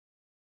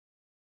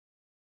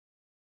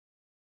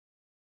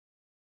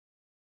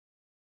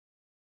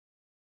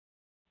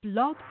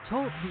Blog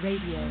Talk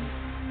Radio.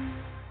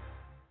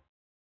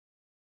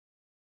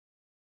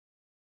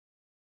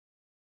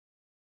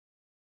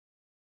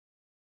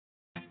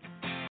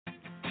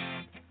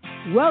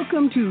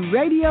 Welcome to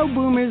Radio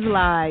Boomers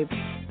Live,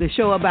 the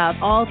show about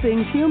all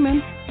things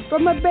human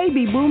from a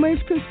baby boomer's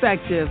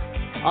perspective.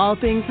 All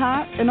things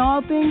hot and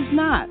all things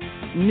not.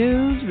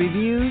 News,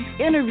 reviews,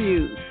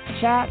 interviews,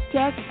 chat,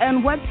 tech,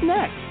 and what's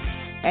next.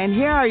 And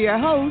here are your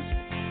hosts,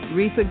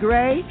 Reatha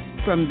Gray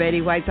from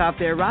Betty White's Off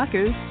Their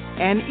Rockers,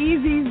 and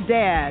Easy's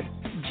dad,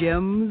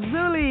 Jim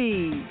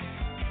Zuley.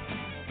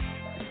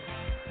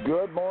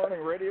 Good morning,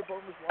 Radio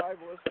Boomers Live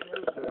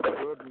listeners, and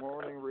good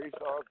morning,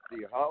 Reatha.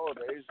 The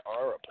holidays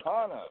are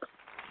upon us.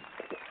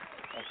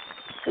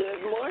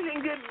 Good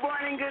morning, good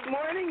morning, good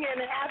morning,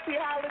 and happy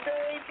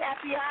holidays,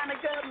 happy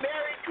Hanukkah,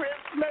 Merry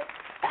Christmas,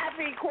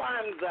 happy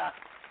Kwanzaa.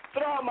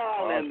 Throw them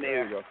all in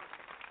there. You go.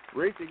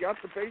 Reatha, you got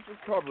the bases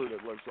covered,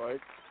 it looks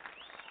like.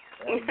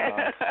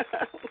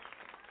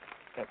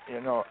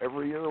 And,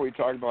 every year we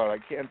talk about, I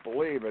can't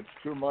believe it's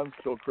 2 months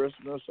till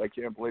Christmas. I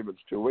can't believe it's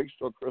 2 weeks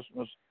till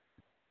Christmas.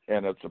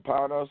 And it's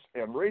upon us.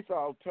 And Reatha,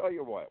 I'll tell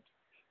you what.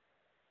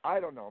 I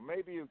don't know.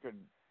 Maybe you could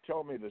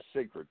tell me the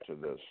secret to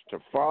this, to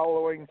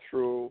following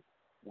through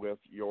with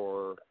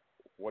your,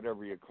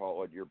 whatever you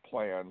call it, your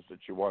plans that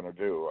you want to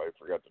do. I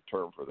forgot the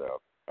term for that.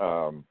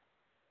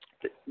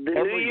 The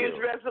New Year's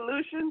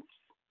resolutions?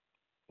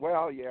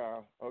 Well,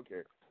 yeah,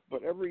 okay.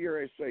 But every year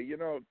I say,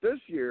 this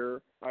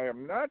year I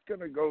am not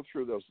going to go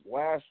through this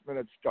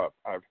last-minute stuff.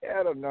 I've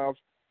had enough.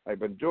 I've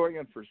been doing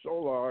it for so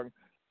long.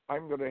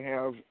 I'm going to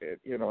have,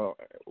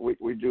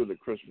 we do the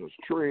Christmas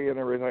tree and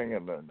everything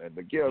and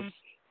the gifts.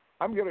 Mm-hmm.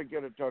 I'm going to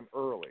get it done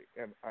early.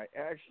 And I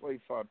actually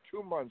thought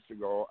 2 months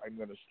ago I'm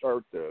going to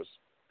start this.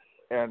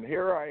 And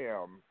here I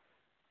am.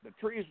 The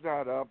tree's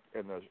not up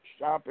and the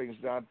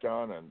shopping's not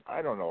done. And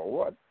I don't know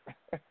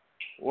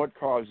what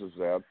causes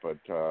that, but...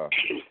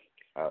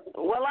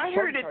 well, I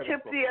heard a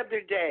tip the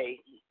other day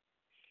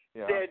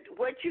that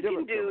what you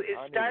can do is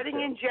starting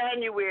in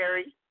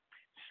January,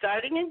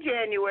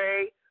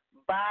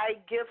 buy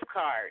gift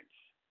cards.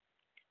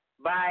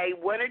 Buy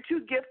 1 or 2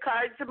 gift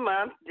cards a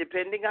month,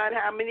 depending on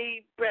how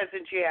many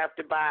presents you have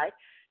to buy.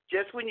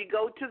 Just when you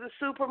go to the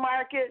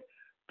supermarket,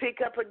 pick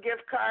up a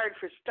gift card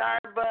for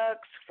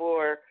Starbucks,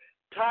 for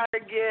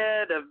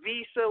Target, a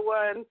Visa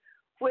one.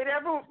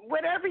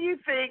 Whatever you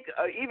think,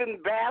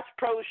 even Bass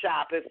Pro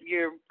Shop, if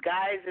your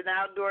guy's an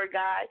outdoor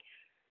guy,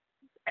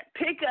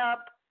 pick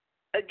up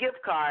a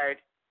gift card,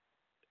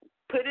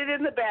 put it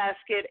in the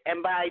basket,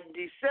 and by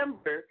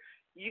December,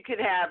 you can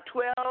have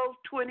 12,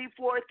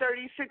 24,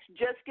 36,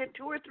 just get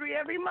 2 or 3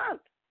 every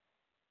month.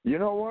 You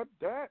know what?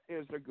 That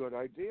is a good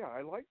idea.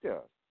 I like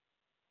that.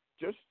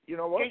 Just, you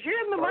know what? Because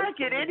you're in the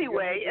market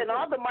anyway, and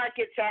all the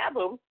markets have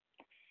them.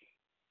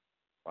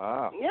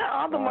 Wow. Yeah,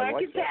 all the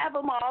markets have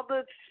them. All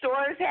the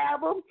stores have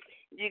them.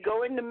 You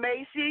go into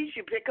Macy's,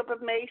 you pick up a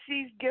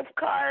Macy's gift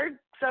card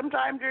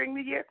sometime during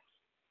the year.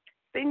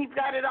 Then you've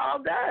got it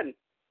all done.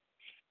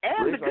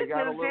 And the good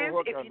news is,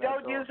 if you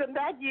don't use them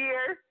that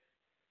year,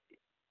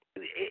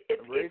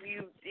 if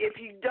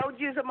you don't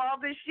use them all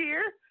this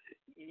year,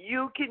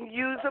 you can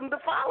use them the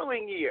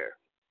following year.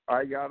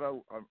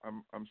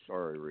 I'm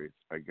sorry, Reatha.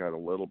 I got a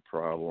little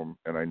problem,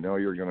 and I know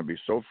you're going to be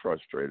so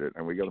frustrated,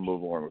 and we got to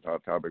move along with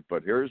Hot Topic.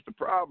 But here's the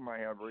problem I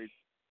have, Reatha.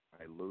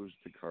 I lose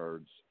the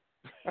cards.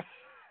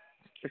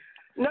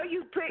 No,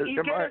 you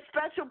get a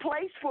special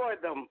place for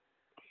them.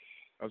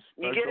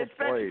 You get a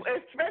special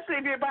place, especially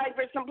if you're buying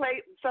for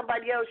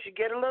somebody else. You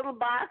get a little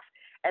box,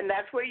 and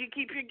that's where you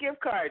keep your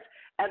gift cards.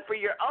 And for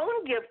your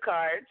own gift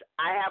cards,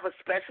 I have a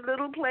special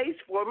little place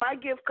for my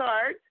gift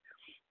cards.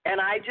 And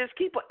I just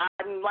keep.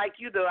 I'm like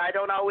you, though. I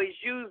don't always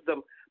use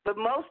them, but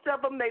most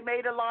of them they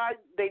made a lot.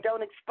 They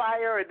don't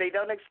expire, or they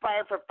don't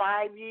expire for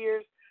 5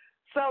 years,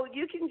 so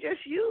you can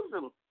just use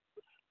them.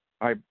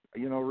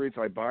 Reatha,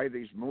 I buy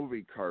these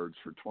movie cards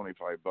for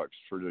 $25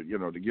 for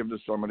to give to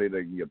somebody.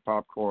 They can get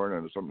popcorn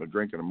and something to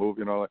drink in a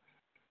movie and all that.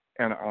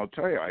 And I'll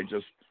tell you, I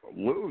just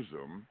lose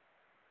them,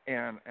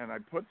 and I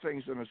put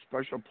things in a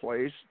special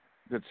place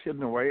that's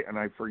hidden away, and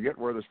I forget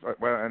where this.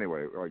 Well,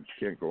 anyway, I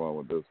can't go on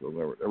with this.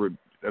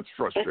 That's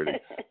frustrating.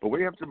 But we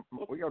got to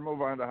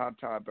move on to Hot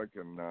Topic,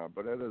 and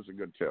but that is a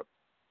good tip.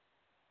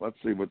 Let's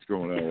see what's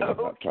going on with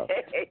Hot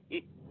Topic.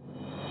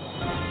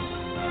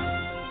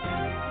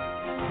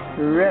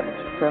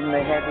 Ripped from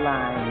the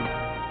headlines,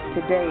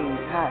 today's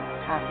Hot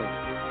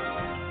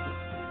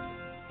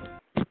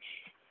Topic.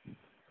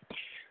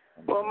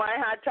 Well, my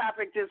Hot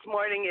Topic this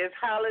morning is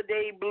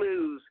holiday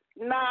blues.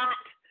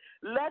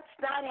 Let's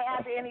not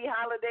have any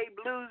holiday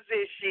blues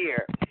this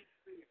year.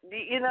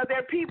 There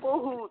are people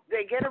who,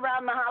 they get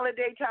around the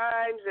holiday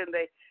times and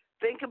they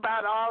think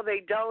about all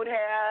they don't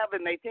have,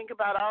 and they think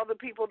about all the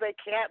people they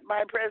can't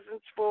buy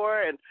presents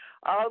for and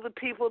all the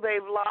people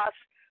they've lost.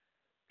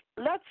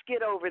 Let's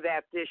get over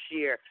that this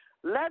year.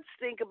 Let's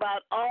think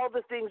about all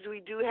the things we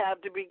do have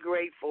to be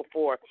grateful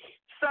for.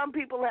 Some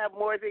people have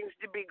more things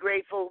to be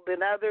grateful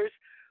than others,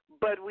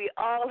 but we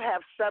all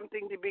have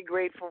something to be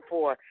grateful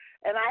for.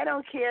 And I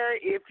don't care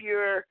if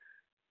you're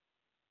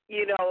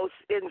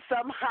in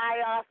some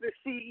high office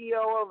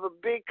CEO of a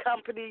big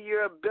company,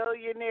 you're a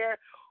billionaire,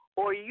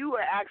 or you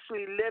are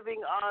actually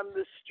living on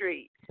the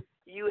street.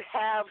 You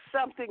have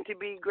something to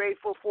be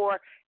grateful for,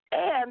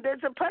 and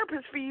there's a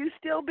purpose for you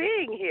still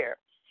being here.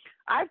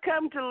 I've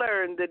come to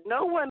learn that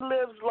no one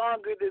lives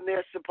longer than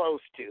they're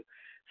supposed to.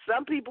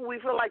 Some people, we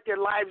feel like their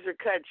lives are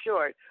cut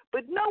short,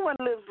 but no one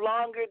lives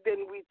longer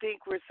than we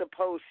think we're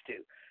supposed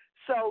to.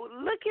 So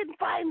look and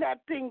find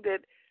that thing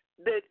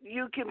that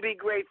you can be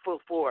grateful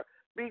for.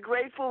 Be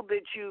grateful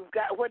that you've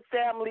got what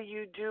family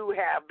you do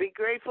have. Be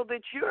grateful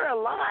that you're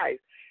alive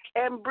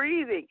and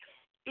breathing.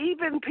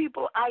 Even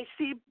people, I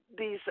see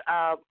these,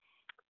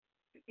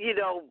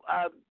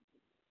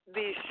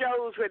 these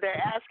shows where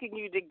they're asking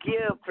you to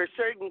give for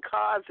certain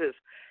causes,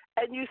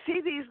 and you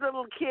see these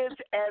little kids,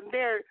 and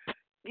they're,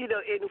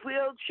 in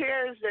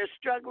wheelchairs, they're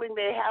struggling,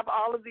 they have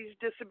all of these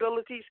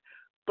disabilities,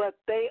 but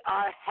they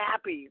are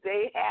happy,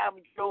 they have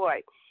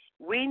joy.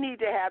 We need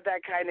to have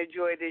that kind of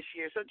joy this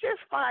year. So just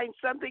find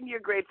something you're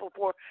grateful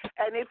for,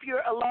 and if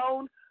you're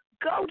alone,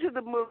 go to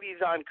the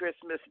movies on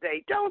Christmas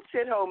Day. Don't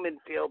sit home and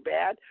feel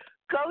bad.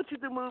 Go to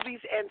the movies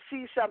and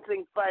see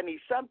something funny,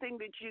 something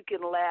that you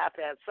can laugh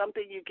at,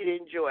 something you can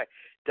enjoy.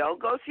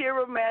 Don't go see a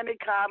romantic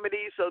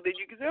comedy so that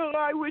you can say, oh,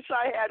 I wish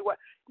I had one.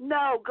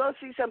 No, go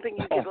see something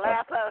you can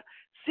laugh at.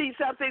 See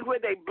something where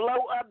they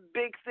blow up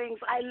big things.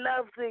 I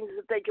love things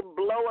that they can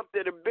blow up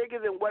that are bigger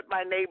than what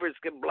my neighbors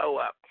can blow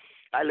up.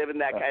 I live in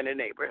that kind of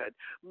neighborhood.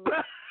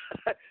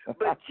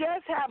 But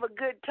just have a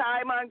good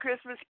time on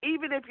Christmas,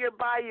 even if you're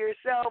by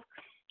yourself.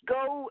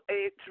 Go,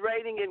 it's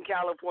raining in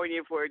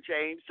California for a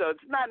change, so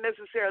it's not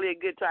necessarily a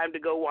good time to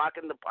go walk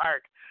in the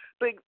park.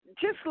 But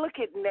just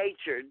look at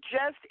nature.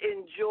 Just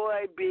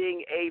enjoy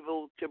being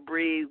able to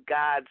breathe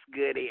God's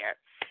good air.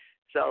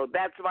 So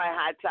that's my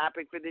hot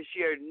topic for this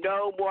year.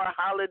 No more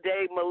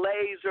holiday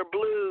malaise or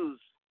blues.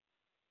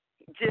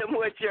 Jim,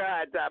 what's your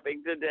hot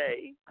topic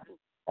today?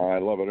 I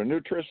love it. A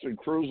new Tristan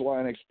Cruise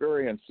Line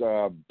experience.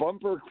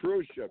 Bumper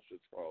cruise ships,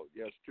 it's called.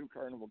 Yes, 2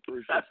 Carnival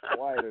cruise ships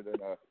collided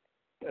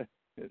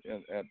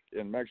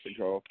in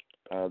Mexico.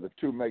 The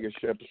 2 mega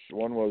ships,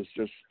 one was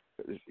just,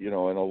 in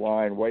a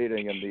line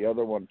waiting, and the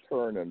other one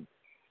turned and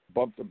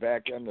bumped the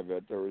back end of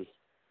it. There was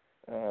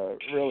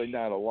really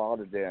not a lot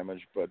of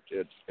damage, but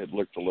it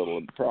looked a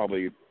little,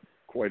 probably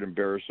quite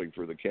embarrassing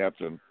for the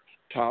captain.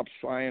 Top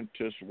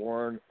scientists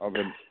warn of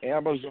an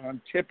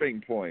Amazon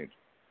tipping point.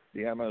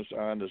 The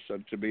Amazon is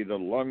said to be the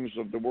lungs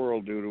of the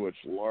world due to its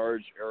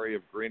large area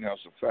of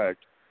greenhouse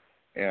effect.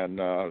 And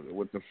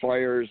with the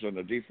fires and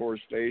the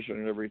deforestation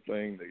and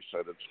everything, they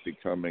said it's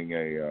becoming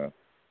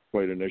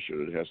quite an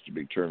issue that has to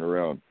be turned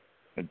around.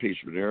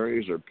 Impeachment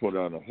hearings are put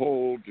on a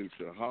hold due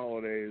to the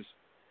holidays.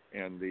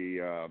 And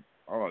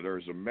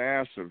there's a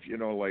massive,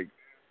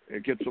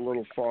 it gets a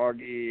little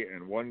foggy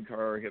and one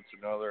car hits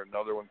another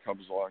one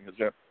comes along.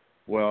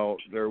 Well,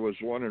 there was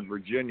one in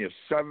Virginia,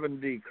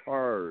 70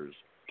 cars,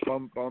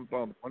 bump, bump,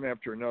 bump, one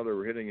after another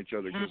were hitting each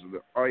other because of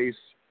the ice.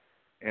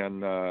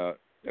 And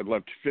it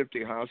left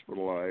 50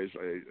 hospitalized.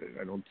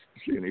 I don't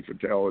see any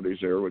fatalities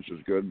there, which is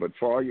good, but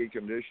foggy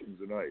conditions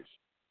and ice.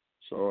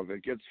 So if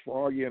it gets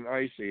foggy and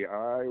icy,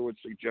 I would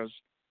suggest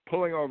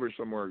pulling over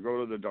somewhere, go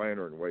to the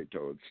diner and wait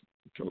till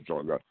it's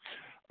all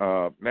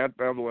gone. Matt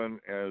Bevlin,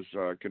 as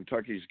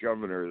Kentucky's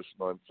governor this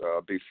month,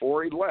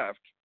 before he left,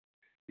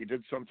 he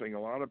did something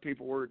a lot of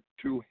people weren't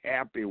too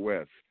happy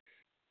with.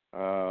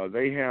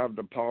 They have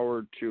the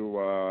power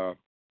to,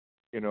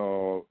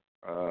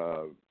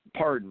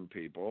 pardon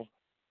people.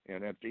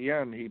 And at the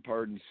end, he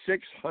pardoned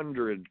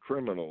 600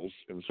 criminals,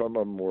 and some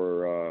of them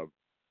were,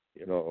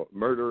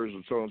 murderers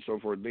and so on and so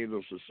forth.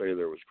 Needless to say,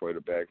 there was quite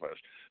a backlash.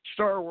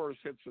 Star Wars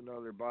hits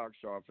another box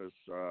office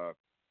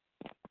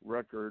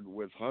record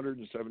with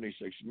 $176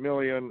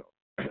 million.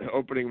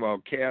 Opening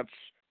while Cats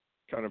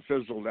kind of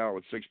fizzled out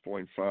with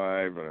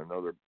 6.5, and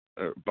another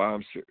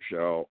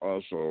Bombshell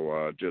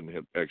also didn't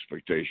hit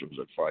expectations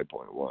at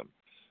 5.1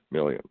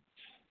 million.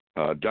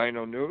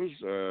 Dino news.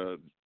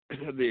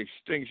 The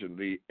extinction,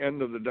 the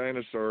end of the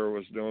dinosaur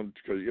was known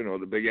because,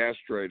 the big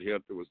asteroid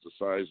hit that was the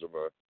size of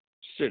a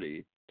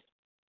city.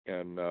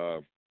 And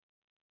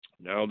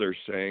now they're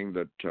saying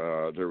that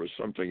there was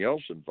something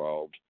else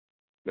involved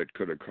that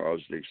could have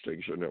caused the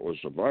extinction. It was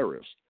a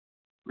virus.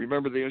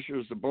 Remember the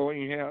issues the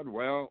Boeing had?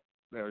 Well,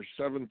 their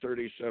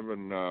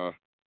 737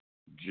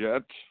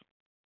 jet,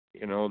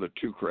 the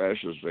 2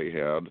 crashes they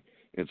had,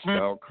 it's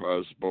now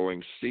caused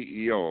Boeing's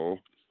CEO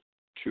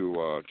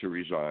to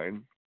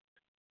resign.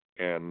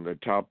 And the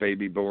top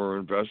baby boomer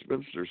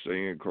investments, they're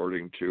saying,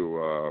 according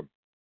to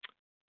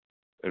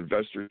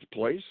Investors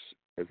Place,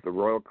 it's the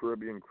Royal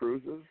Caribbean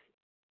Cruises,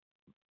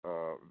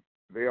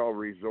 Vail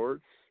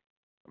Resorts,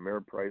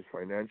 Ameriprise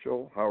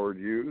Financial, Howard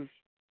Hughes,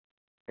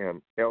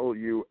 and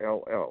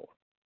LULL.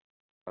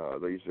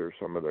 These are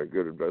some of the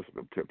good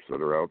investment tips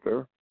that are out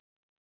there.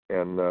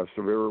 And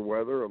severe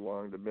weather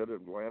along the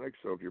mid-Atlantic.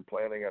 So if you're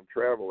planning on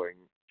traveling,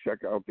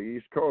 check out the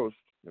East Coast.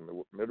 In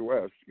the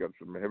Midwest, you got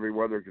some heavy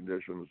weather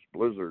conditions,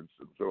 blizzards,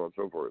 and so on and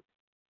so forth.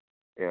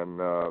 And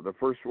the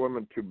first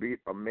woman to beat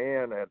a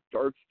man at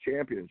darts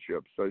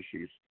championship says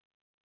she's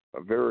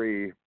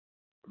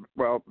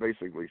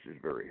basically she's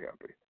very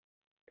happy.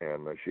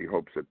 And she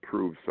hopes it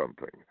proves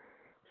something.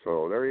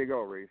 So there you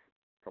go, Reese.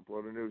 A couple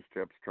of the news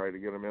tips. Try to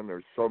get them in.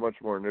 There's so much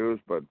more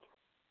news, but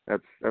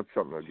that's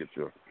something that'll get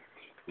you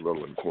a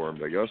little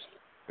informed, I guess.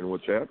 And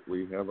with that,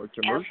 we have a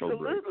commercial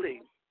break.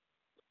 Absolutely.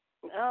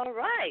 All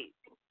right.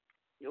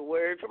 A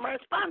word from our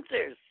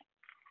sponsors.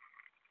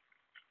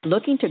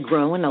 Looking to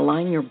grow and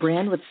align your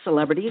brand with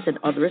celebrities and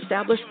other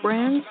established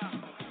brands?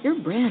 Your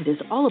brand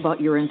is all about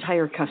your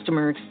entire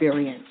customer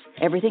experience.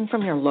 Everything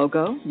from your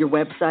logo, your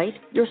website,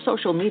 your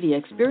social media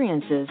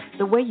experiences,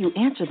 the way you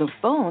answer the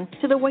phone,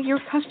 to the way your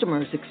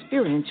customers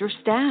experience your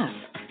staff.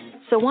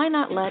 So why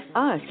not let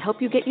us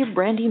help you get your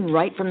branding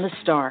right from the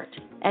start?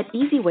 At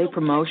Easy Way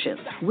Promotions,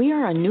 we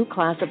are a new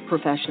class of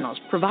professionals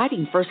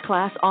providing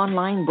first-class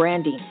online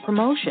branding,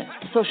 promotion,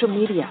 social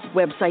media,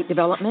 website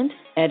development,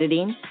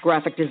 editing,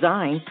 graphic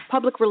design,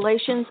 public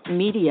relations,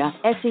 media,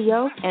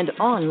 SEO, and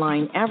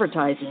online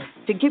advertising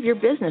to give your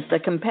business the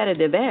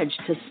competitive edge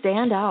to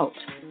stand out.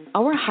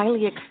 Our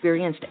highly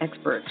experienced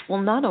experts will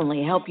not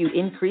only help you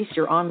increase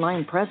your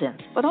online presence,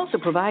 but also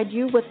provide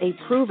you with a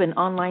proven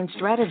online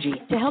strategy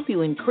to help you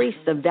increase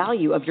the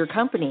value of your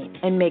company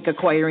and make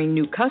acquiring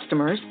new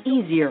customers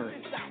easier.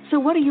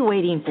 So what are you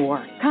waiting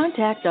for?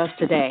 Contact us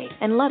today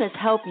and let us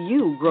help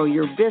you grow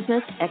your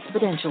business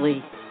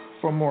exponentially.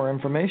 For more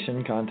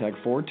information, contact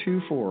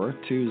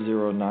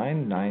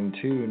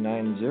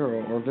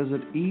 424-209-9290 or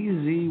visit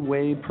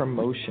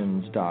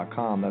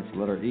easywaypromotions.com. That's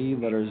letter E,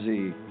 letter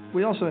Z.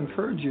 We also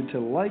encourage you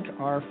to like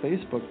our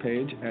Facebook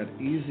page at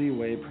Easy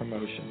Way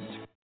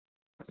Promotions.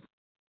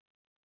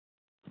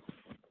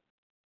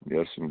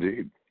 Yes,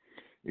 indeed.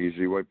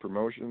 Easy Way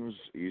Promotions,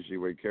 Easy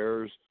Way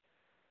Cares.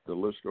 The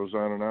list goes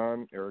on and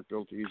on. Eric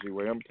built the Easy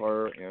Way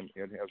Empire, and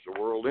it has a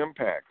world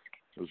impact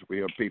because we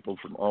have people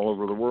from all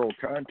over the world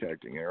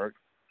contacting Eric.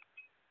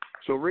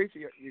 So,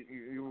 Reatha,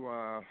 you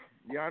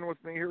on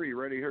with me here? You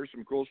ready to hear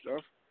some cool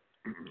stuff?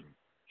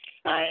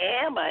 I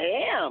am.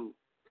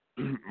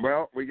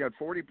 Well, we got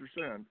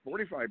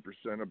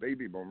 45% of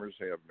baby boomers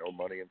have no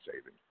money in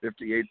savings.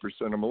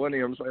 58% of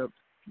millennials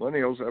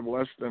have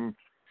less than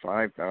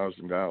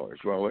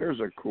 $5,000. Well, there's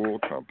a cool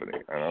company,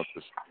 and I'll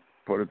just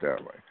put it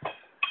that way,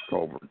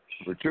 called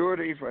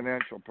Reatha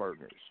Financial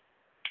Partners,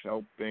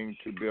 helping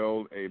to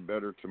build a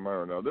better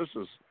tomorrow. Now, this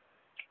is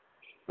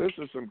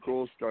some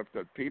cool stuff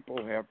that people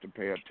have to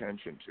pay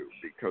attention to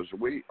because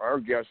our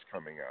guest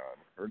coming on,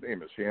 her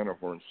name is Hanna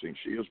Horenstein.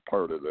 She is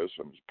part of this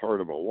and is part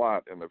of a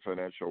lot in the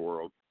financial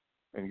world.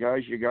 And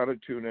guys, you got to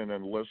tune in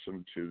and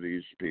listen to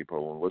these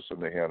people and listen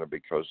to Hanna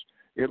because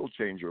it'll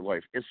change your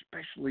life,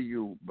 especially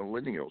you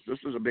millennials. This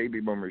is a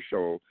baby boomer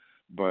show,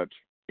 but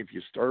if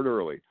you start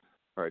early,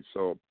 all right,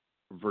 so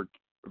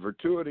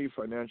Reatha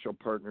Financial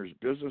Partners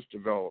Business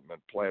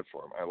Development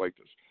Platform, I like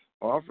this,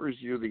 offers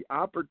you the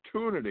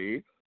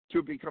opportunity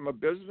to become a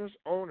business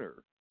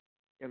owner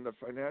in the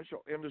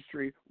financial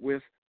industry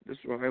with, this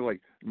is what I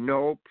like,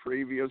 no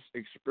previous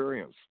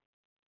experience.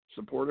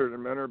 Supported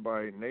and mentored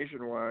by a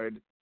nationwide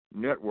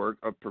network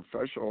of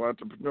professional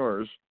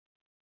entrepreneurs,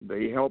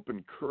 they help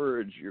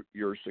encourage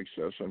your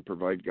success and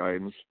provide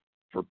guidance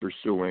for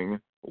pursuing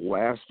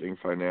lasting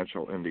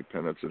financial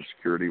independence and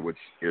security, which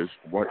is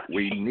what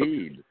we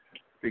need.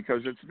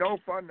 Because it's no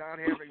fun not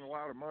having a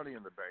lot of money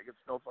in the bank.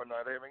 It's no fun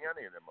not having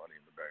any of the money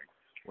in the bank.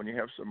 When you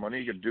have some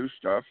money, you can do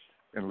stuff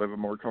and live a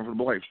more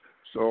comfortable life.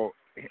 So,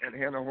 and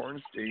Hanna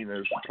Horenstein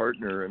is a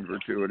partner in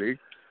Reatha,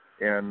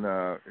 and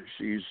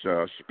she's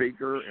a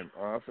speaker and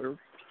author.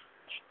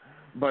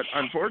 But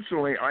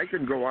unfortunately, I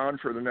can go on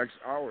for the next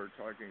hour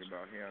talking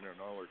about Hanna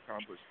and all her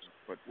accomplishments,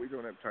 but we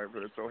don't have time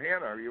for this. So,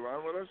 Hanna, are you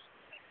on with us?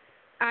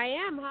 I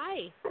am.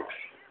 Hi.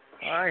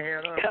 Hi,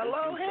 Hanna.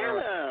 Hello,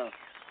 Hanna.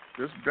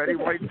 This Betty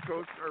White's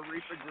co-star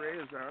Reatha Gray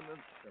is on this,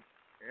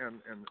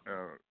 and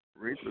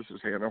Reatha, this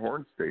is Hanna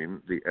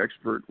Horenstein, the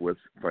expert with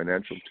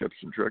financial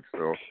tips and tricks.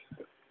 So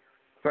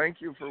thank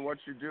you for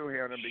what you do,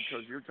 Hanna,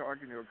 because you're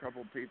talking to a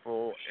couple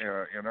people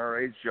in our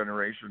age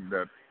generation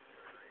that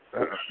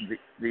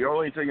the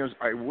only thing is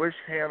I wish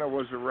Hanna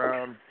was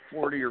around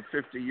 40 or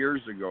 50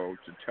 years ago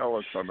to tell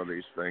us some of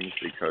these things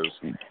because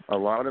a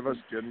lot of us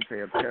didn't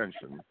pay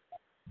attention,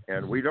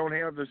 and we don't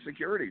have the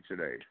security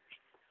today.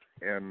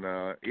 And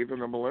even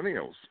the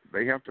millennials,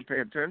 they have to pay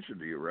attention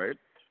to you, right?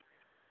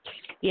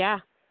 Yeah,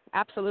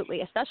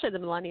 absolutely, especially the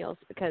millennials,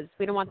 because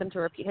we don't want them to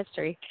repeat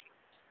history.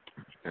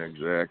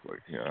 Exactly,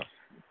 yeah.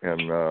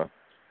 And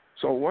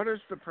so what is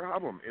the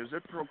problem? Is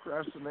it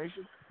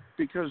procrastination?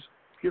 Because,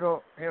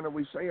 Hanna,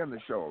 we say on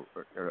the show,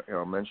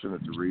 I'll mention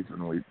it to Reatha,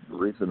 and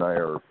Reatha and I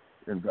are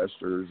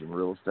investors in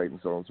real estate and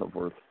so on and so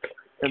forth,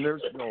 and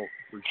there's no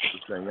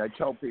thing. I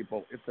tell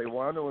people, if they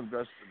want to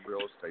invest in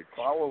real estate,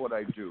 follow what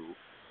I do.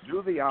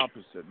 Do the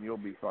opposite, and you'll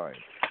be fine.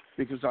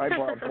 Because I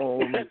bought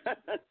homes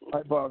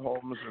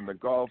in the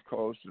Gulf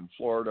Coast in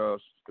Florida.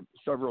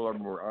 Several of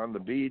them were on the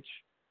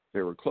beach.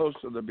 They were close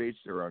to the beach.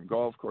 They were on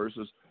golf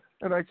courses,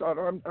 and I thought,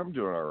 I'm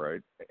doing all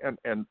right.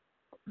 And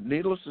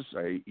needless to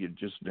say, you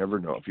just never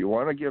know. If you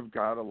want to give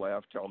God a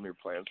laugh, tell him your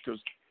plans, because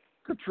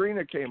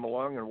Katrina came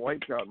along and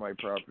wiped out my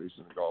properties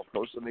in the Gulf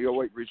Coast, and the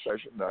 '08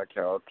 recession knocked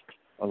out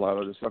a lot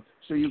of this stuff.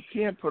 So you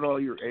can't put all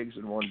your eggs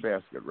in one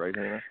basket, right,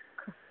 Hannah?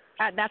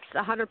 That's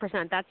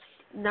 100%. That's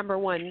number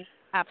one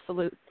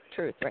absolute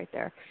truth right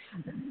there.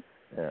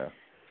 Yeah.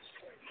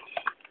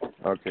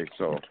 Okay,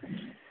 so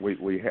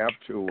we have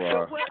to what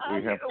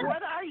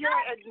are your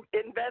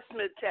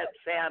investment tips,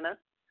 Anna?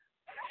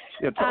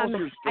 Yeah, tell us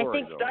your story. I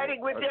think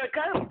starting with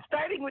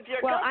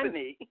your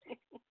company.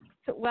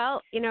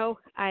 Well,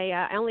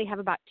 I only have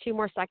about 2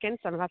 more seconds.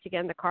 I'm about to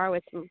get in the car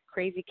with some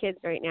crazy kids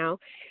right now.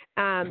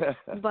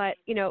 But,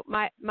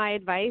 my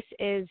advice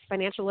is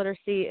financial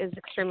literacy is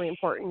extremely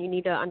important. You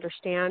need to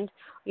understand,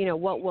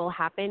 what will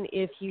happen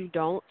if you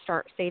don't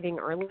start saving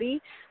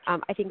early.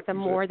 I think the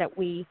more that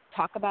we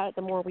talk about it,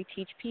 the more we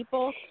teach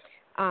people,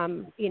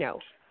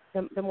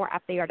 the more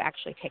apt they are to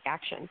actually take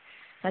action.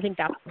 So I think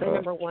that's the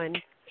number one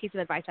piece of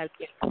advice I would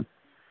give.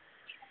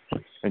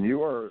 And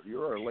you're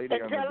a lady on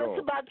the go. Tell us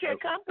about your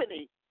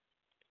company.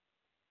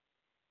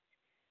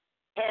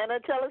 Hannah,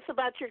 tell us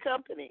about your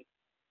company.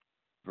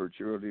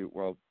 Virtuity,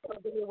 well.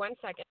 Give me 1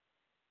 second.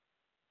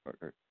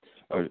 Okay.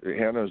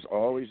 Hannah's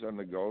always on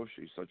the go.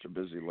 She's such a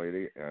busy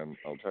lady, and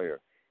I'll tell you,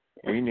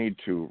 we need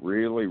to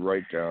really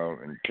write down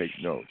and take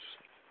notes.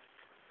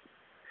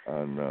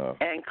 And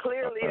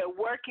clearly a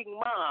working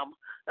mom.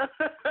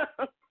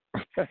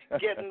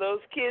 Getting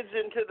those kids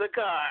into the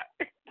car.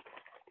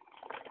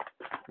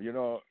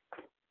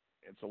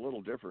 It's a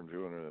little different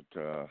doing it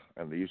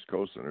on the East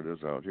Coast than it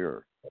is out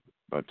here.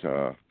 But,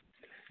 okay,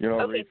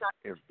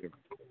 if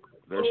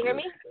can you hear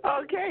me?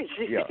 Okay.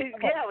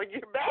 Yeah, when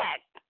you're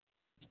back.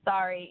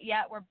 Sorry.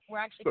 Yeah, we're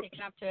actually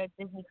taking up to a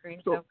Disney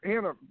cruise. So,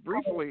 Hannah,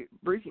 briefly,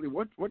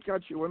 what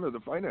got you into the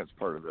finance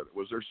part of it?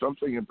 Was there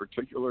something in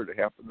particular that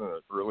happened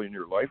early in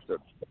your life that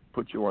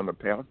put you on the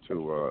path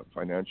to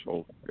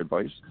financial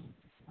advice?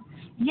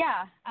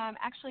 Yeah.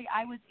 Actually,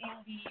 I was in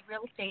the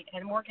real estate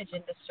and mortgage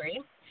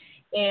industry,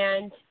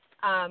 and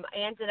I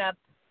ended up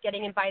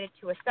getting invited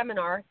to a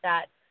seminar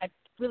that I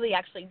really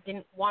actually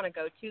didn't want to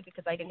go to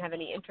because I didn't have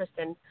any interest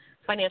in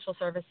financial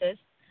services.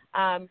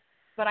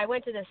 But I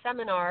went to the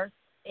seminar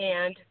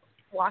and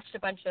watched a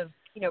bunch of,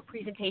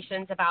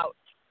 presentations about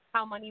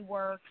how money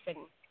works and,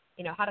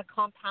 how to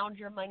compound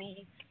your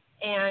money.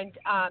 And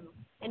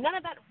none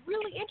of that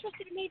really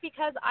interested me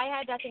because I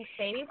had nothing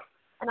saved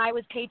and I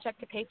was paycheck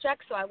to paycheck,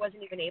 so I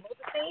wasn't even able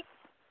to save.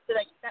 So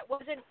that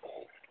wasn't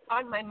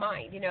on my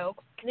mind, And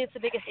it's the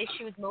biggest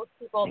issue with most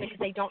people because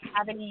they don't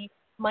have any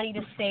money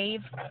to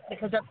save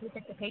because they're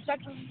paycheck to paycheck.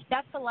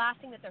 That's the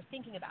last thing that they're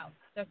thinking about.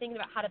 They're thinking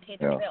about how to pay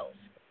their bills.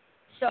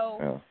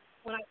 So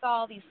when I saw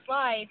all these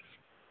slides,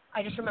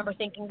 I just remember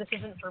thinking, this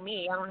isn't for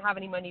me. I don't have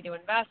any money to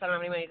invest. I don't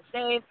have any money to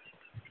save.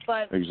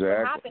 But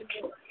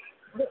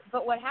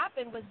what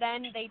happened was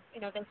then they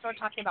started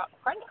talking about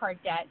credit card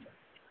debt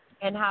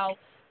and how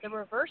the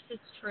reverse is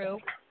true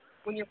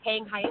when you're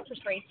paying high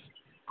interest rates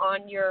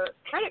on your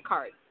credit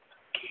card.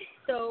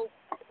 So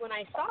when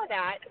I saw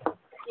that,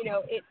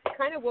 it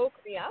kind of woke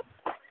me up.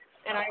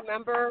 And I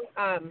remember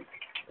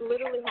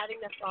literally having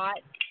the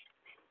thought,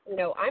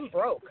 I'm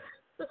broke.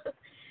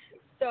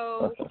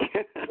 So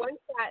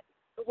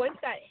once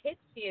that hits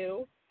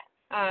you,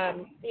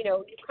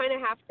 you kind of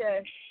have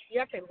to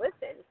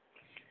listen.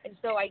 And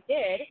so I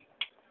did.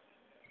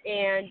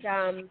 And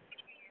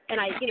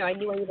I knew I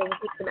needed to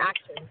take some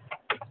action.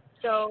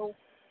 So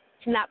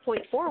from that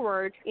point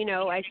forward,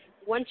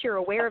 once you're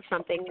aware of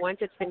something, once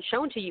it's been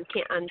shown to you, you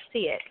can't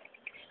unsee it.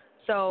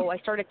 So I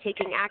started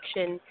taking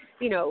action,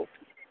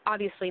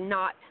 obviously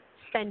not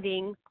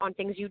spending on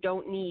things you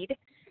don't need,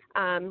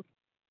 and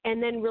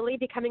then really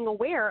becoming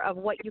aware of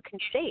what you can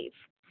save.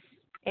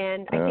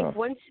 And I think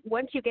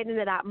once you get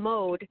into that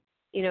mode,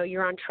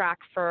 you're on track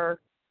for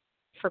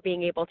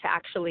being able to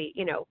actually,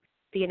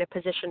 be in a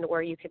position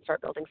where you can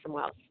start building some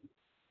wealth.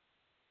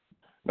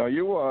 Now,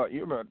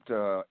 you met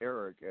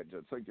Eric at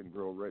Think and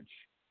Grow Rich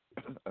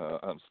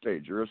on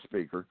stage. You're a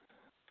speaker,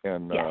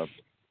 and yes.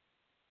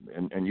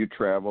 and you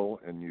travel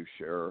and you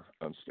share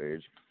on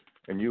stage,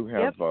 and you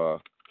have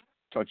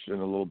touched in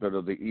a little bit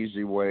of the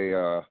easy way,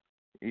 the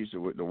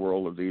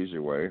world of the easy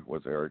way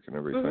with Eric and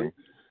everything.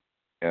 Mm-hmm.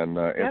 And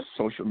it's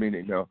social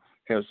media now.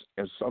 Has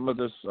some of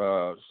this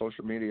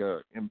social media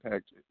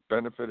impact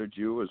benefited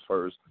you as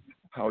far as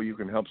how you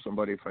can help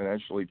somebody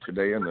financially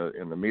today in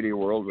the media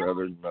world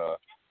rather than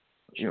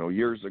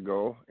years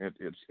ago? It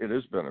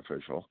is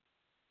beneficial.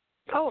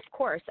 Oh, of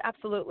course,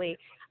 absolutely.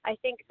 I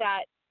think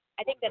that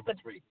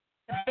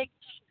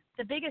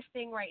the biggest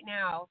thing right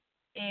now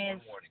is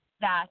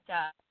that.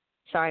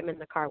 Sorry, I'm in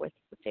the car with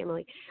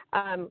family.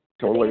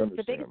 Totally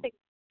understand.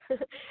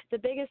 The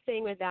biggest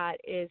thing with that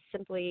is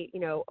simply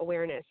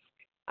awareness.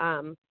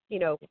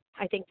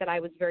 I think that I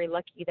was very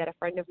lucky that a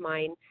friend of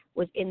mine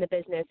was in the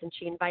business and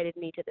she invited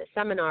me to the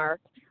seminar,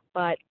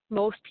 but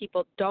most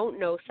people don't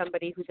know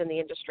somebody who's in the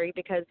industry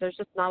because there's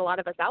just not a lot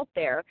of us out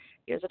there.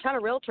 There's a ton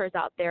of realtors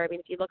out there. I mean,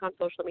 if you look on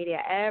social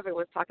media,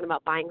 everyone's talking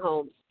about buying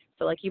homes.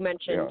 So like you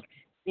mentioned,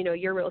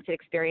 your real estate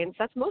experience.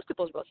 That's most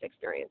people's real estate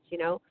experience,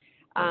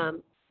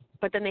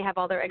 but then they have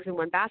all their eggs in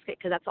one basket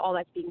because that's all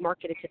that's being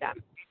marketed to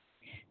them.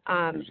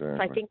 Exactly. So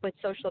I think with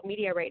social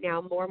media right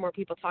now, more and more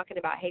people talking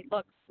about, hey,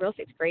 look, real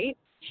estate's great.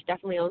 You should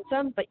definitely own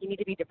some, but you need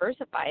to be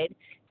diversified.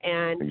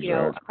 And, Exactly.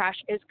 a crash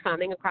is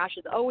coming. A crash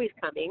is always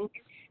coming.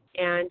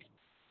 And,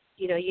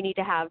 you need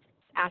to have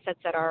assets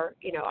that are,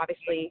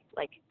 obviously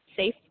like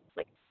safe,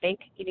 like bank.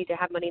 You need to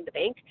have money in the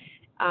bank.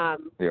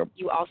 Yep.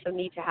 You also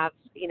need to have,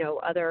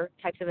 other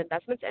types of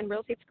investments, and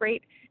real estate's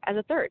great as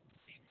a third.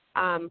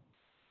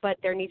 But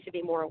there needs to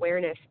be more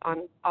awareness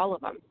on all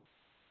of them.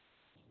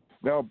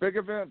 Now, big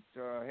event,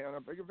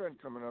 Hanna, big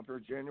event coming up here,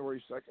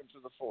 January 2nd to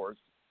the 4th.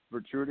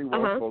 Virtuity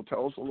Wealth Bowl.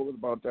 Tell us a little bit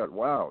about that.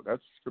 Wow,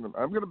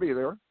 I'm going to be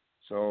there.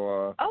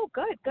 So. Oh,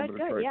 good,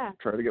 yeah.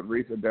 Try to get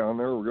Reatha down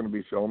there. We're going to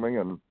be filming,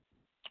 and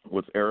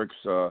with Eric's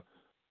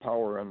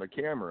power on the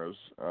cameras,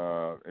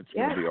 it's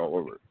going to be all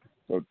over.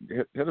 So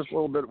hit us a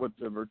little bit with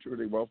the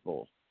Virtuity Wealth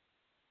Bowl.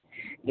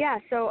 Yeah,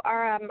 so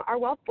our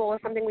Wealth Bowl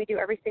is something we do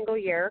every single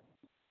year.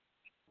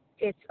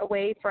 It's a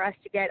way for us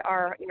to get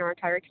our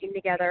entire team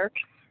together.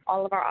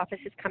 All of our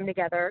offices come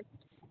together,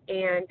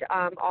 and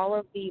all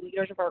of the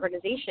leaders of our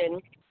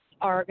organization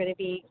are going to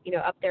be,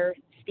 up there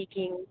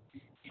speaking,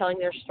 telling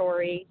their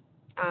story,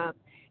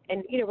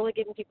 and, really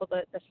giving people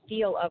the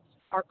feel of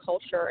our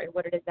culture and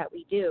what it is that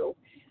we do.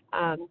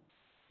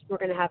 We're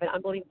going to have an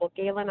unbelievable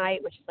gala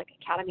night, which is like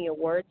Academy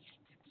Awards,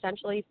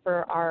 essentially,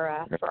 for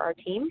our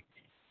team.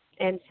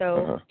 And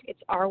so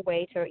it's our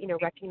way to,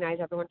 recognize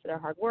everyone for their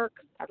hard work.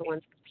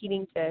 Everyone's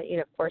competing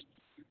to, of course,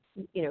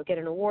 get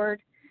an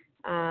award.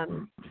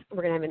 We're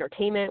going to have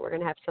entertainment. We're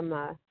going to have some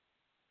of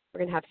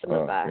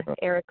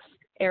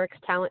Eric's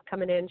talent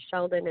coming in.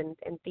 Sheldon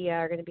and Thea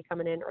are going to be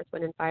coming in, Earth,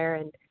 Wind, and Fire,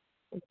 and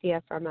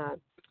Thea from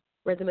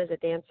Rhythm as a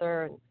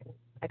dancer, and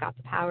I Got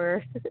the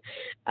Power.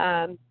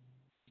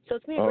 So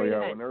it's going to be a great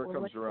event. When Eric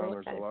comes around,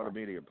 there's a lot of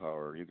media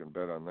power. You can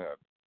bet on that.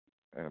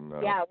 And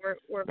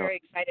we're very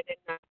excited,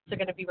 and we're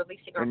going to be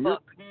releasing our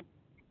book.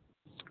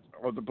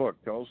 The book.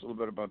 Tell us a little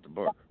bit about the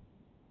book.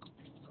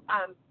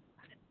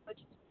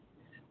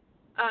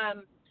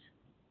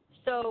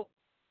 So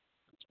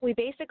we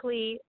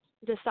basically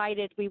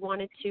decided we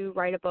wanted to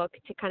write a book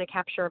to kind of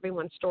capture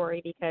everyone's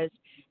story, because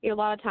a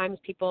lot of times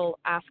people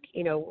ask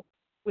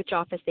which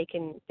office they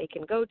can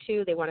go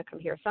to. They want to come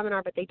hear a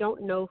seminar, but they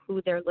don't know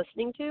who they're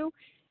listening to.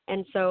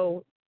 And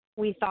so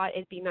we thought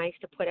it'd be nice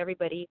to put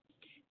everybody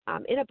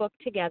in a book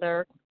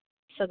together,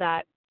 so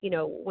that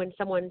when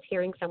someone's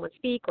hearing someone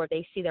speak or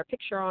they see their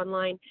picture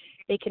online,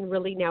 they can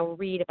really now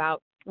read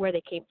about where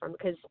they came from.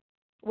 Because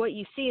what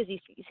you see is you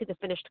see the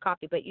finished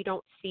copy, but you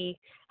don't see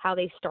how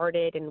they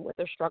started and what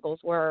their struggles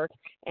were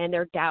and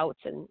their doubts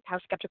and how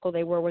skeptical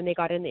they were when they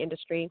got in the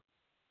industry.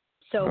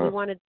 So we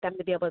wanted them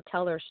to be able to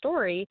tell their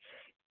story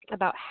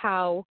about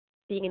how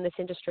being in this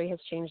industry has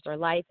changed their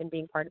life, and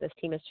being part of this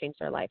team has changed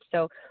their life.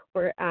 So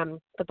we're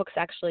the book's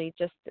actually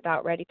just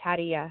about ready.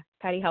 Patty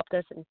helped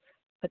us and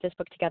put this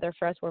book together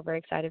for us. We're very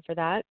excited for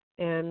that,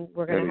 and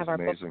we're going to have our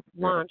book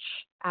launch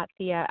at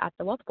the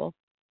Wealth Bowl.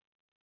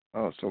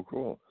 Oh, so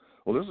cool.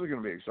 Well, this is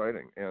going to be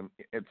exciting, and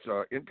it's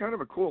in kind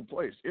of a cool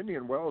place.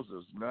 Indian Wells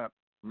is not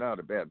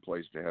a bad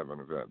place to have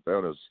an event.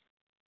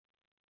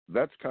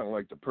 That's kind of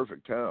like the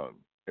perfect town.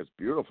 It's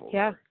beautiful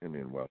there,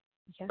 Indian Wells.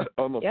 Yeah.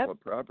 Almost a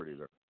property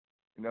there.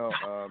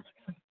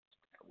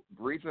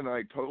 Reatha and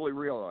I totally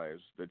realize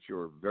that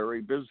you're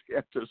very busy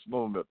at this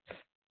moment,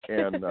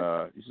 and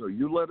so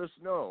you let us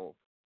know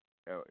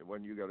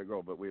when you got to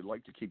go. But we'd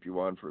like to keep you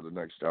on for the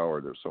next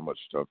hour. There's so much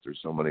stuff. There's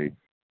so many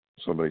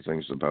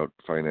things about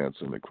finance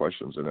and the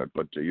questions in it.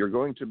 But you're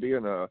going to be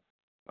in a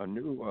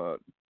new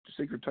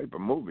secret type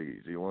of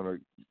movie. Do you want to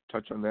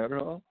touch on that at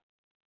all?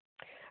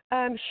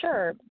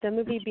 Sure. The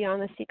movie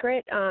Beyond the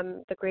Secret,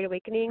 The Great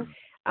Awakening.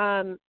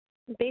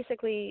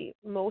 Basically,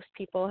 most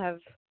people have,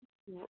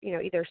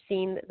 either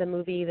seen the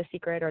movie The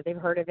Secret, or they've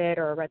heard of it,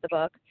 or read the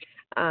book.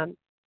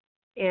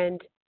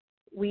 And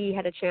we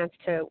had a chance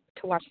to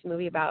watch the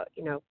movie about,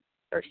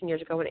 13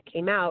 years ago when it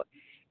came out.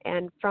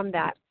 And from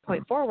that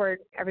point forward,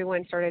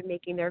 everyone started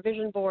making their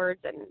vision boards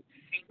and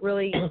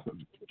really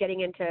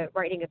getting into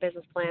writing a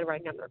business plan,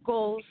 writing down their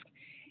goals.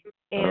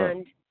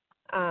 And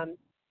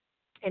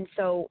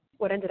so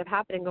what ended up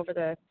happening over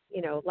the,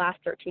 last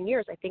 13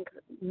 years, I think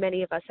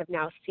many of us have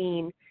now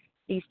seen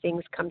these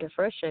things come to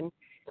fruition.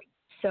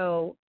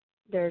 So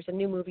there's a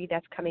new movie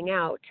that's coming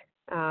out.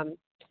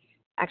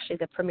 Actually,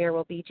 the premiere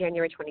will be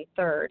January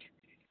 23rd.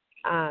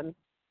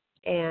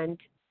 And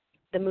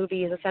the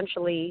movie is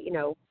essentially,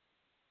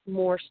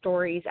 more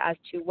stories as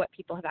to what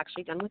people have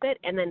actually done with it,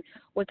 and then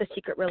what the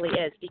secret really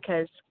is,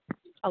 because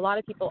a lot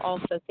of people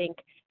also think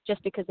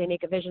just because they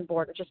make a vision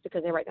board or just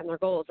because they write down their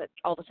goals that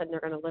all of a sudden they're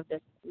going to live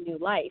this new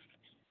life,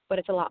 but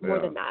it's a lot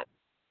more than that.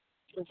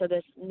 And so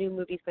this new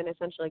movie is going to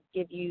essentially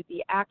give you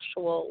the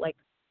actual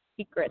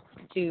secrets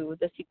to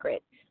the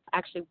secret,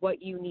 actually what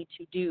you need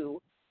to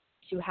do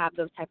to have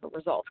those type of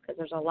results, because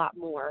there's a lot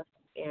more,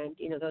 and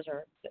those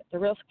are the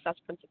real success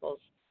principles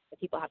that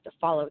people have to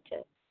follow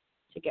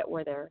to get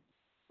where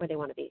they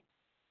want to be.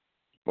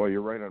 Well,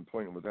 you're right on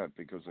point with that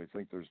because I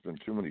think there's been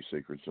too many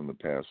secrets in the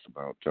past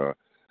about.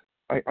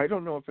 I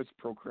don't know if it's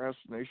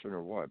procrastination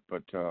or what,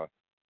 but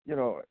you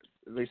know,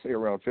 they say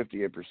around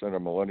 58%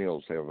 of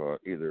millennials have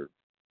either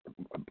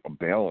a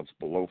balance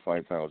below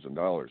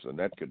 $5,000, and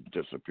that could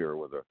disappear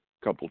with a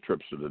couple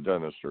trips to the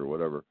dentist or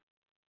whatever.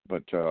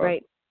 But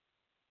right.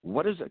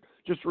 What is it?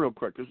 Just real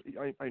quick, because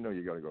I know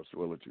you got to go, so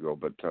we'll let you go.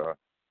 But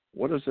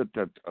what is it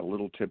that a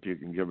little tip you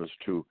can give us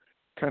to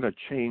kind of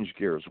change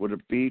gears? Would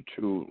it be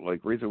to,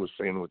 like Reatha was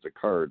saying with the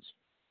cards,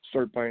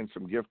 start buying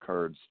some gift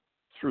cards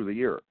through the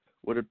year?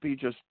 Would it be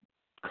just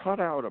cut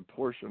out a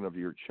portion of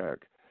your check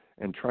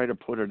and try to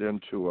put it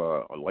into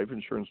a life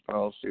insurance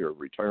policy or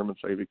retirement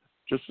saving,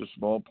 just a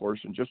small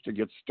portion, just to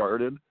get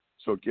started,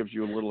 so it gives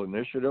you a little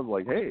initiative,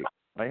 like, hey,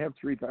 I have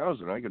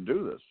 $3,000, I can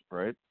do this,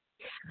 right?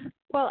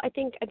 Well, I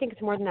think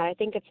it's more than that. I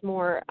think it's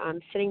more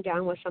sitting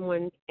down with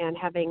someone and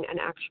having an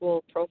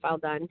actual profile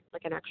done,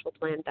 like an actual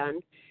plan done,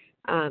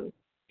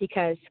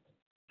 because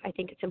I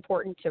think it's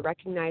important to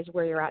recognize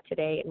where you're at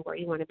today and where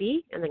you want to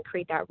be, and then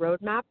create that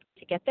roadmap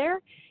to get there.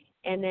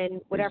 And then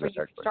whatever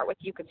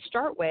you can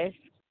start with,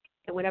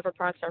 and whatever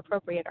products are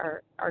appropriate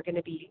are going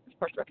to be, of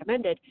course,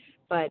 recommended.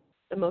 But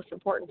the most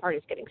important part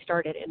is getting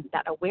started and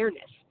that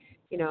awareness.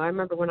 You know, I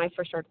remember when I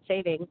first started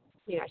saving,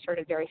 you know, I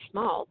started very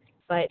small,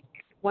 but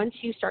once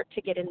you start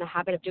to get in the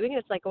habit of doing it,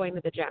 it's like going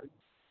to the gym.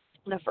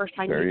 The first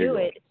time you do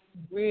it,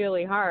 it's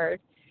really hard.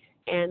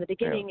 And in the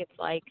beginning, it's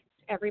like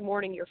every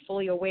morning you're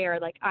fully aware,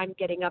 like, I'm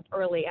getting up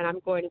early and I'm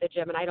going to the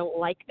gym and I don't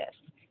like this.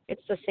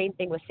 It's the same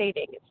thing with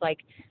saving. It's like,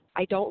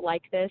 I don't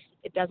like this.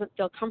 It doesn't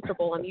feel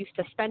comfortable. I'm used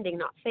to spending,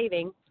 not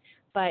saving.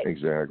 But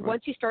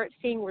once you start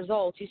seeing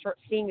results, you start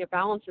seeing your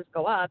balances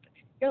go up,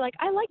 you're like,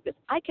 I like this.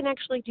 I can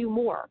actually do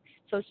more.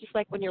 So it's just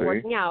like when you're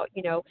working out,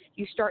 you know,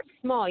 you start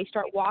small, you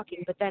start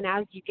walking, but then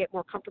as you get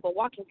more comfortable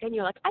walking, then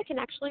you're like, I can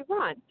actually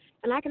run,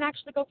 and I can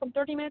actually go from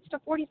 30 minutes to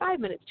 45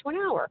 minutes to an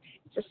hour.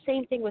 It's the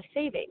same thing with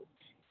saving.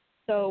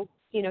 So,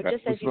 you know,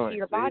 just as you see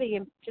your body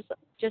and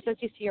just as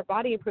you see your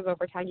body improve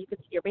over time, you can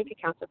see your bank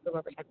accounts improve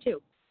over time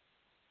too.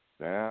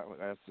 That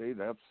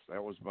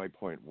was my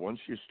point. Once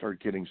you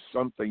start getting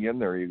something in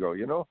there, you go,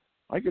 you know,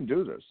 I can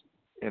do this.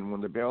 And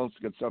when the balance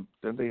gets up,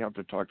 then they have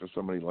to talk to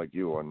somebody like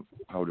you on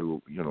how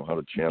to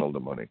channel the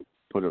money,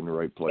 put it in the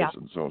right place,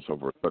 and so on and so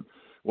forth. But I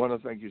want to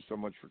thank you so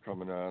much for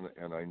coming on.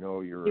 And I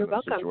know you're in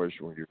a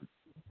situation where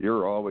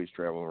you're always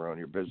traveling around.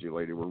 You're a busy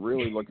lady. We're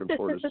really looking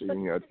forward to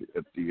seeing you at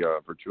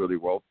the Fertility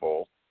Wealth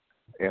Bowl.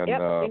 And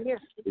same here.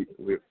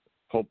 We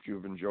hope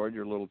you've enjoyed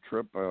your little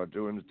trip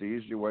doing it the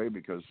easy way,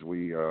 because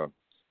we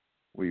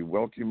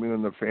welcome you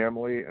in the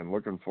family and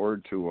looking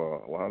forward to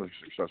a lot of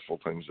successful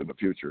things in the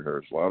future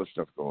here. There's a lot of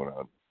stuff going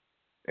on.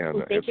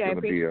 And thank you. I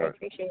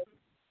appreciate it.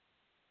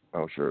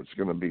 Oh, sure. It's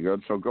going to be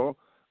good. So go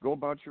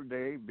about your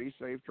day. Be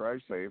safe.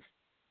 Drive safe.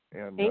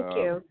 And thank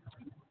you.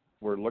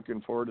 We're looking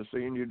forward to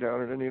seeing you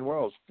down at Indian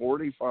Wells,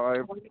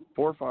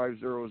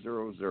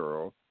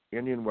 45000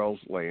 Indian Wells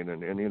Lane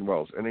in Indian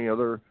Wells. Any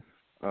other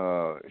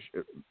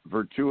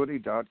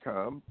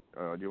Virtuity.com?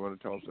 Do you want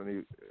to tell us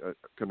any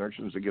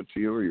connections to get to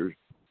you or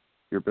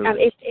your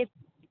business?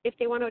 If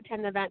they want to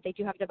attend the event, they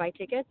do have to buy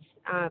tickets.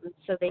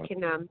 So they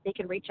can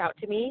reach out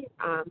to me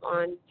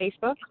on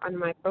Facebook on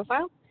my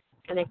profile,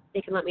 and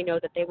they can let me know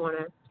that they want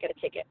to get a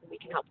ticket, and we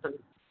can help them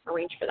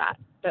arrange for that.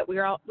 But we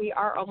are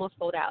almost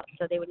sold out,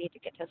 so they would need to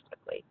get to us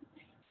quickly.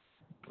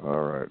 All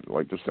right, I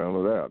like the sound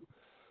of that.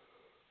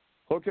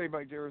 Okay,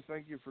 my dear,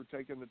 thank you for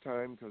taking the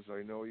time, because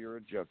I know you're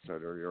a jet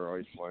setter. You're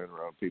always flying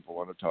around. People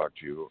want to talk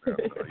to you, and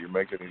you're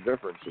making a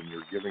difference, and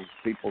you're giving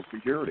people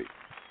security.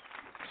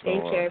 So,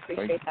 thank you. I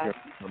appreciate that.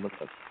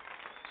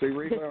 See,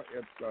 Reatha,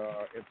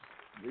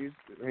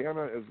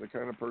 Hanna is the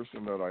kind of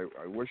person that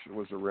I wish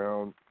was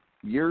around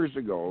years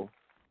ago,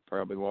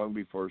 probably long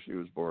before she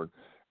was born,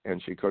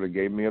 and she could have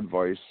gave me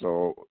advice.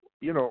 So,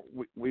 you know,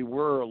 we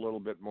were a little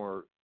bit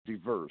more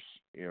diverse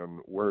in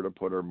where to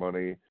put our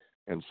money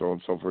and so on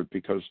and so forth,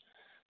 because,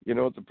 you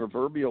know, the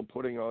proverbial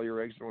putting all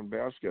your eggs in one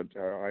basket,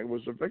 I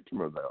was a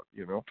victim of that,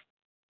 you know.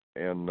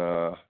 And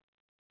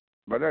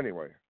but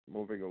anyway,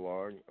 moving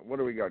along, what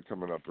do we got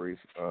coming up,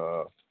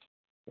 Reatha?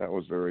 That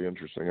was very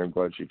interesting. I'm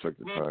glad she took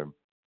the time.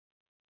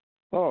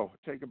 Oh,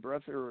 take a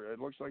breath here. It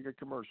looks like a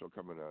commercial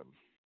coming on.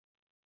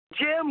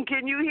 Jim,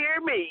 can you hear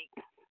me?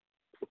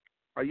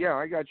 Yeah,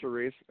 I got you,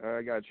 Reatha.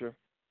 I got you.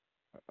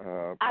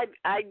 I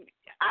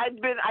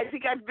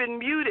think I've been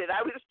muted.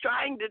 I was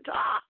trying to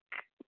talk.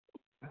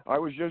 I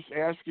was just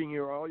asking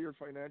you all your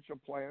financial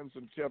plans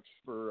and tips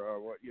for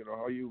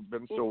how you've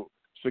been so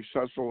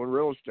successful in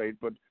real estate,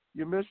 but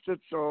you missed it.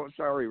 So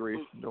sorry,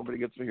 Reatha. Nobody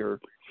gets to hear.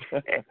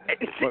 But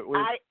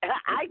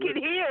I can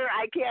hear.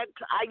 I can't.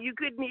 You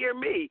couldn't hear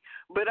me.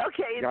 But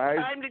okay, it's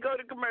time to go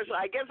to commercial.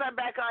 I guess I'm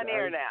back on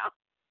air now.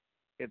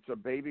 It's a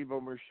baby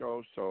boomer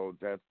show, so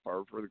that's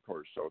par for the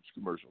course. So it's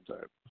commercial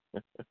time.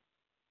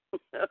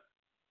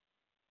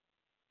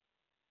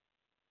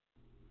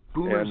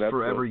 Boomers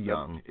Forever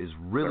Young is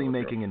really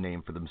making a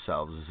name for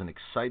themselves as an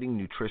exciting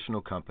nutritional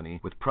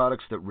company with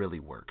products that really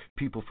work.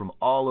 People from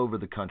all over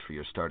the country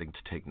are starting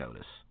to take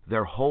notice.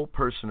 Their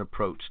whole-person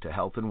approach to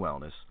health and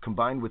wellness,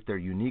 combined with their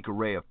unique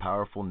array of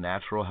powerful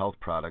natural health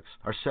products,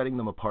 are setting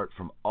them apart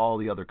from all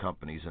the other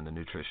companies in the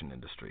nutrition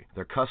industry.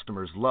 Their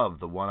customers love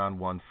the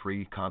one-on-one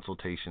free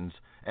consultations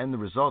and the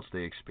results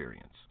they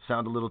experience.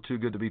 Sound a little too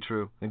good to be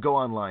true? Then go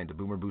online to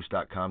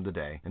boomerboost.com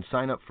today and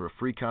sign up for a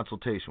free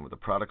consultation with a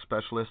product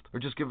specialist, or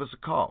just give us a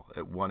call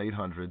at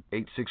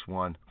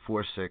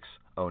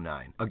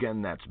 1-800-861-4609.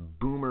 Again, that's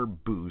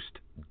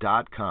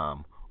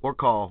boomerboost.com, or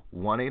call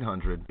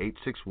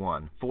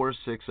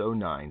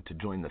 1-800-861-4609 to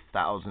join the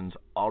thousands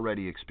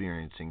already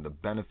experiencing the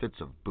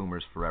benefits of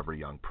Boomer's Forever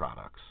Young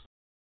products.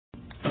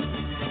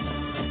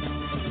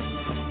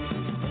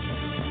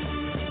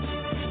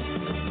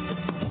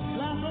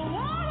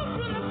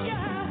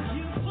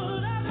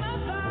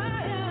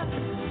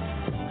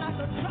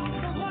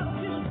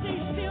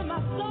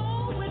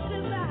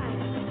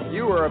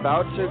 You are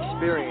about to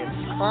experience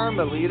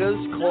Carmelita's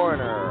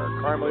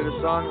Corner.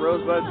 Carmelita's song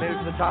Rosebud made it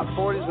to the top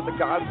 40s with the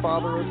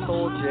Godfather of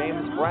Soul,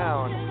 James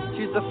Brown.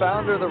 She's the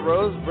founder of the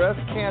Rose Breast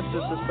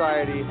Cancer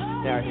Society.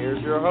 Now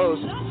here's your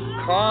host,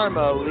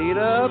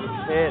 Carmelita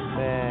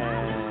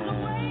Pittman.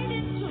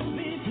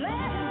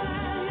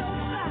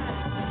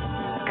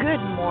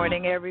 Good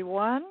morning,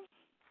 everyone.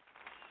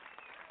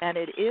 And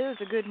it is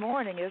a good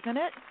morning, isn't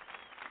it?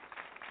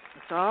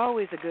 It's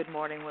always a good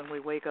morning when we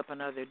wake up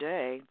another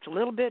day. It's a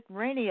little bit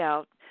rainy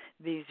out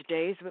these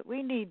days, but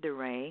we need the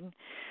rain.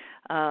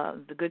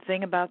 The good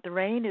thing about the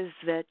rain is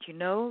that you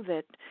know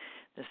that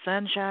the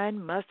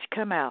sunshine must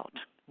come out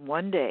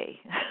one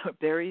day,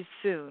 very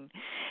soon.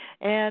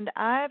 And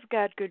I've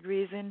got good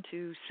reason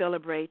to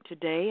celebrate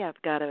today.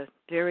 I've got a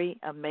very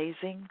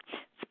amazing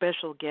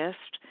special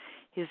guest.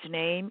 His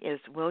name is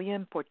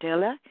William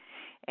Portela,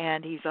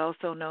 and he's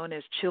also known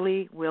as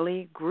Chili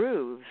Willie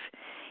Groove.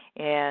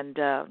 And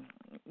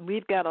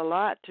we've got a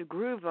lot to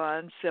groove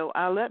on, so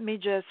let me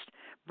just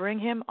bring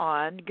him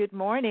on. Good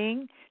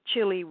morning,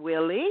 Chili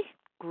Willie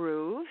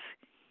Groove.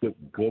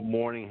 Good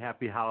morning.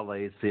 Happy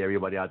holidays to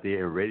everybody out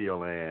there in Radio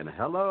Land.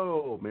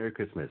 Hello. Merry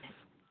Christmas.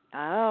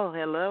 Oh,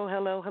 hello.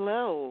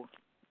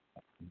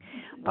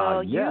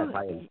 Well, yes,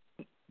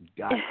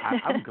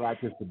 I'm glad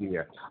just to be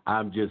here.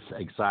 I'm just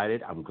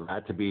excited. I'm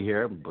glad to be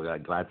here. I'm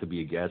glad to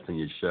be a guest on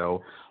your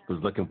show. Was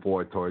looking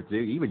forward towards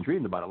it. Even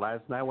dreamed about it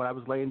last night when I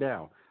was laying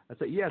down. I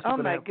said, yes. Oh,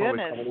 my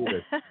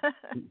goodness.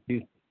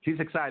 She's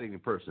exciting in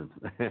person.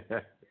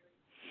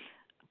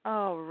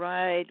 All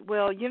right.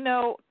 Well,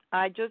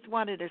 I just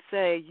wanted to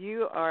say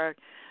you are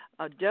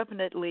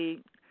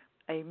definitely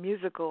a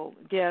musical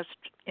guest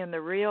in the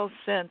real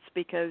sense,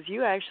 because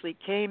you actually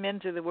came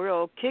into the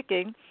world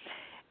kicking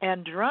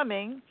and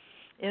drumming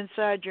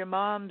inside your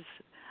mom's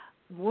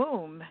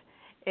womb.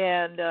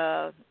 And,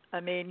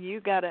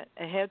 you got a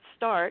head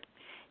start.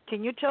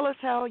 Can you tell us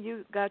how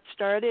you got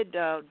started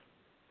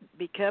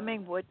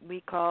becoming what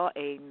we call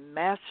a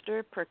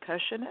master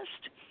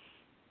percussionist?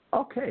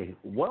 Okay,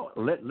 well,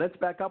 let's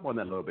back up on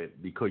that a little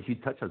bit, because you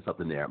touched on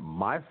something there.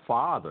 My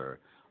father,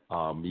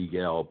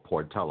 Miguel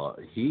Portela,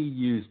 he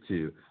used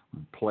to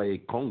play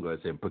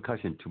congas and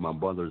percussion to my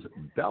mother's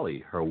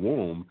belly, her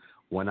womb,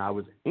 when I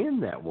was in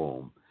that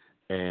womb.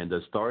 And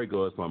the story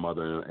goes, my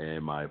mother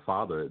and my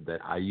father,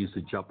 that I used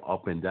to jump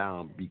up and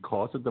down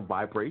because of the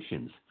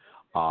vibrations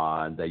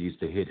that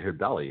used to hit her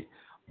belly.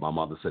 My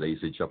mother said I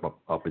used to jump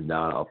up and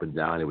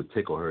down. It would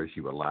tickle her.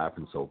 She would laugh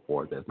and so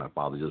forth, as my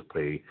father just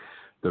played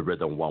the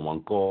rhythm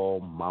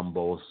guaguancó,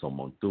 mambo,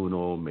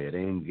 somontuno,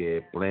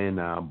 merengue,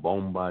 plena,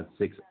 bomba,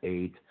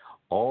 6/8,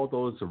 all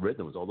those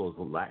rhythms, all those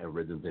Latin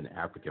rhythms and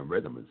African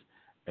rhythms.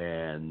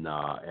 And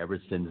ever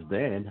since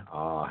then,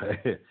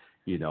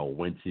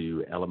 went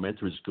to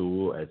elementary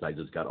school. As I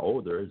just got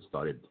older,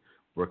 started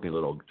working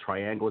little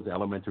triangles in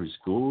elementary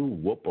school,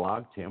 whoop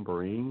block,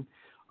 tambourine,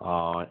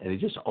 and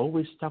it just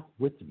always stuck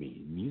with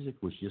me. Music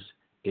was just,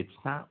 it's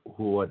not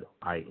what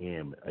I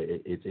am.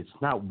 It's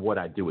not what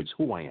I do. It's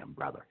who I am,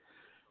 rather.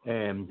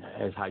 And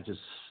as I just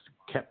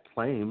kept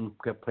playing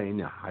in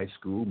high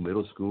school,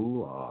 middle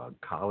school,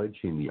 college,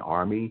 in the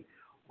Army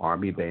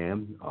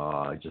band.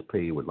 I just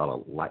played with a lot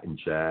of Latin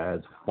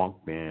jazz, funk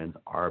bands,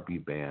 R&B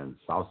bands,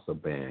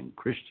 salsa band,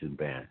 Christian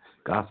band,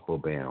 gospel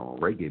band,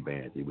 reggae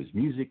bands. It was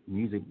music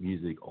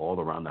all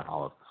around the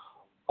house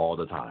all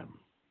the time.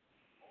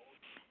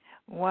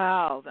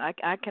 Wow,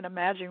 I can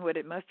imagine what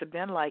it must have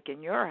been like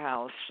in your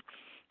house.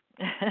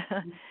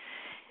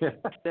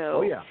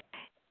 Oh, yeah.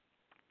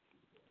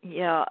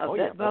 Yeah, oh,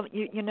 yeah. Well,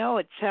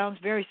 it sounds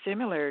very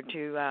similar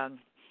to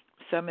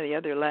some of the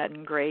other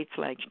Latin greats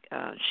like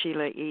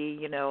Sheila E.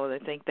 I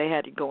think they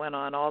had it going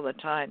on all the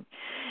time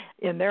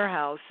in their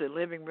house, the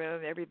living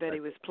room. Everybody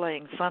was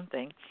playing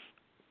something.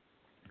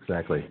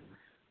 Exactly.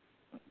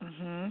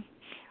 Mhm.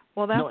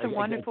 Well, that's a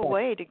wonderful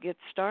way to get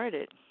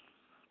started.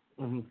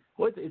 Mm-hmm.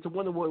 Well, it's a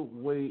wonderful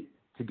way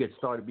to get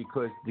started,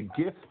 because the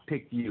gift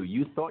picked you.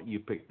 You thought you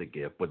picked the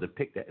gift, but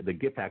the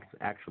gift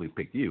actually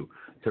picked you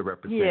to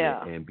represent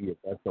it and be a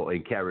vessel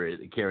and carry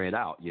it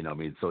out.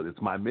 So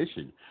it's my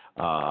mission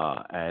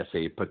as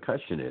a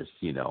percussionist,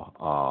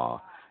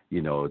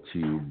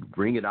 to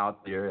bring it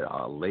out there,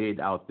 lay it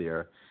out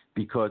there,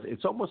 because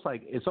it's almost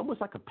like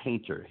a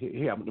painter.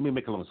 Here, let me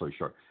make a long story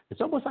short.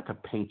 It's almost like a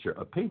painter.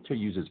 A painter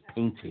uses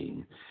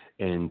painting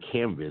and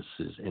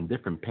canvases and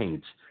different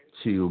paints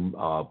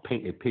to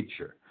paint a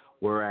picture,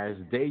 whereas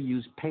they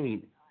use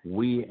paint.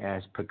 We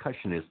as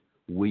percussionists,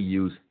 we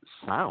use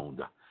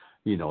sound,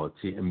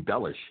 to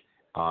embellish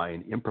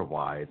and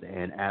improvise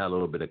and add a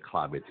little bit of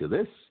clave to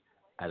this,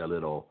 add a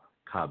little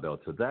cowbell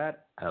to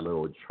that, add a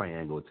little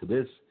triangle to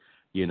this,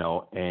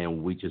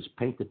 and we just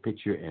paint the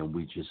picture and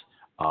we just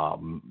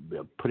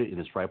put it in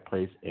its right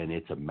place, and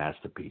it's a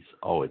masterpiece.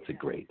 Oh, it's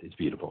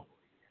beautiful.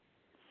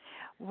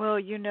 Well,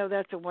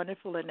 that's a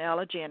wonderful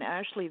analogy, and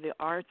actually the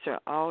arts are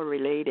all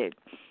related.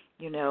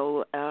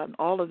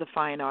 All of the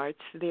fine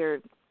arts,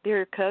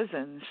 they're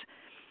cousins,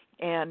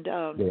 and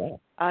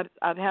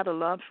I've had a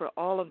love for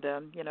all of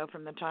them.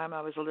 From the time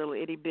I was a little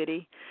itty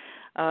bitty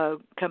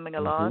coming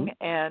along,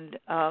 and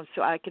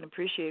so I can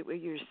appreciate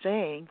what you're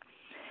saying.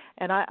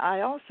 And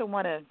I also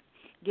want to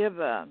give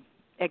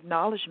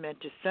acknowledgement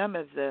to some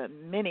of the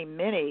many,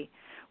 many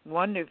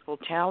wonderful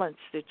talents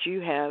that you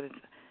have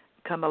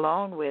come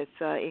along with,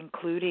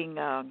 including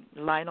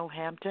Lionel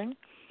Hampton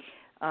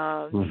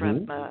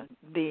from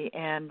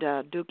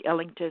Duke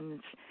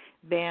Ellington's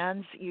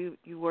bands. You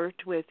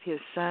worked with his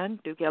son,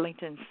 Duke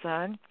Ellington's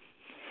son.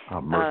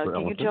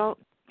 Can you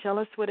tell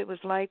us what it was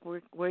like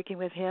working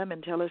with him,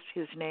 and tell us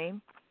his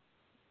name?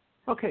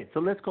 Okay, so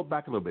let's go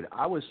back a little bit.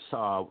 I was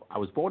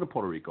born in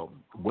Puerto Rico,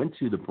 went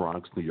to the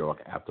Bronx, New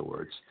York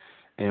afterwards,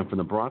 and from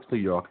the Bronx, New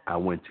York, I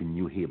went to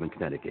New Haven,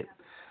 Connecticut.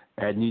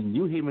 At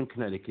New Haven,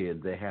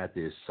 Connecticut, they had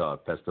this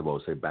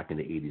festival, say back in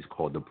the 80s,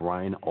 called the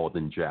Brian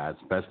Alden Jazz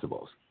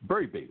Festivals.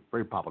 Very big,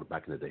 very popular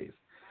back in the days.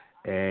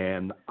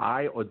 And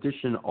I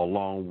auditioned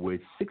along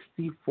with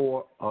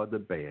 64 other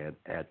bands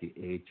at the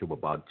age of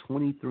about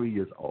 23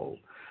 years old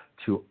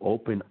to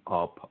open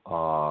up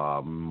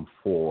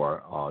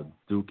for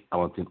Duke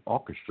Ellington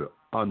Orchestra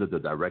under the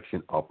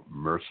direction of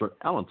Mercer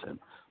Ellington.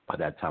 By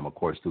that time, of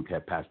course, Duke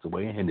had passed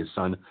away, and his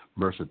son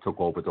Mercer took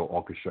over the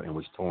orchestra and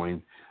was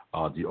touring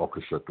the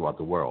orchestra throughout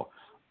the world.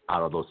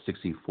 Out of those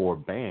 64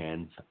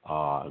 bands,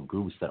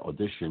 groups that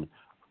auditioned,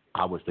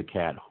 I was the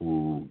cat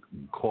who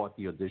caught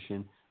the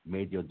audition,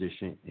 made the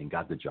audition, and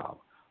got the job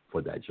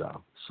for that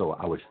job. So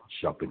I was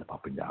jumping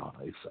up and down.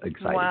 It's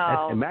exciting.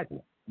 Wow.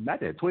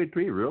 Imagine,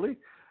 23, really?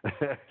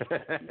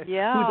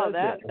 Yeah,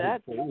 that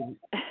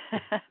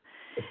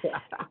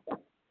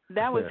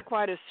that was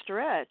quite a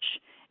stretch.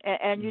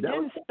 And you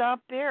didn't stop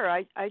there.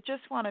 I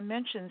just want to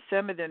mention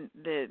some of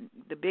the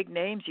big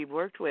names you've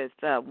worked with.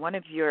 One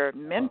of your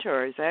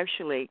mentors,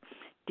 actually,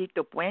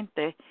 Tito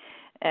Puente,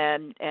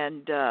 and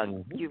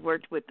you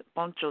worked with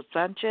Poncho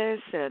Sanchez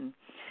and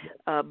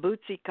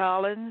Bootsy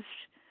Collins,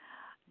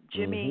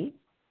 Jimmy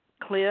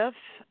Cliff.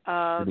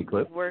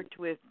 You've worked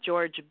with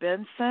George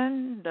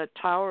Benson, the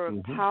Tower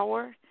of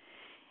Power.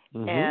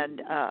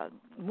 And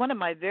one of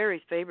my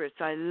very favorites,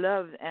 I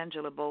love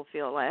Angela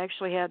Bofield. I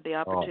actually had the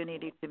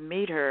opportunity to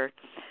meet her,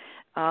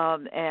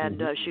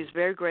 and she's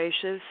very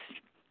gracious.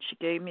 She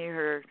gave me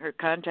her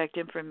contact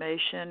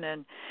information,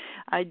 and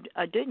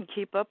I didn't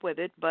keep up with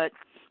it, but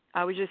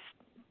I was just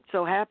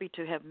so happy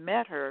to have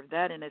met her.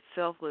 That in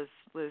itself was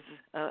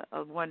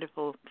a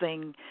wonderful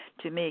thing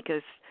to me,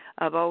 because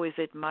I've always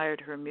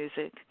admired her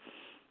music.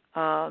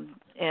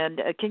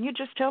 And can you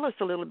just tell us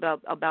a little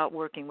about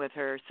working with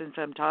her, since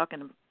I'm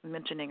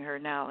mentioning her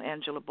now,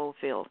 Angela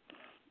Bofield?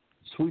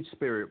 Sweet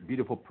spirit,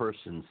 beautiful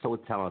person, so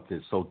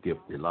talented, so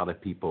gifted. A lot of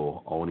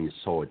people only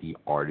saw the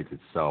artist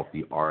itself,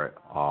 the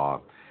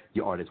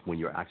artist when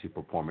you're actually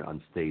performing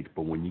on stage.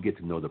 But when you get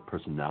to know the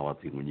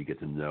personality, when you get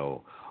to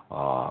know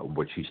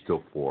what she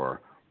stood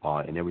for,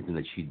 and everything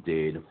that she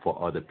did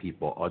for other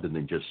people other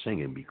than just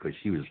singing, because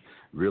she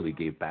really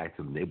gave back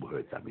to the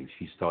neighborhoods. I mean,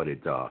 she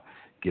started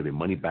giving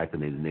money back to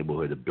the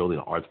neighborhood, building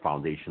an arts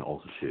foundation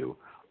also too,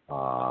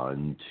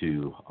 and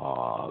to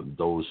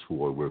those who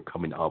were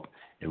coming up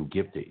and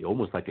gifted,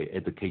 almost like an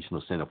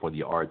educational center for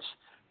the arts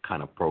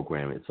kind of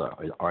program. It's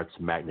an arts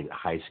magnet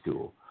high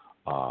school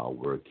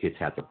where kids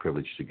had the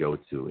privilege to go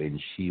to,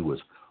 and she was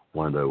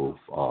one of those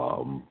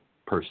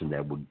person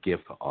that would give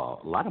a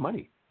lot of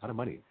money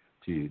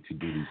to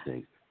do these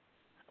things.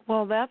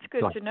 Well, that's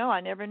good to know.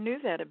 I never knew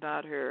that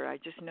about her. I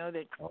just know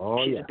that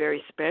she's a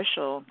very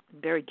special,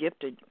 very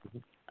gifted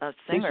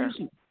singer.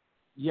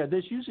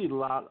 There's usually a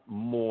lot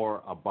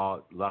more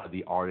about a lot of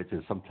the artists,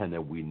 and sometimes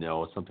that we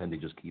know. Sometimes they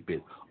just keep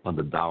it on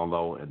the down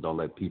low and don't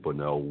let people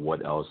know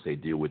what else they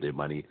do with their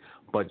money.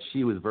 But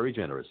she was very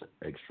generous,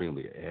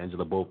 extremely.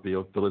 Angela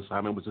Bofield, Phyllis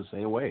Hyman was the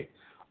same way.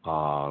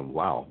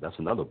 Wow, that's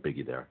another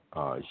biggie there.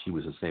 She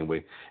was the same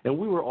way. And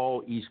we were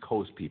all East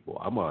Coast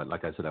people.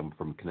 Like I said, I'm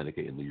from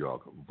Connecticut and New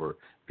York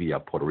via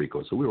Puerto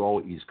Rico. So we were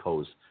all East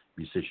Coast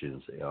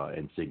musicians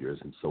and singers.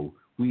 And so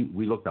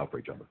we looked out for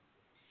each other.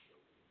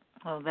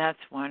 Oh, that's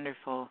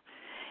wonderful.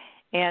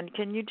 And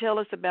can you tell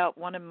us about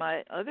one of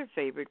my other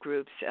favorite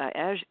groups?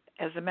 As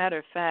a matter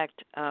of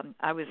fact,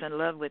 I was in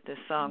love with this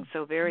song,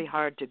 So Very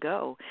Hard to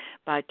Go,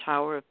 by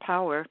Tower of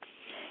Power.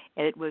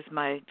 It was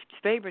my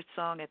favorite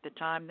song at the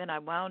time. Then I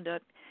wound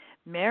up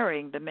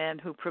marrying the man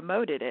who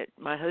promoted it,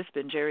 my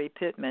husband, Jerry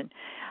Pittman.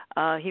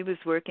 He was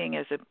working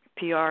as a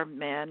PR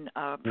man,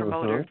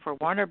 promoter for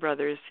Warner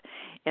Brothers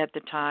at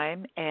the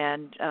time,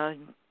 and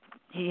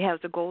he has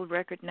a gold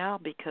record now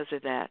because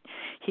of that.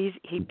 He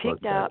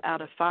picked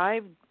out of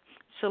 5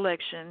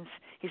 selections.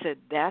 He said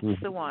that's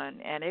the one,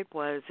 and it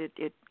was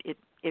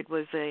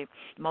a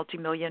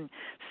multi-million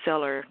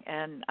seller,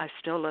 and I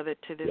still love it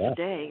to this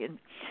day. And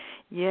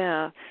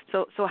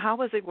so how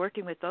was it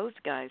working with those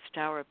guys,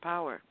 Tower of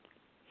Power?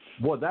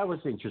 Well, that was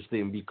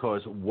interesting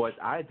because what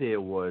I did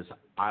was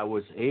I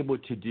was able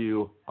to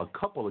do a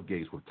couple of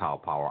gigs with Tower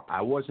Power.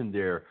 I wasn't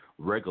their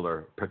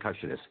regular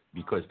percussionist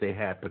because they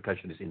had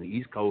percussionists in the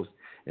East Coast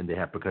and they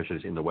had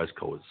percussionists in the West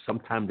Coast.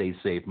 Sometimes they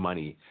save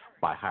money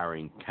by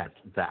hiring cats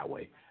that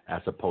way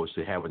as opposed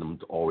to having them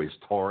always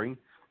touring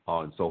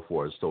and so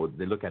forth. So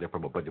they look at it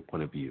from a budget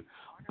point of view.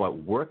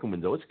 But working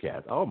with those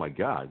cats, oh, my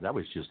God, that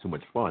was just too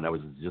much fun. That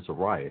was just a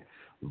riot.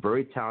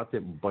 Very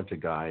talented bunch of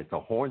guys. The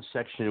horn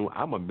section,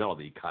 I'm a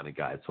melody kind of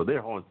guy. So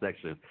their horn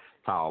section,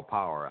 Tower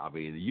Power, I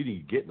mean, you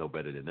didn't get no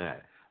better than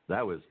that.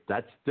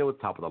 That's still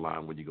top of the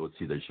line when you go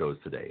see their shows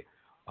today.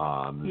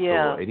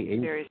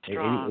 Very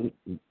strong.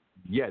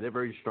 They're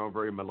very strong,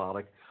 very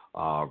melodic,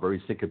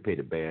 very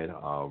syncopated band,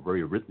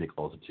 very rhythmic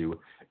also too.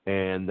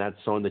 And that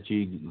song that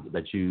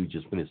you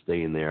just finished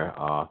saying there,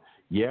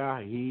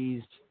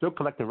 he's still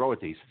collecting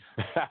royalties.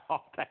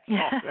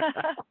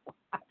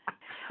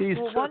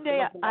 Well, one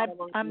day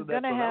I'm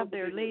going to have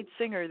their lead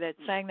singer that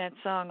sang that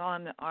song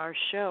on our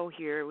show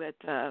here at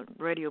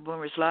Radio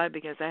Boomers Live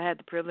because I had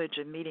the privilege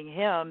of meeting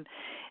him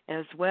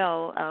as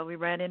well. We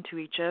ran into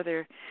each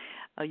other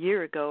a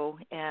year ago,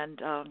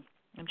 and I'm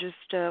just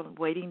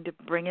waiting to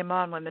bring him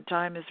on when the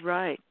time is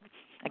right.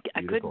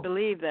 I couldn't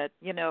believe that,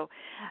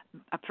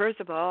 first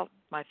of all,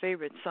 my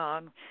favorite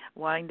song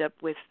wind up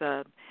with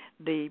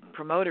the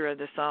promoter of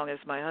the song as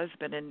my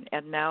husband,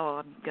 and now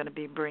I'm going to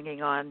be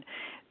bringing on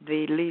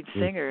the lead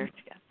singer.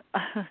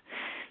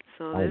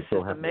 So this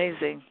is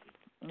amazing.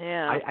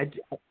 Yeah.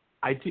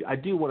 I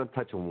do want to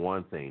touch on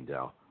one thing,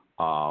 though.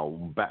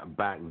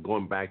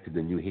 Going back to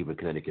the New Haven,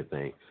 Connecticut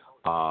thing,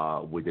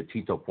 with the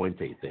Tito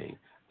Puente thing.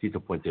 Tito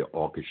Puente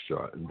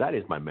Orchestra. That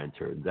is my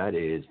mentor. That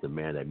is the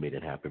man that made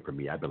it happen for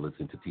me. I've been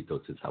listening to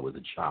Tito since I was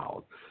a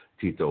child.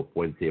 Tito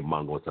Puente,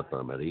 Mongo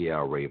Santa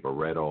Maria, Ray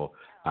Barreto,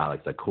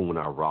 Alex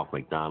Acuna, Ralph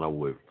McDonald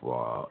with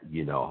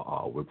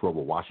Grover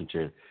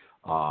Washington.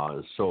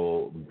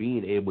 So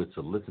being able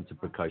to listen to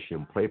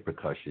percussion, play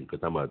percussion, because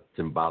I'm a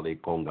timbale,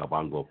 conga,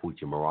 bongo,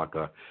 fuchi,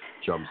 maraca,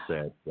 drum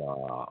set,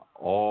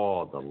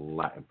 all the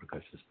Latin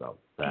percussion stuff.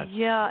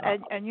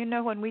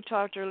 And when we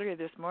talked earlier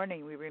this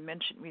morning,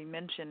 we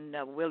mentioned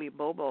Willie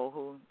Bobo,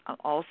 who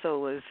also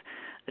was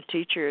a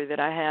teacher that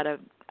I had.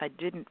 I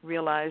didn't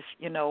realize,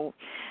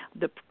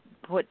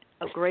 what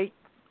a great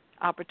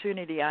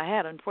opportunity I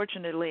had.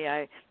 Unfortunately,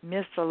 I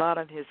missed a lot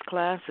of his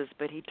classes,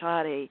 but he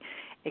taught a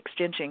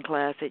extension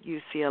class at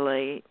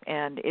UCLA,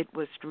 and it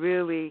was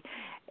really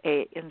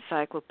a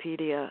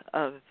encyclopedia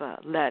of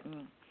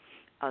Latin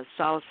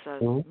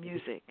salsa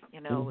music.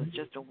 It was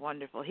just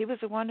he was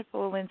a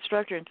wonderful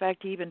instructor. In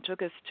fact, he even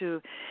took us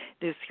to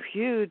this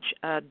huge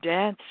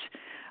dance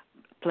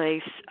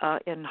place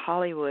in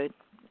Hollywood.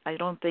 I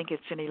don't think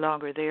it's any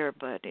longer there,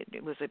 but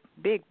it was a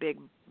big, big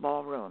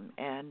ballroom.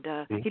 And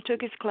he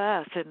took his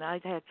class, and I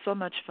had so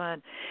much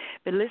fun.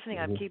 But listening,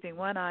 I'm keeping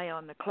one eye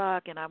on the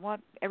clock, and I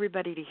want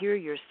everybody to hear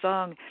your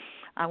song.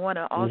 I want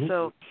to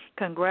also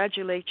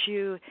congratulate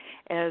you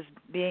as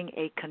being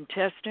a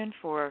contestant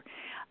for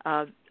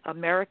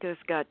America's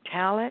Got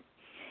Talent.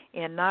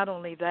 And not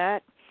only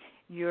that,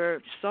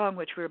 your song,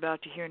 which we're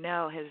about to hear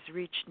now, has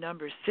reached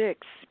number 6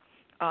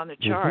 on the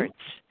charts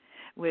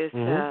with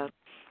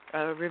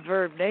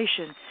Reverb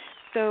Nation.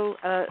 So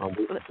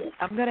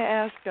I'm going to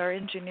ask our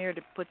engineer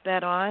to put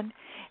that on,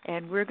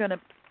 and we're going to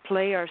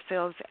play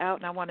ourselves out.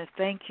 And I want to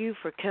thank you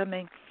for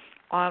coming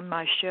on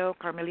my show,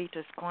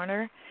 Carmelita's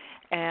Corner,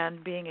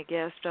 and being a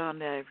guest on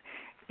the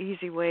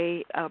Easy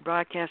Way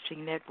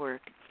Broadcasting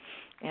Network.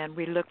 And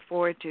we look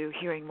forward to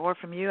hearing more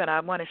from you, and I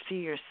want to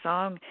see your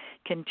song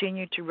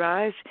continue to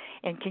rise.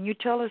 And can you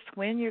tell us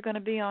when you're going to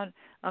be on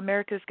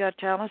America's Got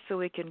Talent so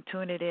we can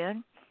tune it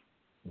in?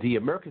 The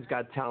America's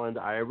Got Talent,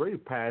 I already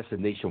passed the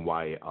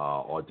nationwide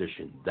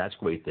audition. That's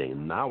a great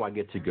thing. Now I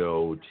get to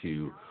go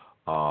to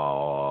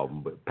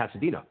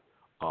Pasadena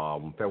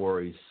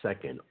February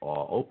 2nd,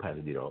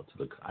 Pasadena,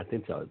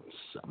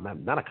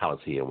 not a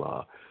Coliseum,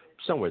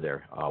 somewhere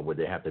there where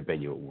they have the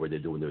venue where they're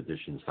doing the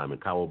auditions. Simon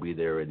Cowell will be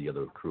there and the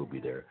other crew will be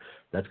there.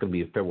 That's going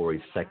to be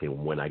February 2nd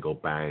when I go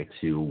back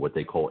to what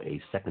they call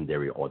a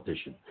secondary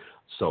audition.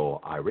 So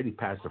I already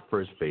passed the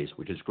first phase,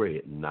 which is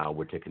great. Now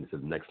we're taking it to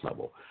the next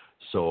level.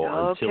 So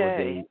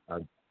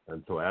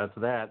until after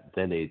that,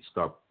 then they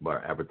start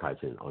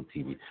advertising on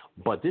TV.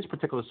 But this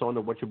particular song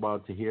that what you're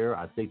about to hear,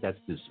 I think that's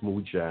the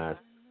smooth jazz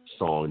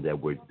song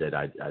that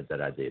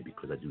I did,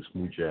 because I do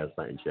smooth jazz,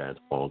 Latin jazz,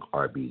 funk,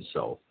 R&B,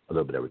 so a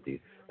little bit of everything.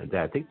 And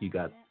I think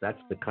that's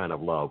the kind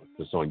of love,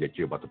 the song that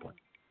you're about to play.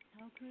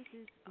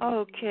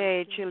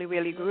 Okay, Chili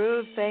Willy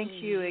Groove, thank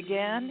you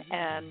again.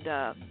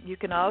 And you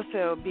can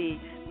also be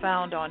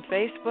found on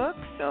Facebook,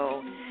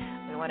 so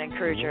we want to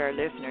encourage our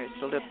listeners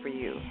to look for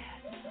you.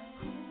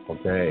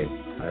 Okay,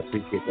 I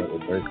appreciate that.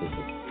 It's very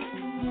simple.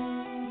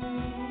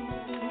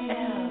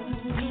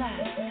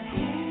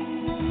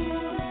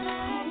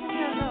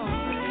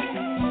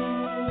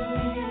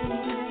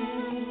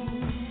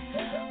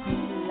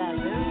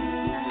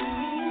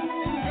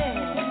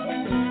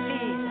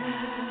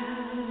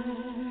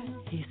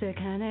 He's the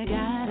kind of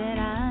guy that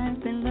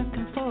I've been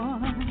looking for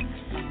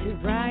to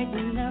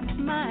brighten up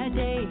my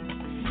day.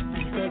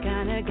 He's the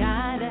kind of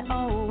guy that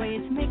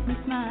always makes me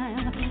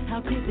smile.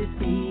 How could this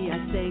be?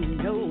 I say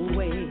no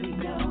way.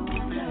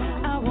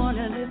 I want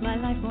to live my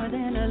life more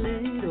than a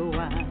little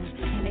while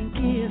and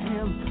give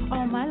him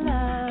all my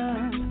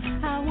love.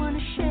 I want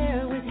to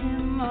share with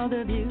him all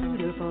the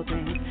beautiful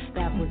things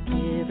that were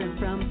given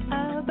from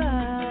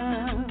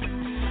above.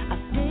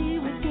 I'll stay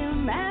with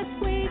him as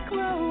we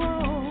grow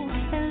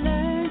and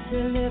learn to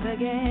live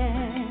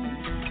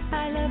again.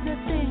 I love the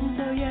things,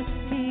 oh yes,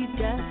 he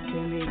does to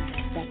me.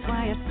 That's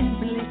why I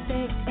simply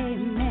say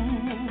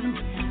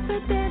amen.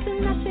 But there's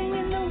nothing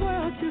in the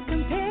world to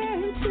compare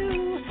him to.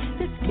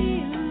 This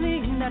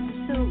feeling that's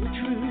so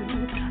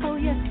true. Oh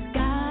yes,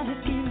 God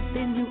has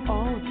given you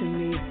all to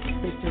me.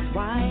 This is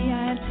why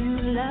I do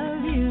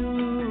love you.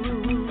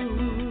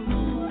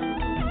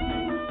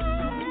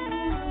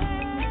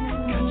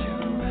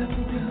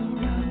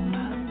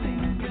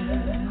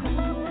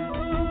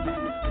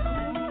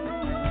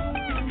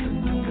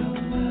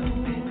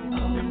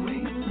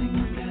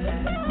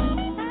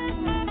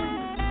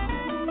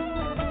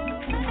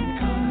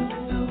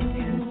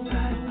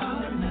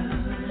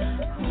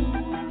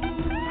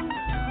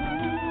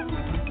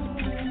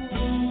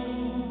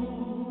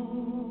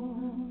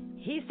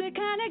 He's the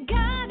kind of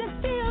guy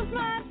that fills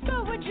my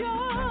soul with joy,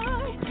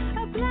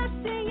 a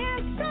blessing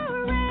and so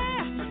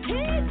rare.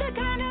 He's the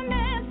kind of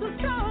man so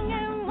strong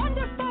and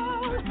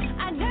wonderful.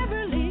 I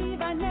never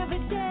leave, I never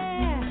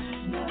dare.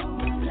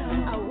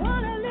 I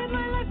want to live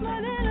my life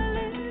more than a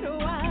little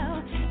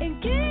while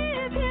and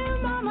give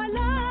him all my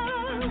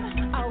love.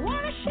 I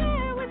want to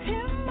share with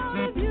him all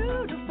the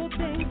beautiful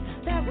things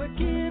that were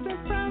given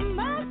from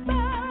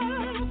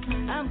above.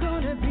 I'm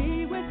going to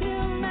be with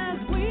him as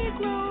we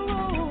grow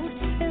old.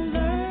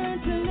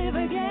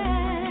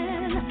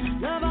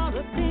 Love all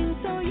the things,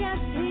 so yes,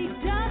 he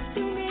does to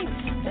me.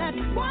 That's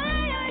why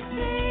I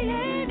say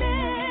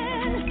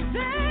amen.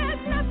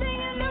 There's nothing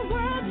in the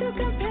world to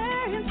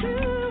compare him to.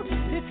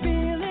 This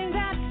feeling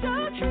that's so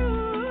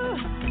true.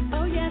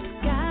 Oh yes,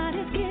 God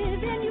has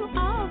given you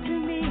all to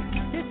me.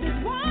 This is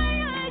why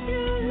I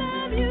do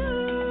love you.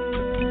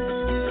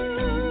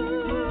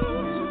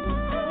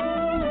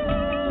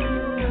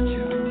 Got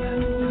you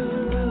wrapped around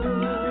my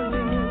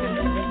finger.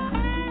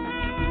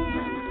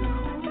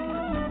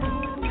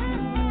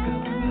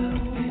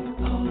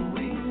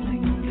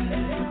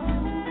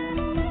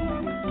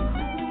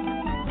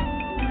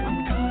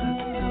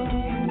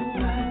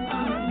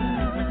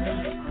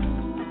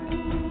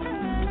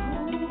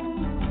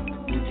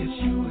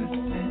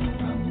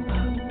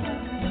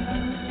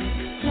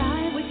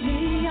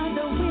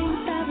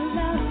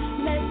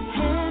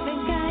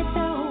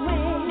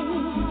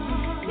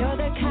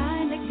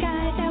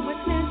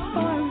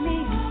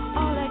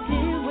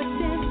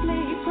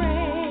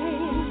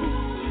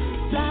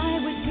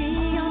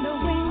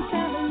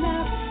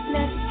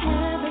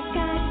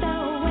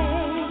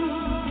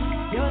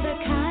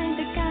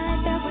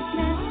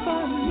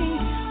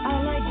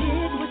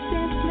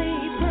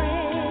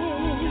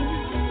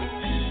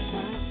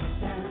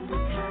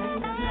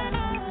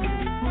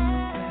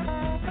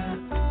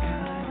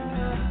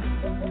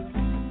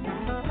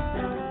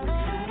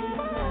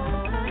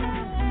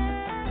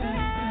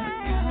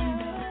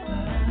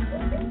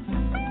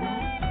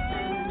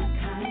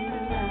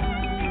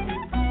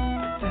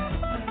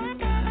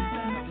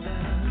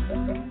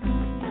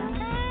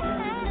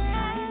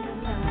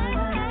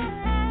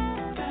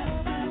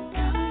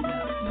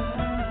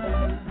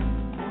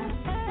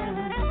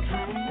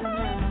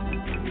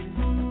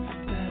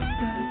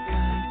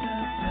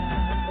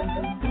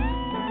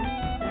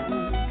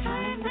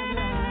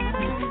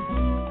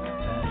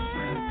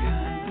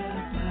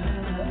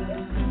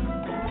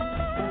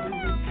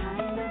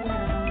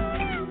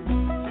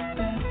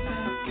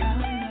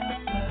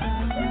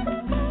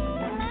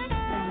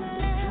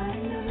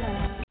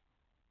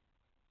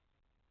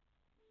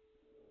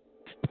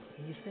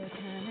 He's the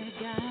kind of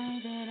guy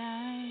that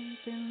I've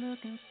been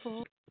looking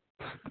for.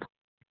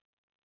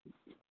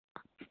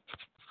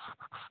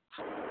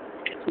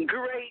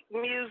 Great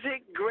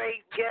music,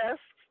 great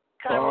guests.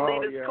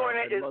 Carmelita's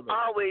Corner is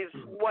always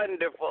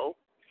wonderful.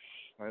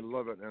 I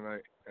love it, and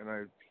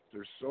I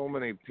there's so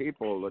many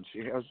people that she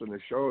has in the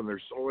show, and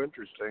they're so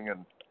interesting,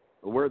 and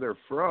where they're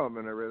from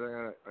and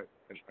everything.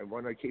 I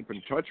want to keep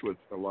in touch with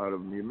a lot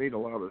of them. You meet a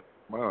lot of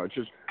it's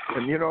just,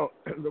 and you know,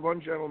 the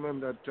one gentleman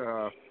that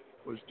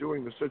was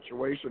doing the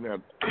situation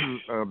at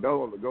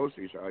Bela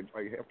Lugosi's.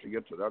 I have to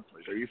get to that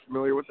place. Are you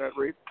familiar with that,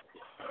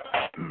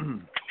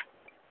 Reatha?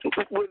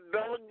 With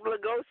Bela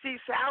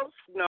Lugosi's house?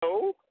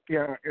 No.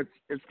 Yeah,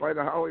 it's by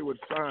the Hollywood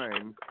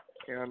sign,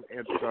 and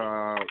it's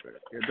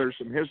there's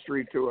some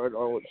history to it,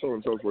 so on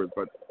and so forth.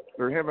 But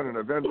they're having an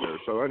event there.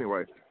 So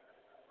anyway,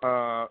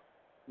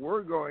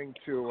 we're going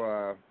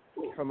to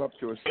come up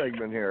to a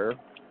segment here,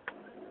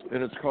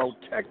 and it's called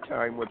Tech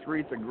Time with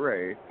Reatha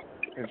Gray,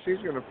 and she's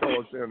going to fill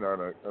us in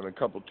on a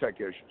couple tech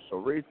issues. So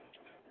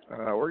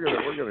Reatha, we're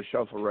gonna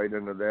shuffle right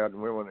into that,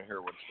 and we want to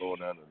hear what's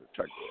going on in the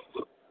tech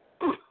world.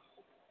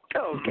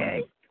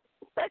 Okay,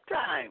 tech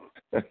time.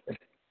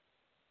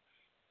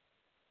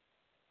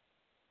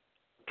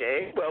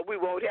 Okay, well, we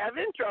won't have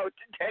intro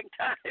to tech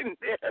time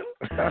then.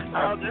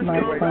 I'll just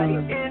go right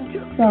into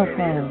cell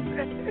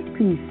phone,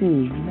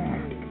 PC,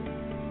 Mac,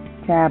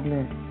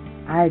 tablet,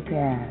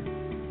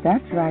 iPad.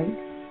 That's right,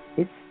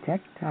 it's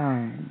tech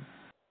time.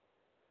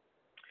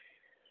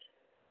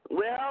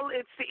 Well,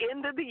 it's the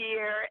end of the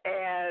year,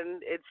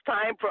 and it's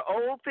time for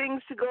old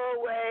things to go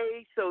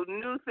away so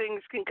new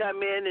things can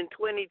come in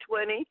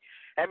 2020.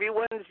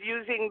 Everyone's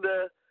using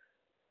the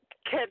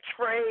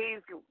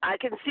catchphrase, I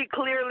can see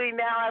clearly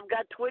now, I've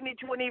got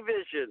 2020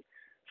 vision.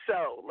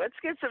 So let's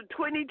get some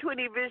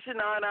 2020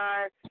 vision on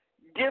our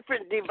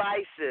different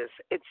devices.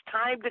 It's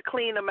time to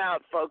clean them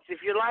out, folks. If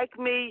you're like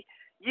me,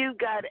 you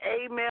got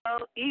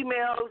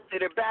emails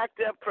that are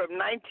backed up from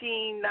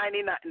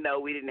 1999.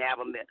 No, we didn't have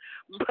them then.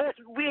 But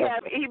we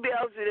have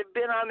emails that have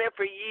been on there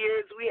for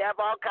years. We have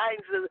all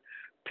kinds of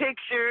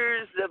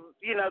pictures of,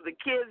 the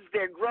kids.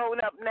 They're grown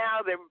up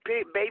now. Their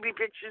baby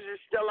pictures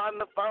are still on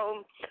the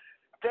phone.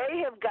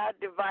 They have got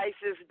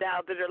devices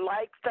now that are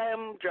like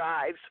thumb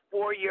drives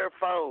for your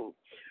phone.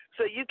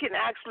 So you can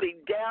actually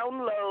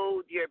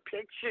download your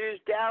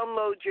pictures,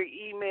 download your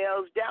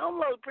emails,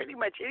 download pretty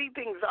much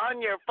anything's on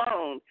your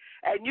phone,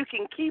 and you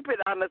can keep it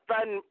on a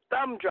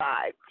thumb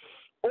drive.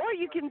 Or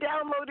you can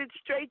download it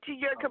straight to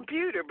your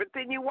computer, but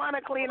then you want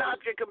to clean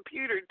off your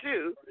computer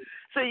too.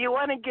 So you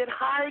want to get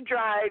hard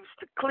drives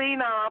to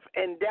clean off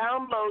and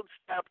download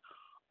stuff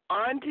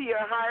onto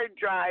your hard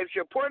drives,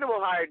 your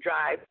portable hard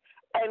drive,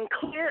 and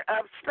clear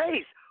up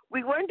space.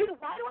 We wonder,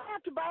 why do I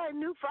have to buy a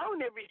new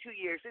phone every 2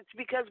 years? It's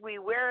because we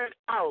wear it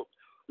out,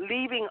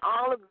 leaving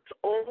all of this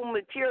old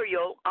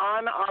material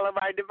on all of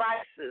our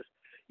devices.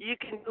 You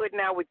can do it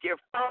now with your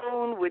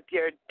phone, with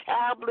your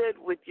tablet,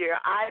 with your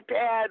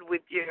iPad,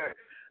 with your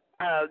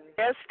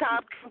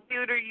desktop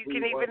computer. You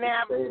can even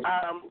have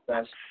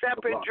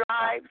separate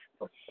drives.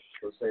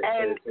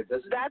 And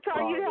that's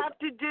all you have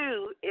to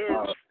do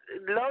is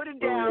load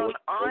it down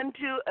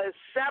onto a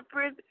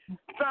separate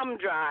thumb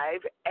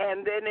drive,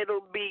 and then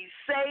it'll be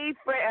saved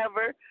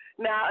forever.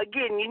 Now,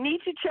 again, you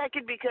need to check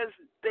it because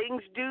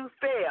things do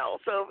fail.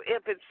 So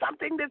if it's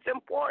something that's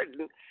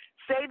important,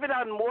 save it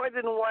on more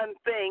than one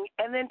thing,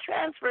 and then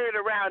transfer it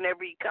around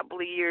every couple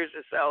of years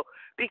or so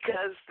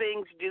because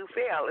things do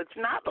fail. It's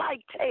not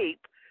like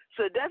tape,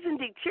 so it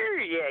doesn't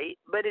deteriorate,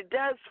 but it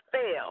does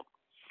fail.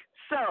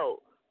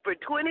 So for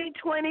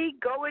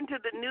 2020, go into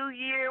the new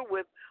year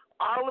with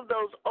all of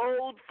those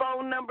old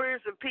phone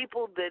numbers of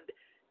people that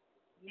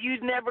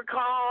you never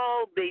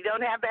called. They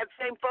don't have that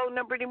same phone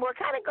number anymore.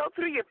 Kind of go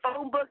through your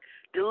phone book,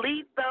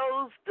 delete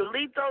those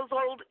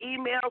old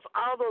emails,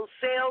 all those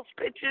sales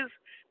pitches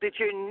that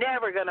you're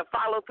never going to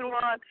follow through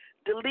on.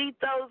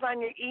 Delete those on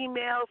your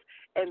emails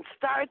and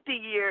start the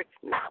year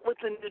not with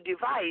a new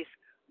device,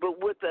 but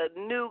with a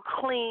new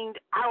cleaned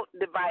out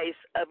device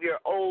of your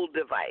old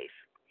device.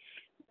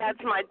 That's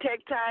my Tech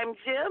Time,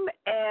 Jim,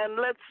 and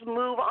let's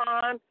move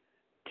on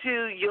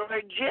to your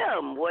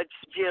Jim. What's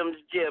Jim's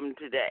Jim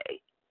today?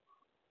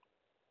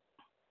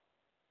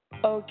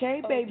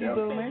 Okay, baby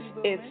boomers,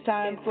 it's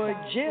time for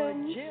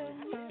Jim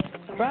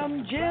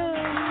from Jim.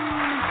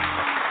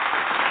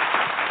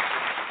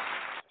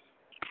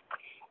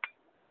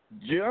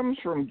 Gems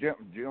from Jim,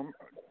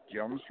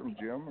 gems from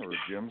Jim, or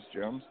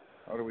Gems?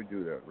 How do we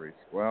do that, Reese?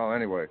 Well,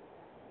 anyway,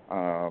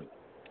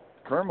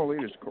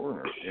 Carmelita's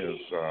Corner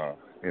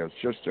is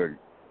just a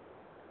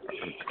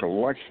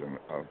collection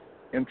of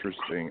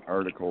interesting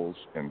articles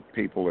and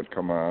people that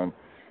come on,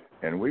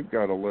 and we've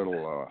got a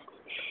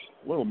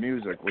little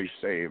music we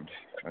saved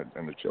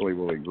in the Chilly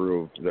Willy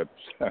Groove that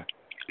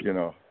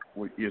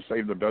you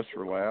save the best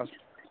for last.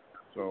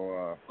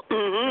 So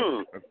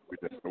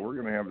we're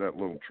going to have that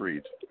little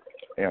treat,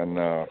 and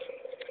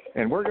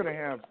we're going to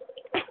have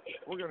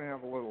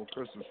a little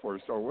Christmas for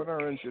us. So when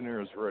our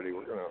engineer is ready,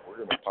 we're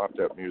gonna pop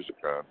that music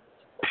on.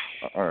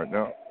 All right,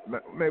 now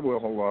maybe we'll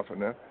hold off on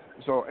that.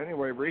 So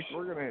anyway, Reese,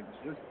 we're gonna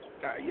just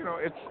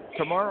it's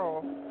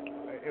tomorrow.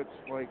 It's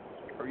like,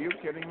 are you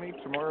kidding me?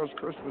 Tomorrow's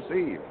Christmas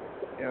Eve,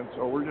 and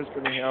so we're just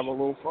gonna have a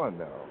little fun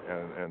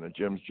now. And the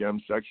Jim's Gem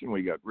section,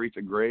 we got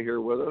Reatha Gray here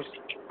with us,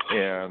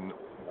 and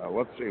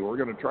let's see, we're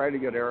gonna try to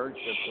get Eric,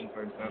 but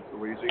sometimes not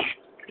so easy.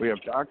 We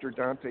have Dr.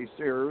 Dante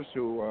Sears,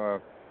 who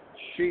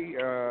she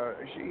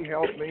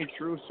helped me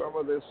through some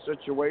of this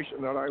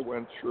situation that I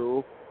went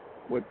through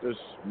with this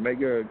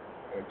mega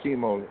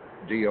chemo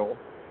deal,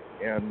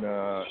 and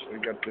we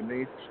got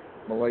Denise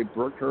Millay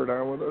Brookhart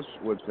on with us.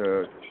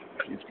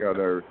 She's got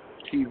our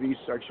TV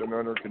section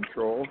under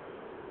control,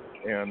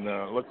 And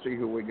let's see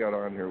who we got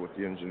on here with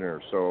the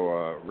engineer.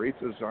 So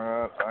Reatha's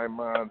on. I'm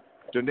on.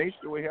 Denise,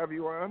 do we have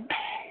you on?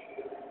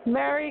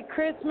 Merry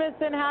Christmas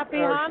and Happy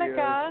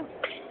Hanukkah.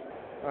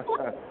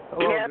 Hello,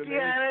 Happy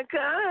Denise.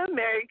 Hanukkah.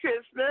 Merry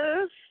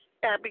Christmas.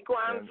 Happy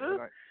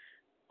Kwanzaa.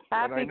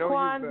 Happy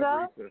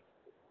Kwanzaa.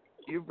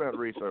 You've met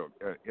Reatha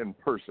in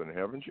person,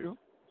 haven't you?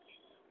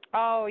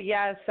 Oh,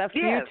 yes, a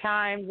few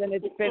times, and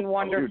it's been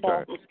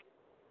wonderful.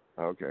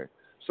 Okay.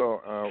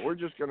 So we're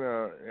just going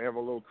to have a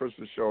little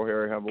Christmas show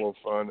here, have a little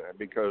fun,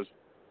 because,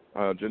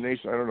 Denise,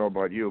 I don't know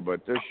about you,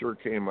 but this sure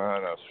came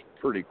on us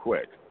pretty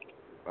quick.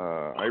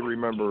 I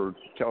remember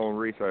telling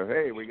Reatha,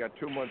 hey, we got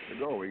 2 months to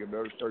go. We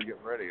better start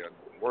getting ready. And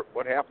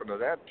what happened to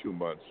that 2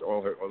 months? All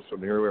of a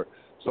sudden, here we are.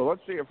 So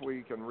let's see if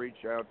we can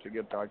reach out to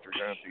get Dr.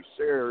 Dante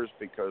Sayers,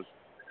 because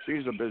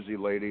she's a busy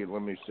lady.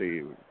 Let me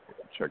see.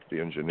 Check the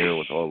engineer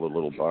with all the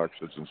little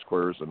boxes and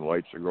squares and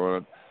lights are going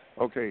on.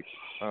 Okay.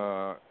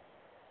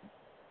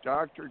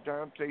 Dr.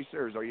 Dante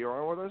Sayers, are you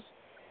on with us?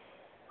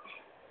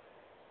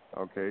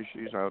 Okay,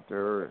 she's out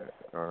there.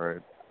 All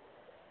right.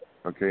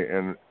 Okay,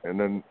 and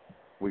then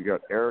we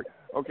got Eric.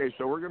 Okay,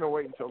 so we're going to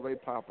wait until they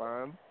pop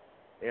on.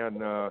 And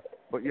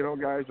but,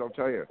 guys, I'll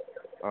tell you,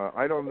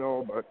 I don't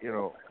know, but,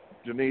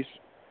 Denise,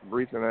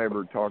 Reatha and I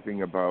were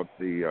talking about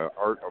the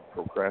art of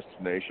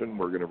procrastination.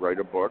 We're going to write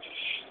a book.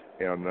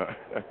 And,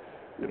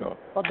 Well,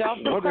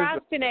 don't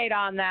procrastinate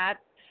on that.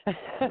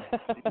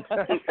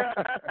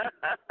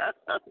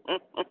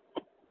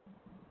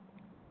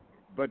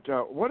 But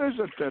what is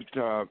it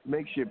that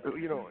makes you,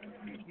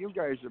 you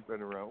guys have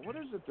been around. What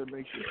is it that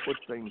makes you put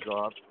things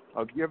off?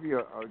 I'll give you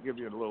a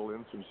little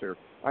instance here.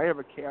 I have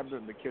a cabinet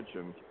in the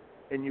kitchen,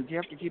 and you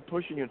have to keep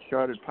pushing it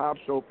shut. It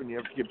pops open. You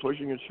have to keep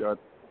pushing it shut.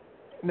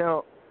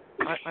 Now,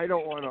 I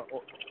don't want to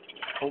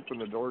open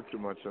the door too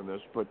much on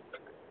this, but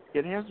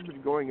it hasn't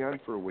been going on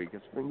for a week.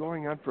 It's been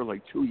going on for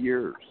like 2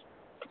 years.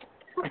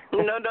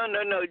 No,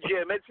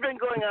 Jim. It's been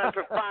going on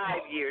for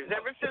 5 years.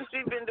 Ever since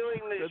we've been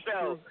doing this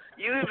show,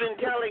 you've been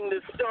telling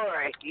the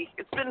story.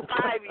 It's been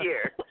 5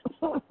 years.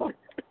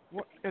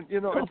 And,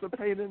 it's a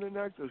pain in the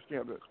neck, this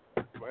cabinet.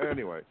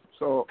 Anyway,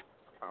 so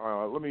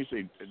let me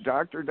see.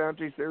 Dr.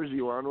 Dante Sayers, are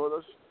you on with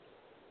us?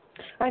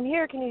 I'm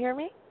here. Can you hear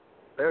me?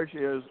 There she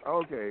is.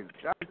 Okay,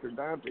 Dr.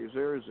 Dante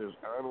Sayers is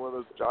on with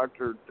us.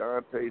 Dr.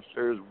 Dante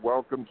Sayers,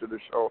 welcome to the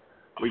show.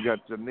 We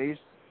got Denise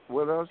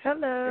with us.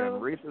 Hello.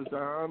 And Reatha's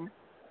on.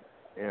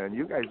 And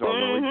you guys all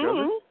know each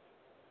other.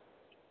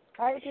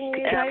 Hi,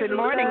 Denise. Good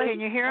morning. Can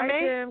you hear me? Hi,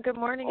 Jim. Good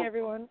morning,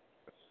 everyone.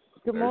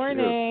 Good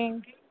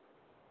morning.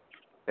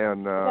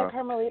 And is that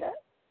Carmelita?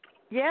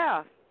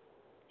 Yeah.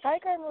 Hi,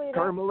 Carmelita.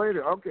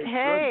 Carmelita. Okay.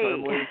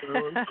 Hey.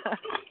 Good.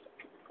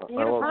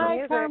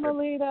 Hi,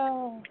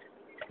 Carmelita.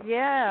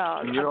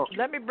 Yeah.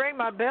 Let me bring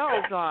my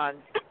bells on.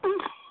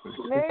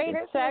 Merry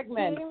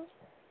segment.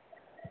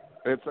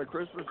 It's a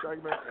Christmas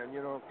segment, and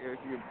if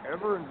you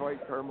ever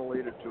invite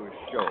Carmelita to a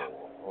show,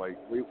 like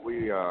we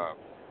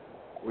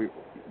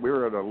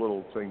were at a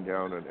little thing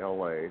down in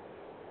L.A.,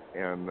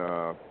 and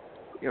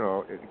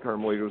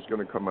Carmelita was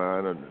going to come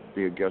on and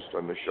be a guest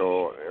on the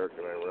show. Eric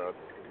and I were on,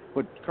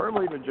 but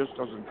Carmelita just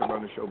doesn't come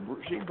on the show.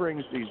 She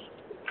brings these,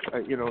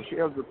 she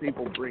has the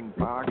people bring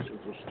boxes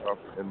of stuff,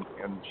 and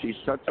she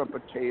sets up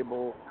a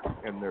table,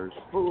 and there's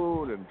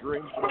food and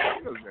drinks. She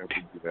doesn't have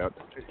to do that.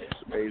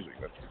 It's amazing.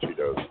 That's what she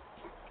does.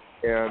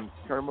 And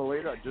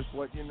Carmelita, just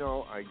let you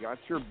know, I got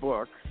your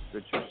book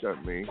that you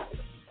sent me.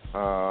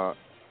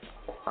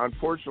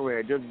 Unfortunately,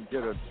 I didn't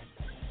get it.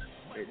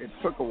 It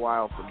took a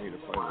while for me to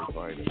finally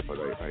find it, but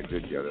I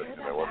did get it,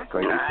 and I want to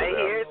thank you for that. I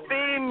hear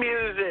theme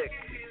music.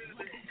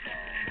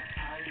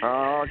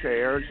 Okay,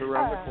 Eric's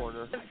around the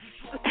corner.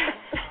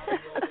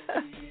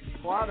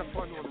 It's a lot of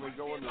fun when we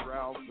go into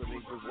Ralph's, and he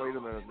says, wait a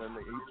minute, and then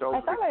he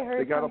tells me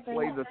they got to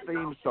play the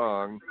theme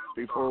song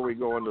before we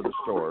go into the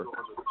store.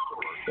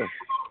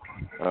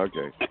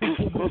 Okay.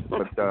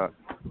 But, I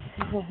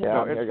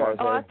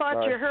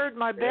thought you heard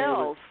my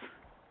bells.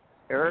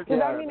 Eric? Yeah,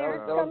 that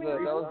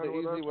was the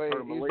easy way to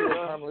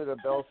Carmelita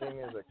bell theme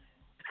music.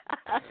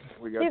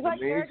 He's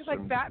like Eric's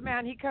like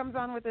Batman. He comes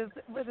on with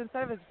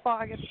instead of his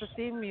fog, it's the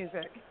theme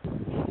music.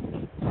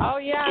 Oh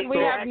yeah, and we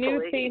have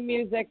new theme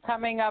music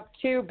coming up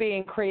too,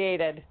 being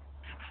created.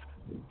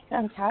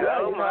 Fantastic.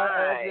 Oh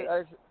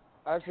my.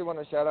 I actually want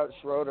to shout out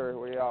Schroeder.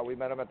 We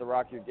met him at the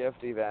Rock Your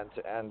Gift event,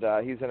 and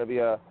he's going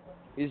to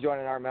he's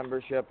joining our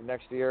membership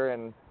next year,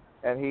 and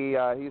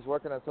he's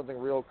working on something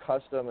real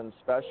custom and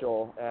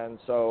special. And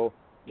so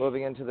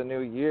moving into the new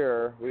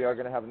year, we are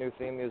going to have new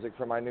theme music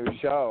for my new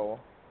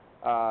show,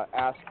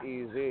 Ask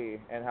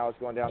Easy, and how it's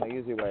going down the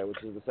easy way,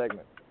 which is the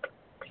segment.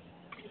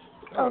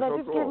 Oh, that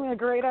just gave me a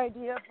great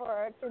idea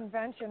for an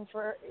invention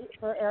for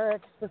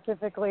Eric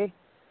specifically.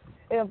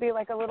 It'll be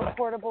like a little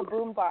portable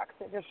boom box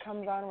that just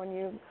comes on when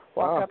you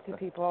walk up to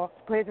people,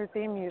 plays your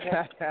theme music,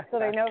 so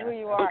they know who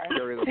you are.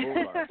 Carry the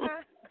boom box.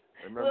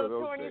 I remember little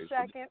those days.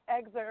 20-second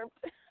excerpt.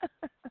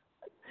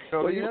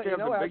 So well,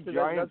 that's a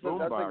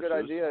good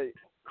idea.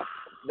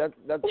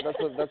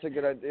 That's a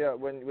good idea.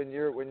 When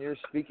you're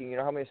speaking,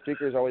 how many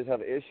speakers always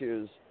have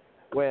issues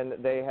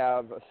when they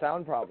have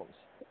sound problems,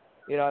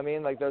 You know what I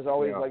mean? Like there's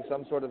always like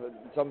some sort of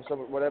some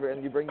whatever,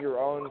 and you bring your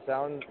own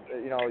sound.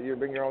 You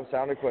bring your own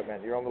sound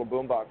equipment, your own little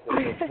boombox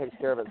that takes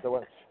care of it.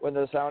 So when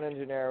the sound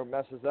engineer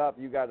messes up,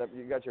 you got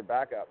your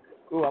backup.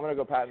 Ooh, I'm gonna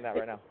go patent that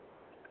right now.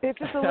 It's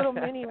just a little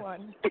mini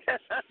one.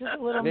 Just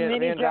a little me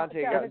mini and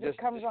Dante just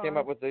came on.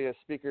 up with the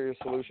speaker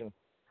solution.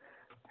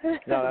 No,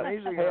 that's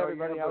amazing. Hey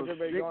everybody, how's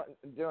everybody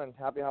doing?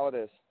 Happy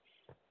holidays.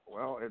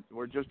 Well,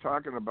 we're just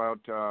talking about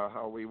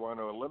how we want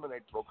to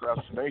eliminate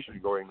procrastination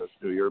going this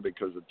new year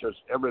because it just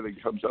everything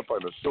comes up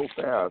on us so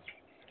fast,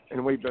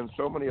 and we've done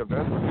so many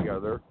events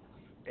together,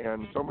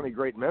 and so many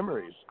great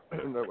memories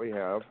that we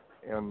have,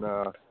 and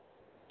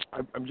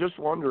I'm just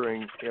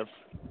wondering if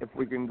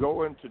we can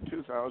go into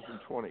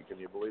 2020. Can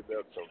you believe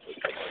that?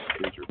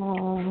 Future.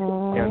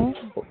 And,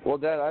 well,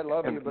 Dad, I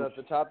love you, but if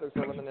the topic's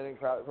eliminating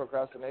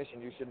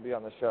procrastination, you shouldn't be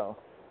on the show.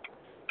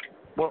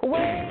 Well,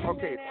 wait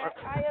okay.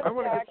 I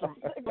want to get some.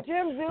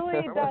 Jim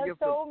Zuley does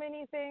so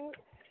many things.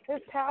 His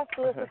task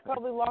list is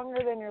probably longer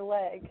than your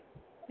leg.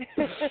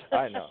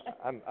 I know.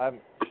 I'm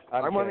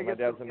kidding. My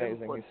dad's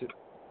amazing.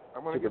 I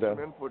want to get some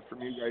input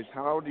from you guys.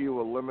 How do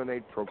you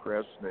eliminate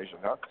procrastination?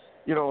 How,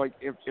 like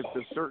if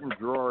the certain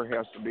drawer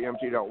has to be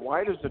emptied out,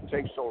 why does it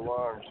take so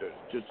long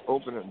to just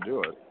open it and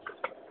do it?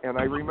 And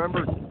I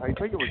remember, I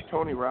think it was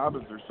Tony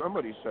Robbins or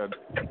somebody said,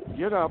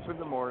 get up in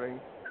the morning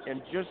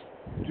and just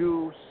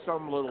do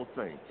some little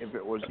thing. If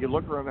it was, you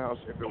look around the house,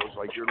 if it was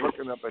like you're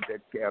looking up at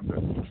that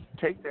cabinet,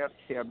 take that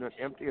cabinet,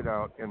 empty it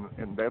out,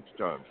 and that's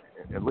done.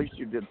 At least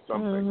you did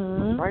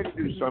something. Try to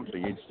do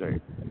something each day.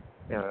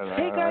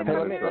 Hey guys,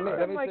 let me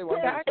say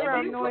one thing.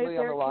 Background noise somebody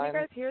there. On the line, Can you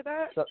guys hear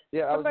that?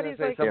 I was going to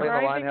say somebody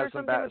on the line has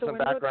some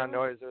background down?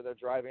 noise, or they're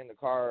driving the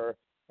car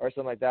or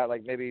something like that.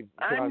 Like maybe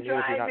put on mute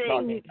if you're not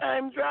talking.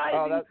 I'm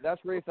driving. Oh,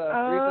 that's Reatha.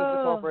 Reatha's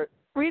the culprit.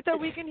 Reatha,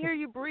 we can hear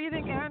you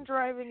breathing and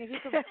driving. If you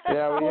could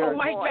pull the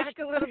mic back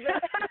a little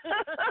bit.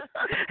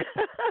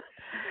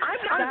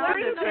 I'm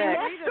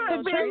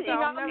breathing.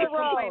 I'll never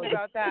complain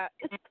about that.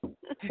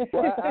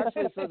 Well,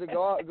 actually, so to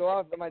go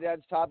off of my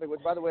dad's topic,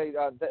 which, by the way,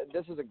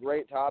 this is a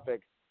great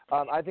topic.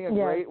 I think a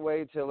great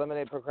way to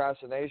eliminate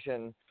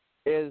procrastination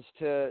is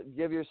to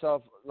give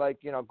yourself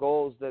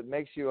goals that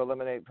makes you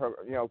eliminate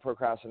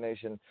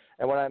procrastination.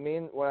 And what I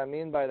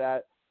mean by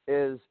that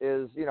is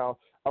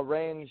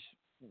arrange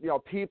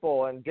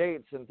people and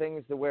dates and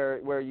things to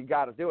where you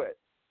got to do it.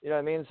 You know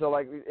what I mean? So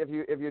like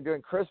if you're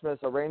doing Christmas,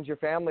 arrange your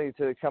family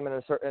to come in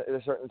at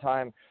a certain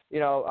time.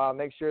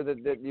 Make sure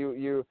that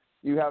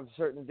you have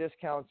certain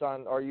discounts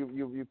on, or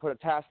you put a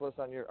task list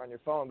on your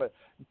phone, but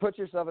put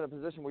yourself in a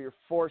position where you're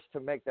forced to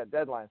make that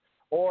deadline.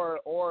 Or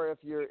if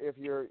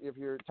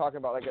you're talking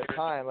about like a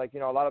time,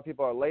 a lot of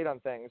people are late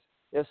on things.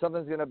 If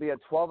something's going to be at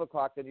 12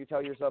 o'clock, then you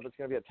tell yourself it's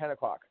going to be at 10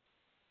 o'clock.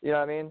 You know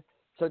what I mean?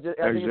 So I think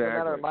it's a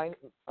matter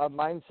of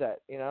mindset.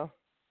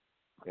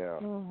 Yeah.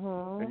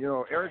 And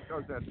Eric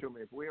does that to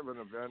me. If we have an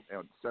event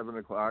at 7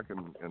 o'clock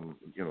in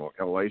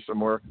LA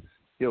somewhere,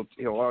 he'll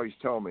always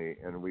tell me,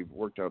 and we've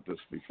worked out this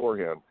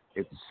beforehand.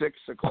 It's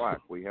 6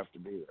 o'clock. We have to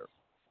be there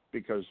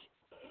because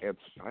it's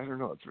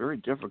very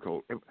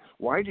difficult.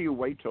 Why do you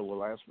wait till the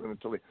last minute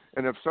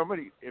and if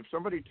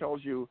somebody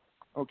tells you,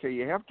 okay,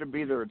 you have to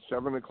be there at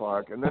 7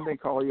 o'clock, and then they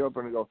call you up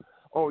and go,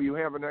 oh, you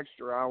have an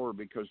extra hour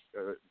because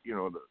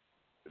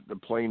the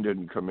plane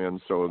didn't come in,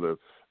 so the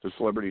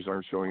celebrities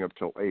aren't showing up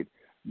till 8.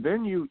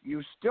 Then you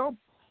still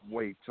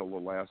wait till the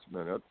last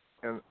minute.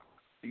 And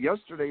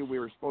yesterday we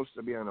were supposed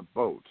to be on a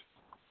boat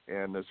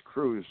and this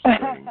cruise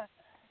thing,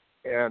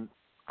 and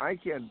I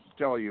can't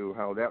tell you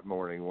how that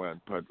morning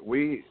went, but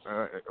we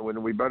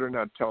better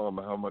not tell them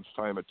how much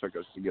time it took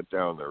us to get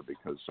down there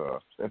because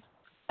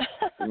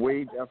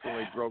we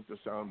definitely broke the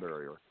sound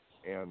barrier.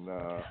 And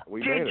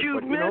we made it. Did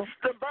you miss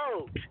the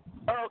boat?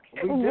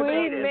 Okay. We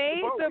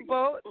made the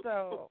boat,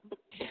 though.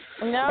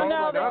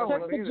 No, they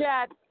took the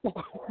jet.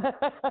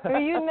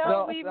 We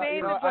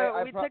made the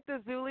boat. We took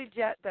the Zuley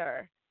jet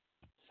there.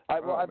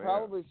 I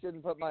probably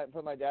shouldn't put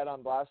my dad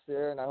on blast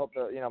here, and I hope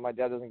that my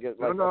dad doesn't get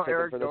ticket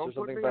Eric, for this or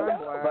something. But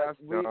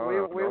we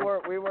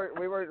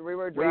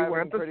were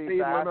driving pretty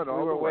fast. We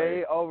were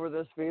way over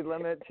the speed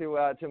limit to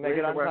make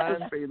it on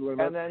time.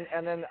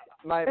 And then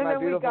my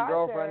beautiful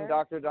girlfriend,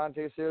 Dr.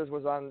 Dante Sears,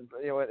 was on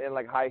in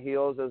like high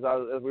heels as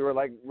we were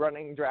like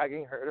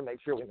dragging her to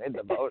make sure we made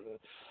the boat.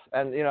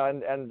 And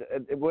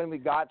when we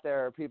got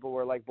there, people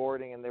were like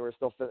boarding, and they were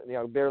still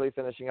barely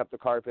finishing up the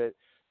carpet.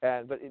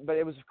 But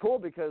it was cool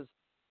because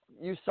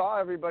you saw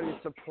everybody's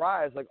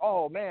surprise, like,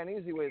 oh man,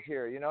 Easy Way's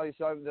here. You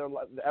saw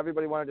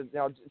everybody wanted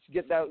to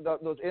get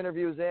those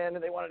interviews in,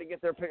 and they wanted to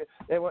get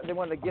they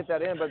wanted to get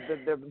that in, but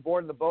they're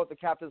boarding the boat. The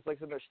captain's like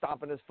sitting there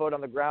stomping his foot on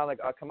the ground,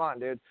 like, oh, come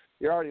on, dude,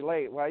 you're already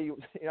late. Why you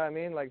know what I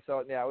mean? Like,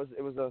 so yeah,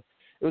 it was a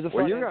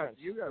fun entrance.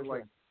 You got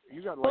 30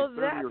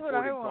 that's or 40 what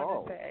I calls.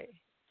 want to say.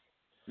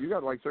 You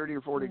got like 30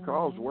 or 40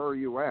 calls. Where are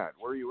you at?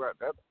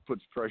 That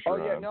puts pressure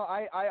on. Oh, yeah, no,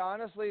 I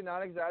honestly,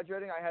 not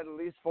exaggerating, I had at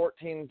least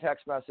 14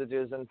 text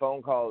messages and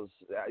phone calls,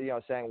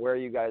 saying, where are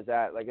you guys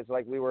at? Like, it's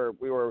like we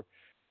were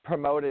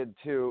promoted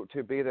to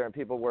be there, and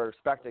people were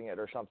expecting it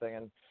or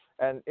something.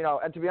 And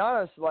and to be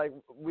honest, like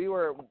we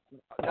were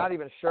not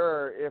even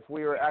sure if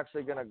we were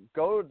actually going to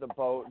go to the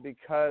boat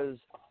because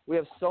we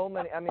have so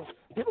many. I mean,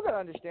 people got to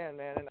understand,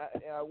 man.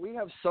 And we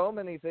have so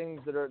many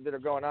things that are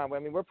going on. I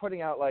mean, we're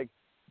putting out like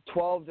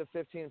 12 to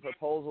 15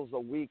 proposals a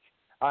week.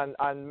 I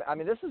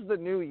mean, this is the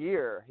new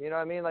year. You know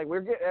what I mean? Like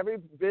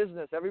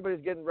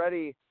everybody's getting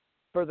ready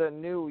for the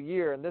new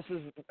year. And this is,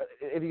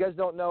 if you guys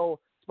don't know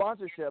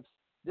sponsorships,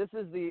 this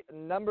is the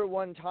number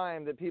one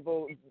time that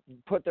people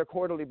put their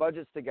quarterly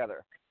budgets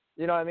together.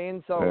 You know what I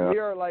mean? So we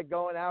are like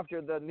going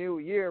after the new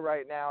year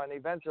right now, and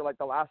events are like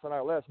the last on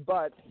our list.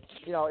 But,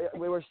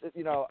 we were,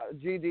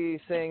 GD,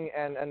 Singh,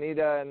 and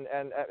Anita,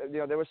 and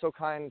they were so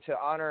kind to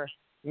honor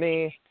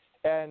me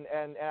and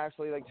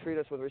actually like treat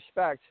us with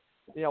respect.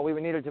 We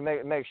needed to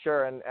make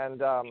sure. And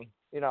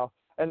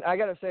I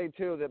got to say,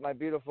 too, that my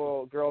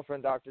beautiful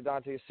girlfriend, Dr.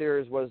 Dante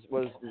Sears, was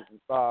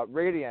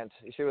radiant.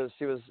 She was,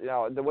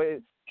 the way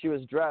she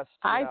was dressed.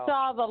 I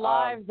saw the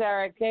lives,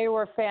 Eric. They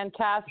were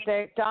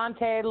fantastic.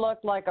 Dante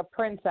looked like a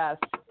princess.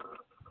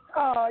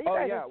 Oh, you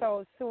guys are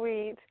so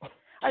sweet.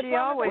 She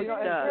always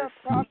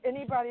does.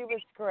 Anybody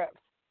with scripts.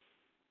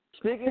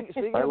 Speaking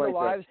of the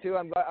lives, too,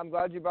 I'm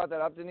glad you brought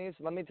that up, Denise.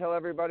 Let me tell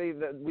everybody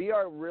that we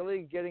are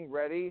really getting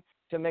ready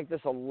to make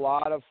this a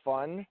lot of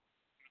fun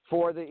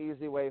for the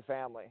Easy Way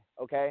family,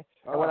 okay?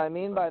 And what I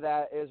mean by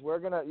that is you're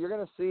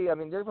gonna see,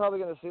 you're probably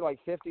gonna see like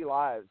 50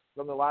 lives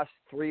from the last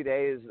 3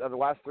 days of the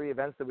last 3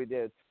 events that we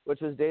did,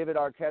 which was David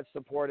Arquette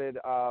supported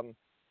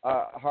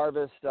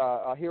Harvest,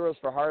 Heroes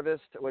for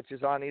Harvest, which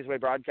is on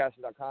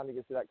easywaybroadcasting.com. You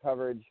can see that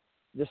coverage.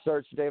 Just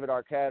search David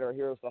Arquette or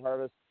Heroes for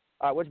Harvest,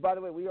 which, by the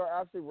way, we are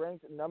actually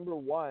ranked number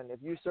 1.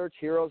 If you search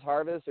Heroes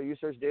Harvest or you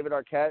search David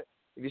Arquette,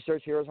 if you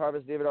search Heroes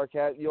Harvest David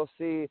Arquette, you'll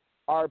see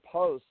our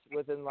post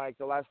within like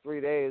the last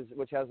 3 days,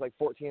 which has like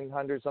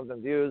 1,400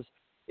 something views,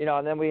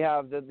 and then we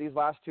have these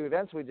last 2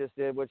 events we just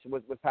did, which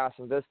with Pass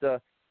and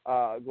Vista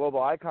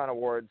Global Icon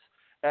Awards,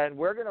 and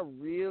we're gonna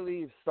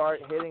really start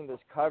hitting this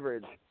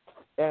coverage,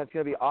 and it's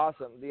gonna be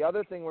awesome. The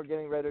other thing we're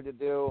getting ready to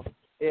do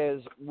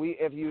is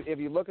if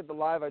you look at the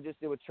live I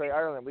just did with Trey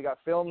Ireland, we got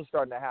films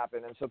starting to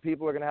happen, and so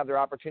people are gonna have their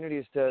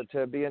opportunities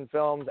to be in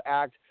films,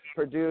 act,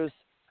 produce.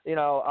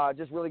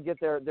 Just really get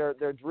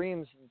their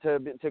dreams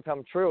to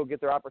come true, get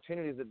their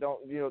opportunities that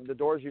don't, the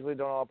doors usually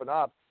don't open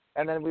up.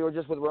 And then we were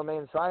just with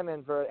Romaine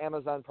Simon for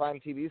Amazon Prime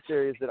TV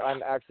series that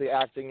I'm actually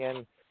acting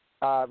in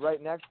right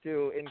next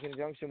to, in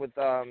conjunction with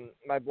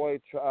my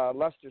boy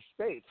Lester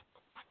Spate,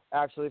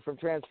 actually from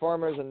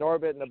Transformers and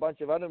Norbit and a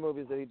bunch of other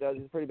movies that he does.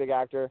 He's a pretty big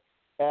actor.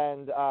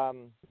 And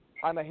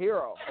I'm a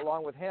hero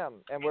along with him.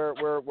 And we're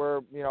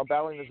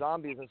battling the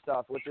zombies and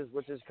stuff, which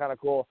is kind of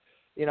cool.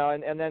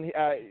 And then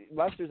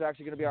Lester's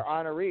actually going to be our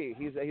honoree.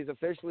 He's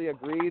officially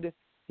agreed.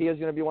 He is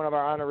going to be one of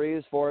our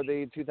honorees for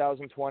the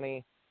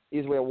 2020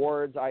 Easyway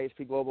Awards,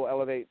 IHP Global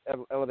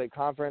Elevate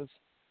Conference.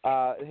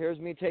 Here's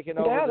me taking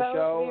over the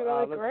show. Yeah,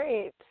 that would be really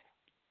great.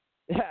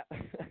 Yeah.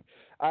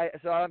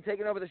 So I'm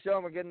taking over the show,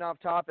 and we're getting off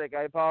topic.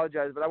 I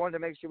apologize, but I wanted to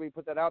make sure we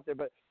put that out there.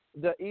 But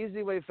the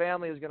Easyway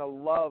family is going to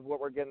love what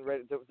we're getting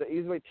ready. The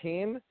Easyway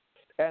team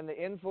and the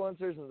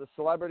influencers and the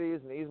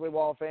celebrities and the Easyway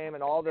Wall of Fame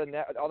and all the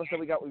stuff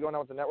we got going on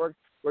with the network,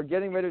 we're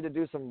getting ready to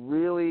do some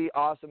really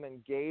awesome,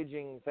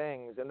 engaging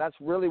things. And that's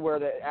really where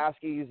the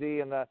Ask Easy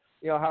and the,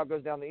 how it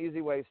goes down the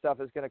Easyway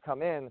stuff is going to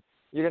come in.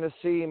 You're going to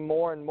see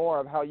more and more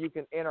of how you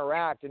can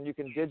interact and you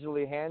can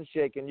digitally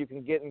handshake and you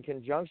can get in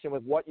conjunction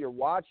with what you're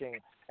watching.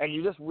 And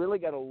you just really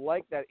got to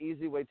like that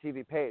Easyway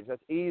TV page.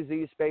 That's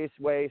Easy Space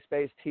Way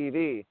Space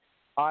TV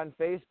on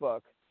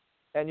Facebook.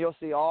 And you'll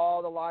see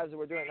all the lives that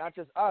we're doing, not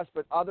just us,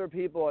 but other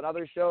people and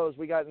other shows.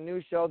 We got a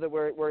new show that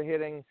we're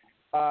hitting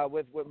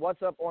with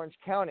What's Up Orange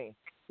County,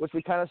 which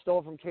we kind of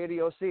stole from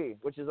KDOC,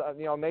 which is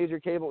a major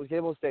cable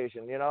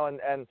station. And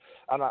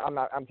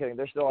I'm kidding.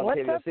 They're still on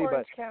KDOC. What's Up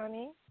Orange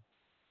County?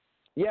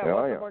 Yeah,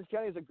 What's Up Orange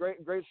County is a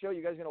great show.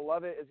 You guys are gonna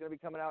love it. It's gonna be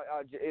coming out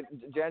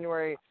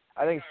January,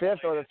 I think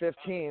 5th or the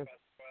 15th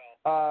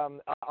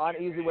on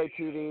Easyway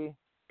TV.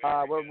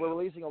 We're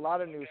releasing a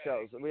lot of new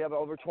shows. We have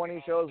over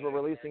 20 shows we're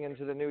releasing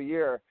into the new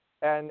year.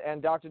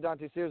 And Dr.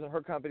 Dante Sears and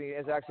her company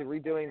is actually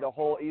redoing the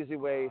whole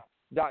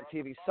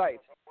EasyWay.tv site.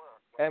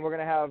 And we're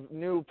going to have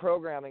new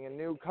programming and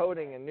new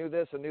coding and new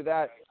this and new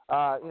that.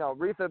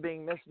 Reatha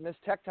being Miss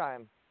Tech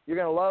Time. You're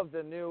going to love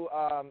the new,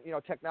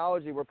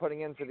 technology we're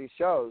putting in for these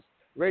shows.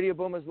 Radio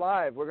Boomers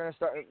Live. We're going to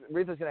start.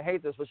 Reatha's going to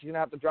hate this, but she's going to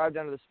have to drive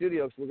down to the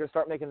studio because we're going to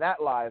start making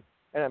that live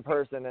and in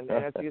person. And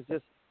it's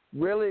just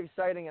really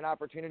exciting and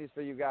opportunities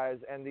for you guys,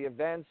 and the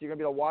events. You're going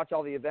to be able to watch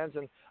all the events,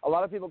 and a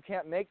lot of people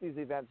can't make these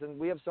events, and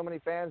we have so many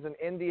fans in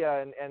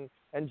India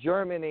and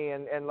Germany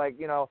and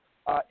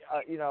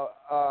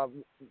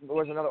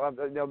where's another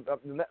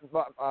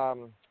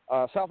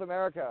South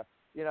America,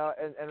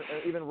 and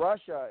even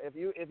Russia. If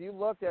you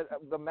looked at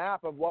the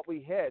map of what we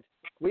hit,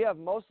 we have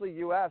mostly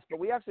U.S., but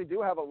we actually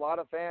do have a lot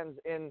of fans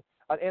in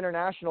an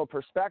international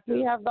perspective.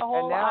 We have the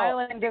whole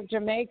island of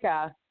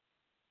Jamaica.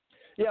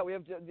 Yeah, we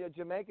have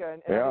Jamaica,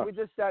 and we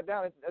just sat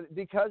down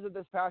because of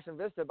this Passion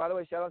Vista. By the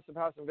way, shout out to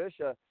Passion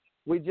Vista.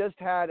 We just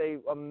had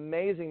an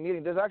amazing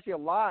meeting. There's actually a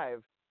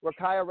live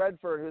Rakaya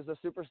Redford, who's a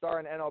superstar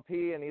in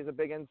NLP, and he's a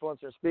big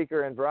influencer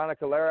speaker, and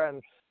Veronica Lara,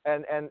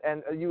 and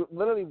you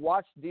literally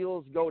watch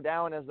deals go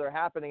down as they're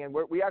happening. And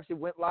we actually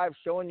went live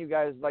showing you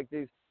guys like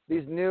these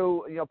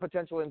new,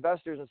 potential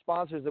investors and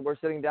sponsors that we're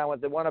sitting down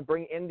with that want to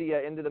bring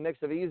India into the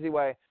mix of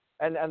EasyWay.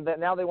 And that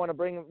now they want to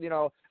bring,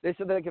 they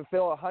said they can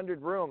fill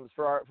 100 rooms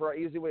for our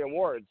EasyWay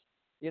Awards,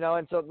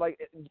 and so like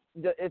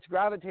it's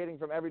gravitating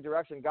from every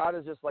direction. God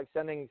is just like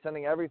sending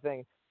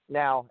everything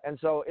now. And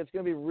so it's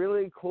going to be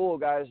really cool,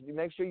 guys. You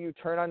make sure you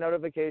turn on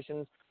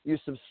notifications, you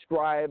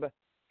subscribe,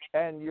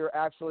 and you're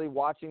actually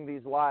watching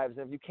these lives.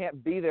 And if you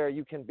can't be there,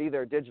 you can be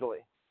there digitally.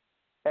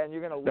 And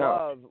you're going to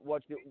love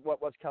what's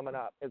coming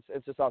up.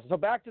 It's just awesome. So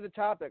back to the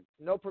topic,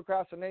 no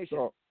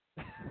procrastination.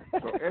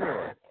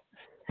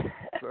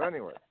 So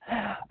anyway,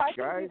 I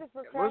guys,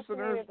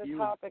 listeners, the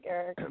topic,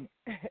 Eric.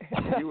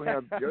 You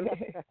have just,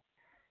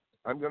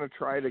 I'm going to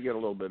try to get a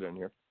little bit in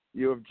here.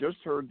 You have just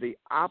heard the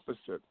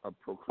opposite of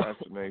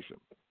procrastination.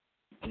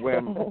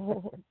 When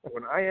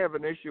I have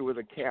an issue with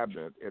a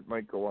cabinet, it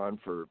might go on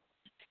for,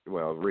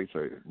 well,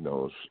 Reatha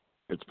knows,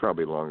 it's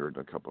probably longer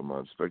than a couple of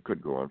months, but it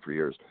could go on for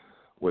years.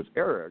 With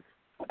Eric,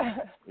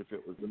 if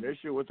it was an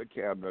issue with the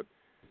cabinet,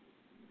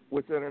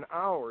 within an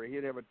hour,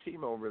 he'd have a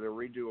team over there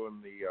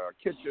redoing the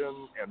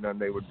kitchen, and then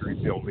they would be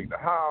rebuilding the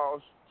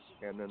house,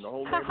 and then the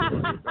whole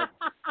neighborhood.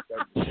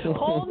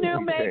 Whole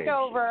new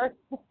makeover.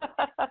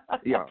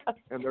 Yeah,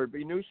 and there'd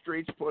be new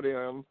streets put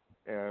in,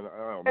 and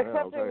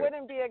except it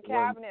wouldn't be a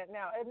cabinet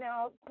now. And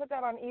now put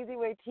that on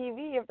EasyWay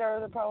TV if there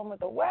was a problem with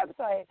the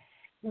website.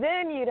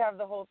 Then you'd have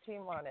the whole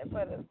team on it.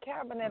 But a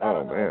cabinet, I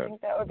don't know. Man.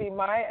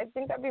 I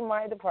think that'd be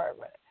my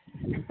department.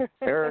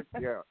 Eric,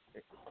 yeah,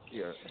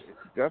 it's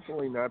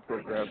definitely not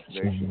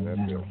procrastination.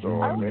 That's it.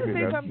 So I want to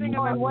say something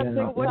about what's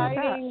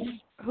exciting.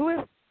 Who is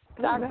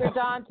Dr.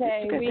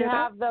 Dante? We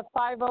have the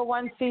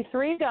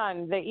 501c3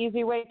 done, the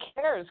EasyWay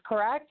Cares,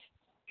 correct?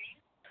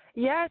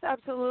 Yes,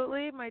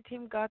 absolutely. My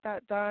team got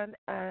that done,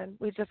 and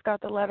we just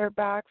got the letter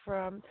back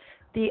from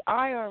the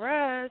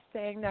IRS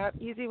saying that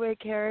EasyWay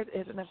Cares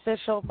is an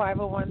official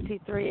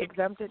 501c3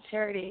 exempted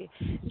charity.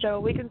 So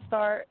we can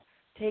start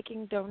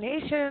taking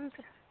donations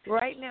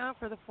right now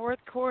for the fourth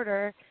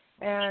quarter.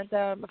 And,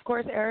 of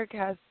course, Eric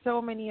has so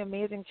many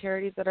amazing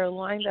charities that are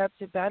lined up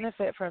to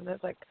benefit from this.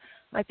 Like,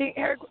 I think,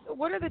 Eric,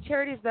 what are the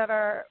charities that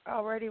are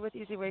already with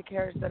EasyWay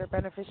Cares that are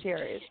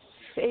beneficiaries?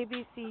 The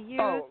ABC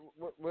Youth.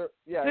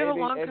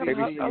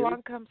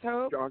 Along Comes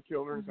Hope. Shaw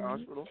Children's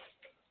Hospital.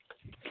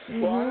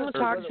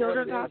 Shaw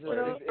Children's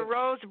Hospital. The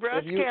Rose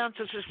Breast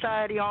Cancer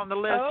Society on the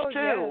list,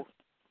 too. Yes.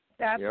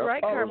 That's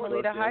right,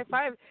 Carmelita. High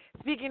five.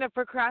 Speaking of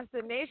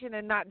procrastination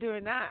and not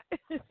doing that.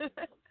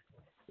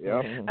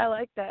 Yeah. I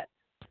like that.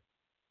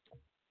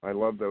 I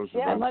love those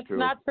events, too. Yeah, let's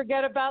not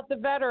forget about the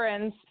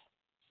veterans.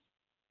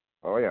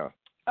 Oh, yeah.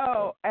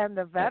 Oh, and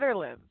the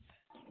veterans.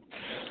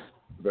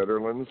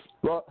 Veterans.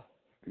 Well,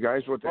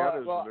 guys, what that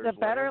is, the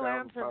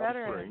Veterans for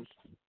veterans. Springs.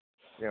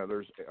 Yeah,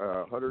 there's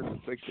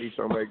 160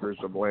 some acres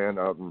of land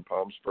out in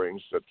Palm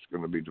Springs that's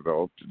going to be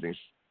developed. Denise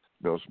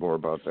knows more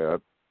about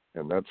that,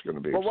 and that's going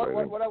to be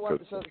exciting. What I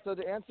want so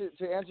to answer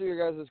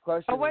your guys'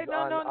 question. Oh wait,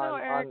 no,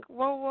 Eric.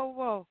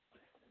 Whoa.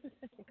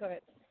 Go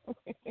ahead.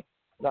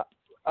 No,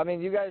 I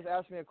mean, you guys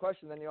asked me a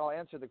question, then you all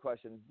answered the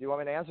question. Do you want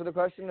me to answer the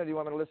question, or do you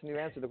want me to listen to you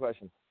answer the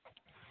question?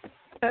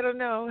 I don't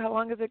know. How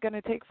long is it going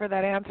to take for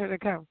that answer to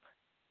come?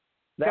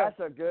 That's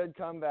a good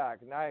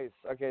comeback. Nice.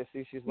 Okay,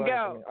 see, she's learning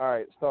from me. All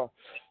right. So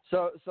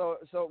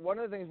one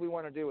of the things we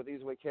want to do with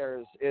EasyWay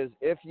Cares is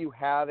if you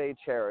have a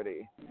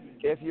charity,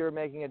 if you're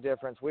making a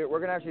difference, we're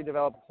going to actually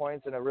develop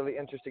points in a really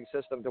interesting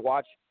system to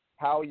watch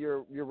how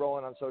you're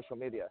rolling on social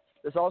media.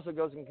 This also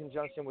goes in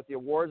conjunction with the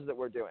awards that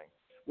we're doing.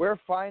 We're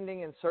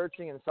finding and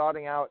searching and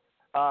sorting out,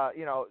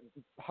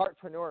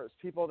 heartpreneurs,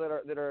 people that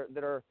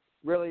are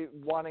really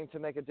wanting to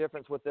make a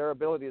difference with their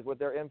abilities, with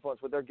their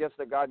influence, with their gifts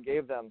that God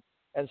gave them.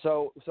 And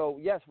so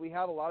yes, we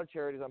have a lot of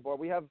charities on board.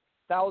 We have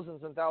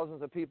thousands and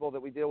thousands of people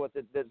that we deal with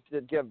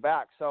that give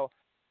back. So,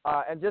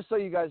 and just so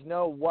you guys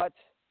know what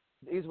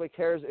EasyWay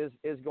Cares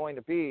is going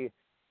to be,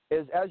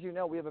 is, as you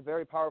know, we have a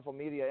very powerful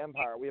media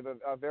empire. We have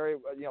a very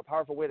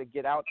powerful way to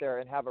get out there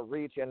and have a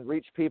reach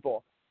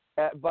people.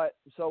 But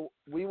so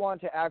we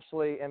want to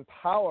actually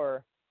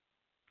empowerment.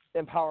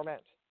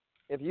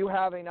 If you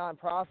have a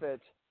nonprofit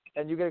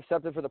and you get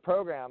accepted for the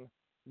program,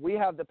 we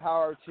have the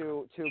power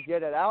to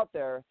get it out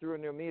there through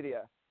new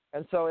media.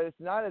 And so it's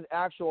not an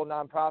actual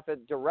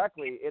nonprofit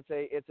directly.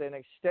 It's an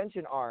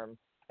extension arm,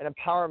 an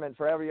empowerment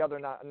for every other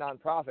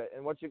nonprofit.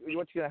 And what's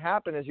going to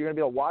happen is you're going to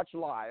be able to watch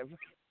live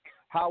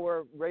how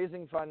we're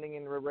raising funding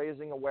and we're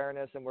raising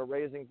awareness and we're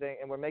raising things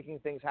and we're making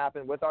things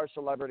happen with our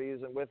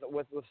celebrities and with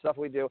stuff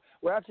we do.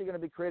 We're actually going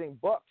to be creating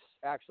books.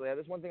 Actually,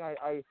 that's one thing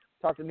I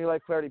talked to New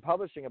Life Clarity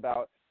Publishing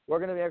about. We're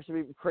going to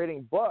actually be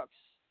creating books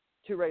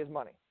to raise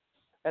money.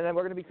 And then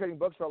we're going to be creating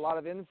books for a lot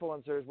of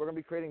influencers. We're going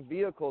to be creating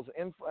vehicles,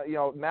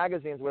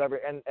 magazines, whatever.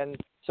 And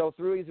so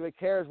through EasyWay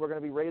Cares, we're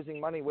going to be raising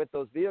money with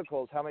those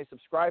vehicles. How many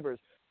subscribers?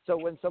 So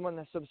when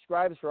someone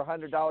subscribes for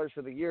 $100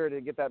 for the year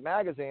to get that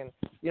magazine,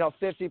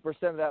 50%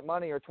 of that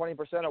money or 20%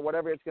 or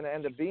whatever it's going to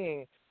end up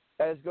being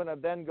is going to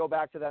then go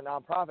back to that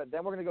nonprofit.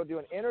 Then we're going to go do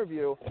an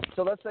interview.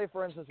 So let's say,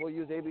 for instance, we'll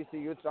use ABC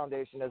Youth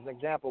Foundation as an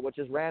example, which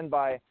is ran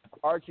by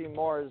Archie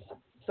Moore's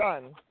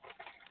son,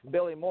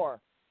 Billy Moore.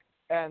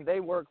 And they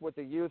work with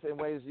the youth in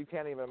ways you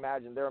can't even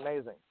imagine. They're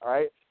amazing, all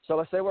right? So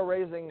let's say we're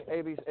raising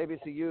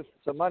ABC Youth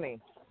some money.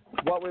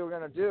 What we were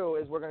going to do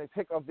is we're going to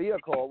pick a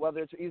vehicle,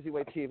 whether it's Easy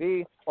Way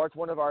TV or it's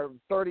one of our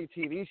 30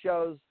 TV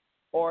shows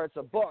or it's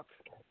a book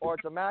or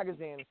it's a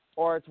magazine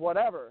or it's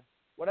whatever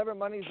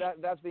money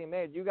that's being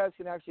made. You guys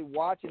can actually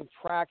watch and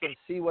track and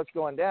see what's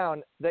going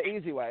down the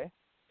Easy Way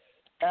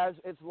as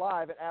it's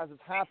live and as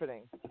it's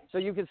happening. So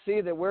you can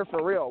see that we're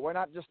for real. We're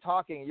not just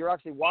talking. You're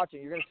actually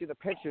watching. You're going to see the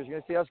pictures. You're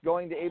going to see us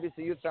going to ABC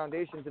Youth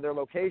Foundation to their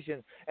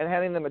location and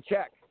handing them a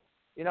check.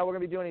 We're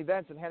going to be doing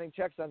events and handing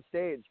checks on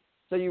stage.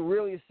 So you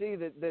really see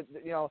that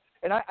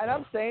and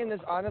I'm saying this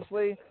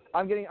honestly.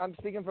 I'm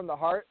speaking from the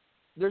heart.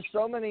 There's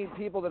so many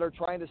people that are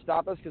trying to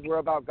stop us because we're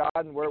about God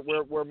and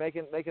we're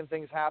making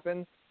things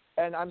happen.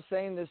 And I'm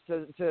saying this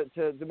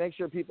to make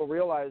sure people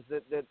realize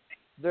that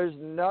there's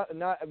not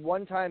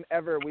one time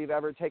ever we've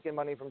ever taken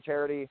money from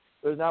charity.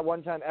 There's not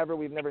one time ever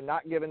we've never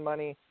not given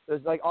money.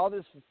 There's like all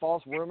this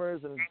false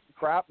rumors and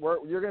crap.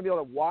 You're going to be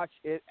able to watch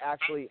it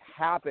actually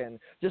happen,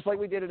 just like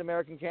we did at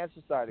American Cancer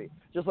Society,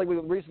 just like we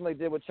recently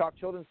did with Chalk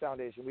Children's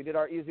Foundation. We did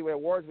our Easy Way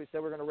Awards. We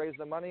said we're going to raise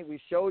the money. We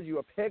showed you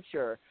a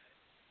picture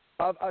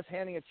of us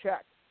handing a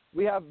check.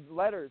 We have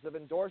letters of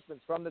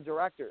endorsements from the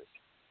directors.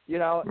 And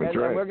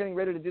we're getting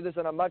ready to do this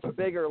on a much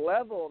bigger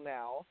level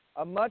now,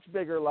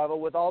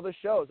 with all the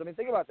shows. I mean,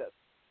 think about this.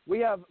 We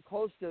have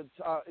close to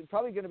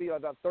probably going to be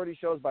about 30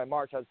 shows by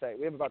March, I'd say.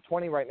 We have about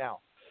 20 right now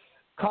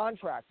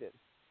contracted.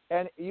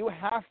 And you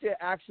have to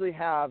actually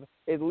have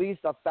at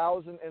least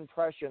 1,000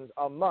 impressions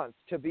a month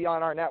to be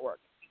on our network.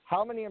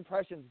 How many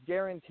impressions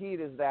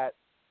guaranteed is that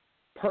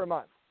per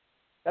month?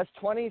 That's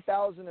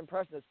 20,000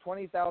 impressions. That's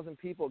 20,000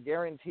 people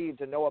guaranteed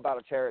to know about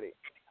a charity.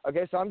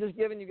 Okay, so I'm just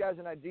giving you guys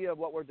an idea of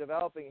what we're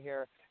developing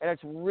here, and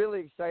it's really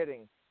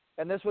exciting.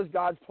 And this was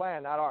God's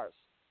plan, not ours.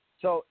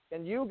 So,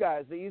 and you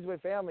guys, the Easy Way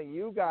family,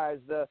 you guys,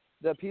 the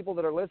people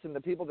that are listening,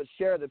 the people that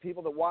share, the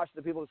people that watch,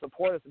 the people that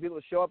support us, the people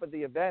that show up at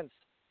the events,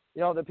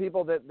 the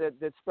people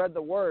that spread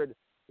the word,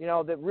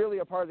 that really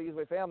are part of the Easy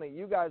Way family,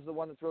 you guys are the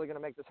one that's really going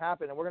to make this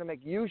happen. And we're going to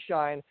make you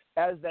shine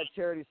as that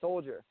charity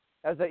soldier,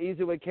 as the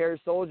Easy Way Cares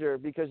soldier,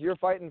 because you're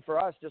fighting for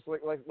us just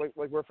like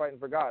we're fighting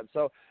for God.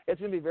 So it's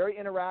going to be very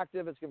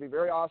interactive. It's going to be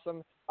very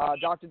awesome.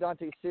 Dr.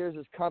 Dante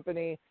Sears'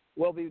 company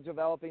will be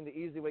developing the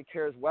Easy Way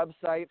Cares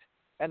website,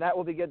 and that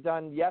will get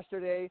done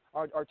yesterday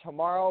or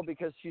tomorrow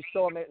because she's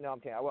so amazing. No, I'm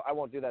kidding. I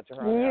won't do that to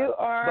her. You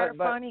are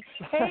funny.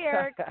 Hey,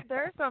 Eric,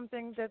 there's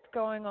something that's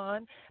going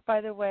on. By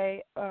the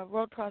way,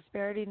 World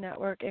Prosperity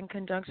Network, in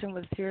conjunction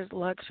with Sears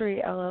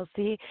Luxury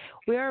LLC,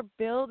 we are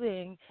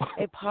building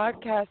a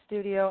podcast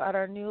studio at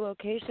our new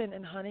location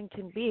in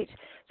Huntington Beach.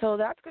 So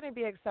that's going to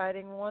be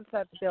exciting once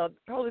that's built,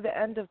 probably the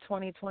end of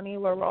 2020,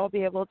 where we'll all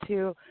be able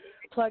to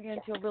plug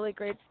into a really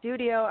great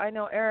studio. I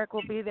know Eric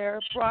will be there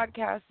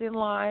broadcasting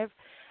live.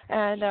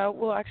 And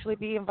we'll actually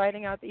be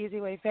inviting out the Easy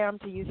Way fam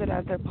to use it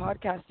as their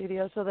podcast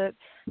studio so that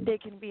they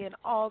can be an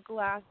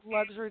all-glass,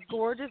 luxury,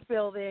 gorgeous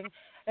building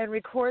and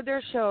record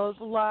their shows,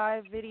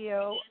 live,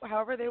 video,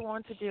 however they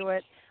want to do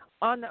it,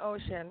 on the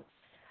ocean.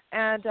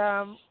 And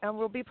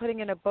we'll be putting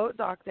in a boat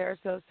dock there.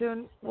 So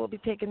soon we'll be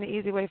taking the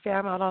Easy Way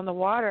fam out on the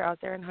water out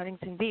there in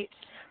Huntington Beach.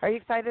 Are you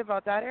excited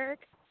about that,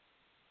 Eric?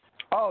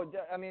 Oh,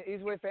 I mean,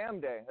 Easy Way Fam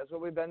Day. That's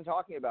what we've been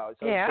talking about.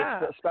 So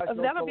yeah. It's special.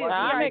 That'll be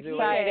I'm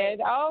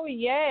excited. Oh,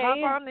 yay.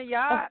 Hop on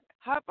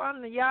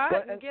the yacht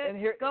and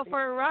go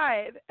for a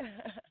ride.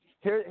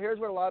 Here's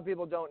what a lot of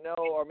people don't know,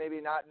 or maybe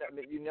not,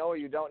 or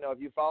you don't know.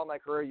 If you follow my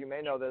career, you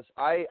may know this.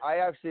 I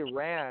actually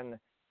ran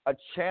a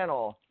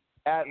channel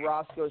at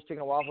Roscoe's Chicken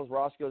and Waffles,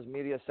 Roscoe's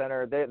Media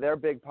Center, their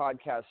big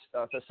podcast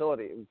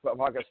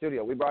podcast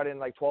studio. We brought in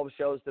like 12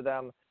 shows to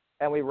them.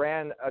 And we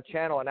ran a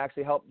channel and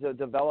actually helped to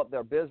develop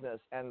their business.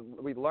 And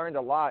we learned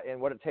a lot in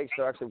what it takes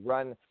to actually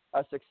run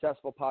a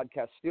successful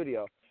podcast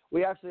studio.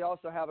 We actually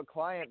also have a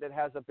client that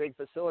has a big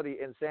facility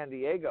in San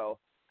Diego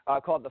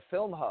called the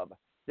Film Hub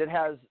that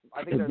has,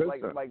 I think there's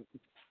like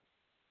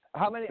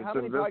how many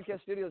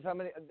podcast studios? How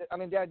many? I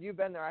mean, Dad, you've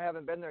been there. I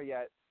haven't been there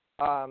yet.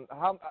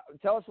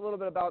 Tell us a little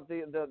bit about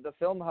the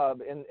Film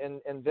Hub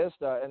in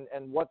Vista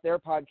and what their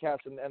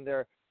podcasts and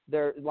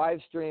their live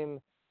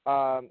stream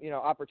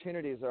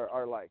opportunities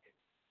are like.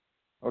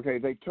 Okay,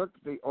 they took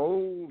the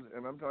old,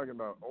 and I'm talking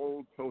about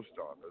old post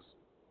office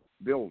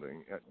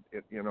building.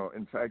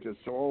 In fact, it's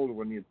so old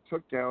when you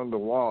took down the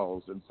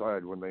walls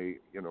inside, when they,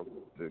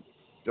 the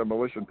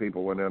demolition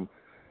people went in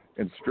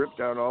and stripped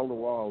down all the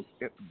walls.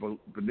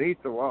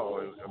 Beneath the wall,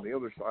 on the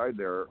other side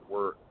there,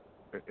 were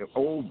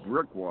old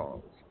brick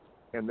walls.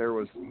 And there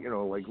was,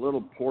 like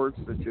little ports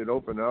that you'd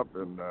open up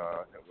and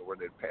where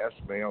they'd pass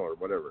mail or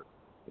whatever.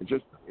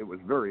 It was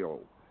very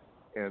old.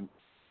 And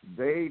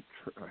they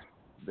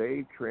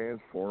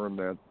transformed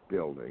that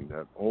building,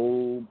 that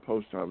old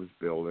post office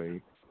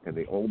building, and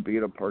the old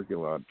beat-up parking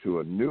lot to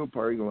a new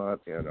parking lot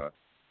and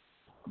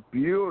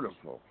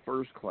beautiful,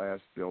 first-class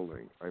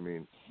building. I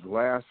mean,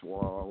 glass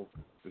wall,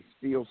 the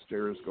steel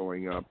stairs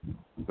going up,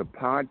 the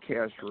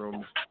podcast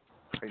rooms,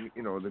 and,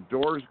 the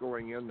doors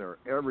going in there.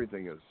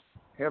 Everything is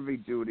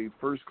heavy-duty,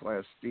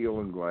 first-class steel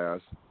and glass.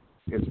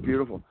 It's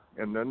beautiful.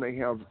 And then they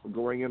have,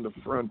 going in the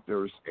front,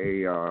 there's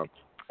a,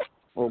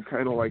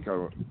 kind of like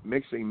a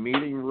mixing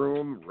meeting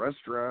room,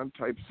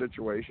 restaurant-type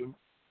situation.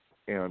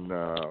 And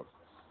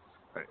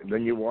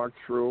then you walk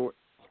through,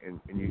 and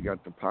you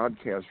got the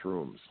podcast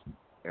rooms.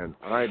 And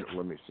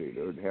let me see,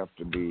 there would have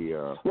to be,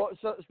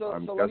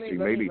 I'm guessing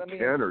maybe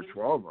 10 or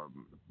 12 of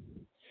them.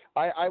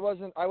 I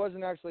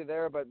wasn't actually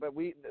there, but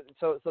we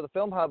so the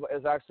Film Hub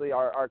is actually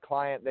our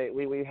client.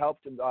 We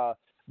helped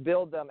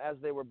build them as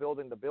they were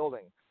building the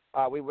building.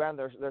 We ran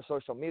their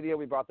social media.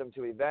 We brought them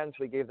to events.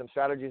 We gave them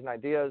strategies and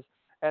ideas.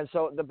 And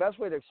so the best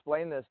way to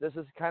explain this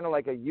is kind of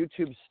like a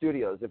YouTube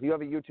Studios. If you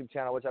have a YouTube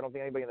channel, which I don't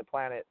think anybody on the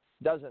planet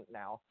doesn't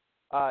now,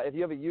 if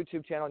you have a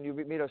YouTube channel and you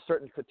meet a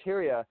certain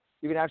criteria,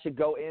 you can actually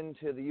go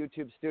into the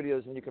YouTube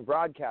Studios and you can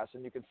broadcast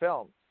and you can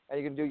film and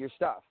you can do your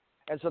stuff.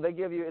 And so they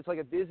give you, it's like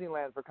a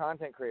Disneyland for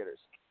content creators.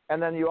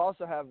 And then you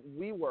also have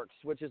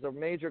WeWorks, which is a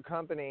major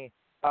company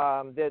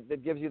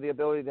that gives you the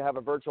ability to have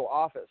a virtual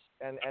office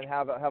and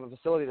have a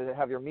facility to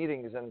have your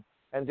meetings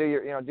and do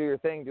your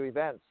thing, do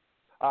events.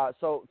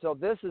 So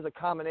this is a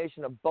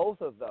combination of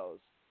both of those,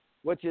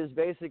 which is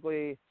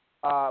basically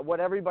what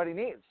everybody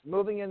needs.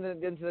 Moving into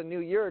the new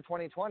year,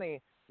 2020,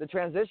 the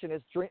transition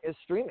is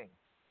streaming.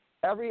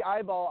 Every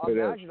eyeball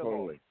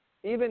imaginable.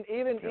 Even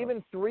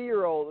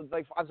 3-year-olds,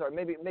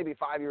 maybe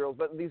 5-year-olds,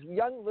 but these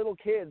young little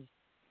kids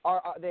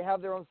they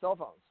have their own cell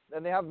phones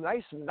and they have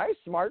nice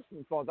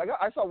smartphones.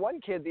 I saw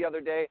one kid the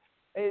other day.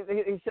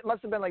 He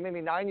must have been like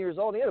maybe 9 years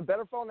old. He had a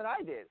better phone than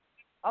I did.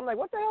 I'm like,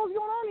 what the hell is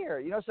going on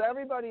here? So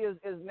everybody is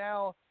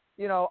now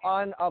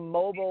on a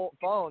mobile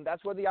phone.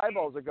 That's where the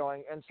eyeballs are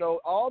going. And so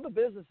all the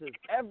businesses,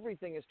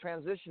 everything is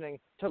transitioning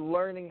to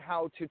learning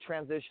how to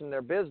transition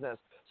their business.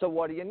 So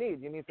what do you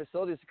need? You need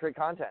facilities to create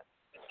content.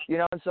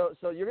 And so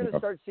you're going to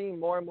start seeing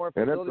more and more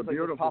facilities like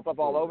this pop up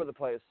all over the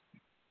place.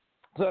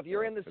 So if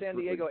you're in the San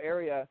Diego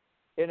area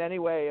in any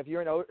way, if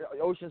you're in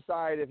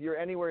Oceanside, if you're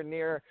anywhere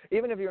near,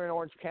 even if you're in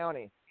Orange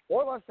County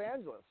or Los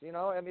Angeles,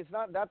 it's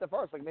not that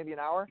far. It's like maybe an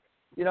hour.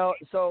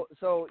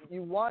 So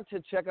you want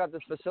to check out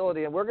this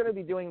facility, and we're going to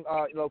be doing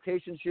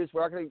location shoots.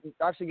 We're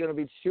actually going to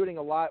be shooting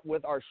a lot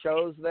with our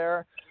shows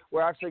there.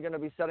 We're actually going to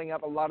be setting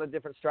up a lot of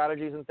different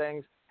strategies and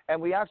things. And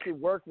we actually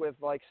work with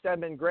like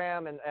Stedman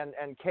Graham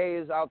and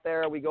Kay's out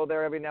there. We go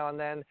there every now and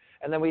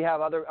then we have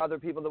other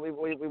people that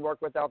we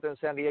work with out there in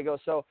San Diego.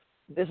 So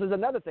this is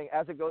another thing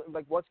as it goes,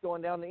 like what's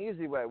going down the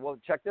easy way. Well,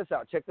 check this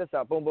out,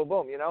 boom, boom,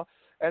 boom.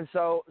 And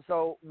so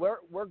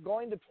we're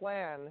going to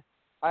plan.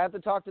 I have to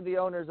talk to the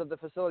owners of the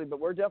facility, but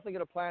we're definitely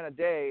going to plan a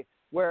day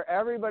where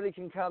everybody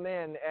can come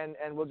in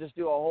and we'll just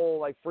do a whole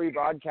like free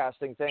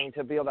broadcasting thing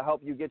to be able to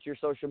help you get your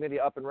social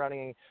media up and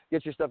running and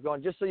get your stuff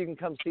going, just so you can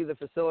come see the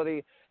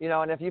facility,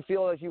 and if you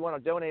feel like you want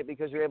to donate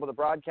because you're able to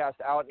broadcast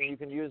out and you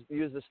can use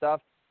the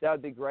stuff, that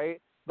would be great.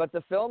 But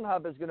the Film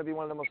Hub is going to be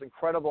one of the most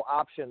incredible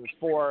options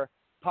for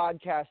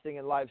podcasting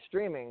and live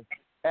streaming,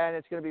 and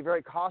it's going to be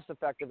very cost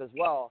effective as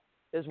well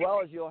as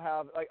you'll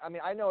have,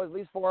 I know at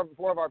least four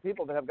of our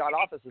people that have got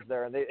offices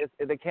there, and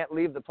they can't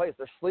leave the place.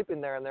 They're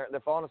sleeping there, and they're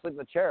falling asleep in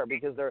the chair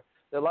because they're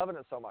loving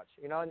it so much,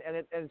 and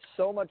it's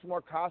so much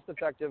more cost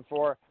effective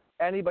for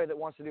anybody that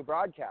wants to do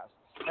broadcasts.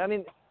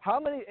 How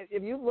many,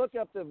 if you look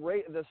up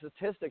the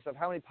statistics of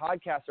how many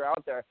podcasts are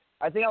out there,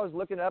 I think I was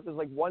looking it up, there's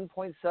like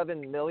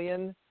 1.7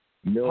 million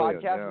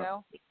podcasts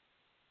now.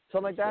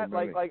 Something like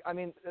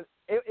that.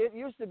 It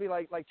used to be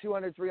like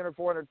 200, 300,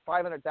 400,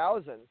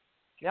 500,000.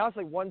 Now it's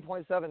like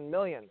 1.7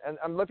 million.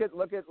 And look at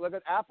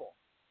Apple.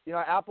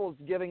 Apple's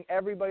giving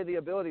everybody the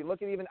ability.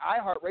 Look at even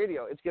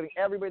iHeartRadio. It's giving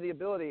everybody the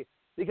ability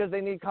because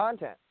they need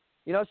content.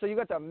 So you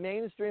got the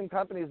mainstream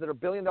companies that are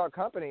billion-dollar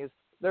companies.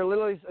 They're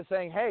literally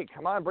saying, hey,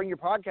 come on, bring your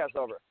podcast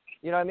over.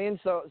 You know what I mean?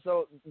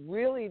 So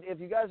really, if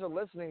you guys are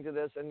listening to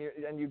this and you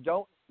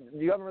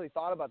haven't really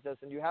thought about this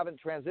and you haven't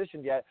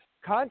transitioned yet,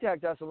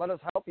 contact us and let us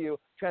help you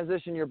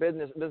transition your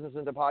business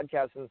into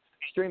podcasts and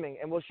streaming,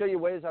 and we'll show you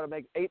ways how to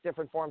make 8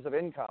 different forms of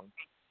income,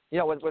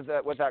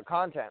 with that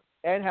content,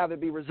 and have it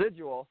be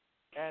residual,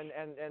 and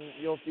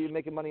you'll be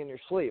making money in your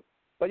sleep.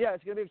 But yeah,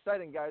 it's going to be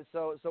exciting, guys.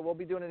 So we'll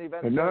be doing an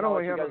event. And not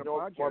only having a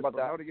podcast, but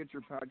how to get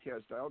your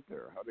podcast out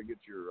there, how to get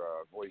your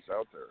voice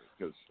out there,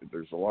 because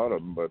there's a lot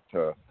of them, but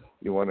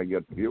you want to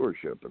get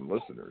viewership and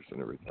listeners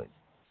and everything.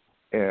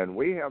 And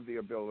we have the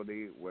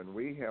ability when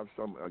we have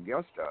a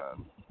guest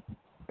on,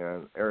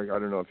 and Eric, I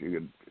don't know if you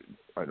could,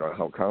 I don't know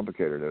how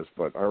complicated it is,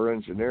 but our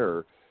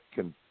engineer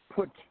can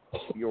put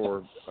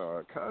your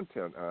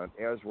content on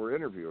as we're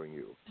interviewing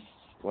you.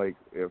 Like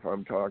if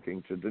I'm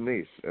talking to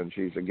Denise and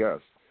she's a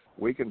guest,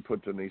 we can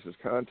put Denise's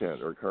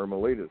content or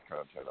Carmelita's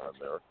content on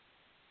there,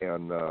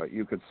 and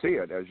you could see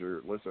it as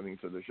you're listening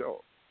to the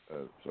show.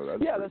 So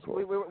that's cool.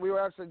 we were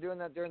actually doing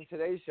that during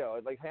today's show.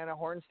 Like Hanna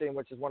Horenstein,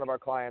 which is one of our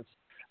clients.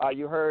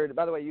 You heard.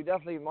 By the way, you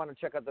definitely want to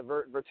check out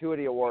the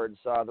Virtuity Awards,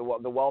 the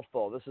Wealth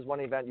Bowl. This is one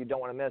event you don't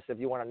want to miss if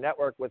you want to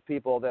network with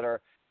people that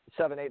are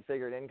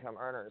 7-8-figure income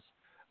earners.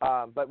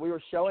 But we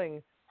were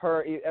showing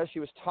her as she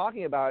was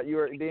talking about it. You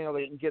were being able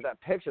to get that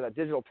picture, that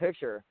digital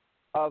picture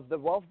of the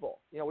Wealth Bowl.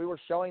 We were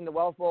showing the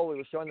Wealth Bowl. We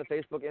were showing the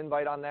Facebook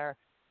invite on there.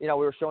 We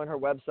were showing her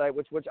website,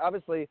 which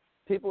obviously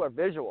people are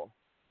visual.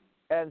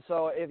 And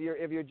so if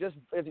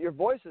your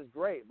voice is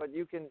great, but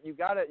you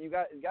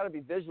gotta be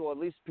visual. At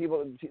least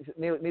people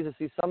need to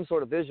see some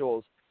sort of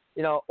visuals,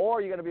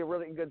 or you got to be a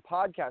really good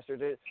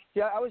podcaster.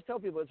 I always tell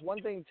people it's one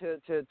thing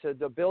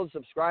to build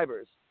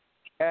subscribers,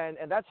 and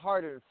that's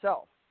hard in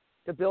itself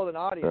to build an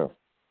audience,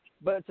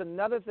 but it's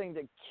another thing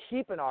to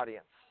keep an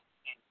audience.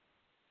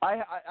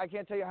 I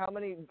can't tell you how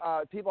many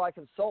people I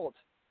consult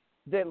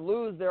that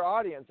lose their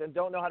audience and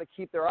don't know how to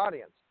keep their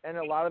audience, and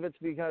a lot of it's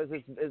because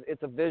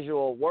it's a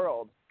visual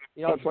world.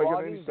 It's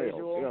blogging, like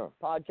visual,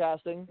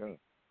 podcasting,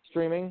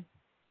 streaming.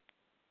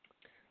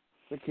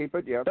 To keep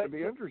it, you have to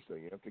be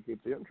interesting. You have to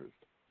keep the interest.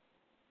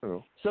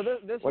 So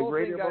this like whole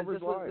Radio thing,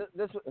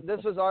 guys,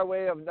 this was our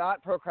way of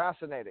not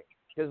procrastinating,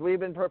 because we've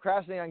been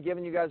procrastinating on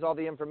giving you guys all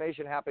the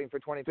information happening for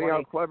 2020. See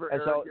how clever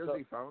and Eric is?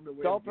 He found a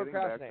way of getting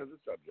back to the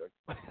subject.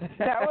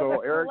 That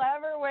was a Eric,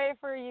 clever way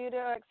for you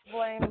to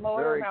explain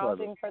lower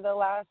mounting for the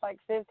last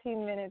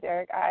 15 minutes,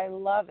 Eric. I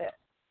love it.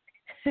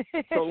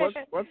 So let's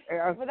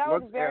ask. But that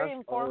was very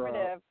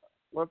informative.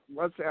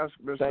 Let's ask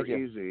Mr.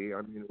 Easy.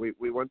 I mean,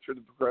 we went through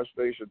the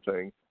procrastination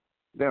thing.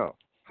 Now,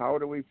 how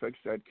do we fix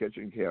that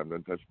kitchen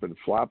cabinet that's been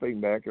flopping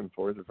back and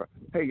forth?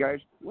 Hey guys,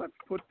 let's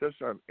put this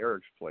on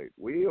Eric's plate.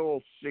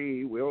 We'll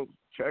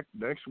check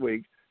next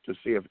week to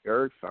see if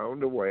Eric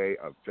found a way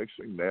of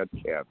fixing that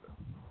cabinet.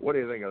 What do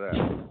you think of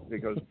that?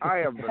 Because I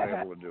haven't been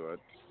able to do it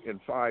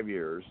in 5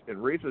 years, and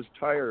Reatha's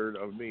tired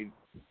of me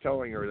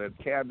telling her that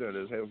cabinet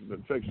hasn't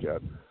been fixed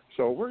yet.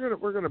 So we're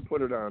gonna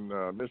put it on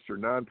Mr.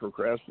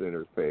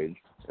 Non-Procrastinator's page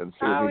and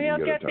see if he can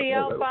he'll get the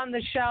elf on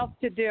the shelf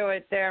to do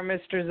it there,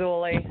 Mr.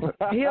 Zuley.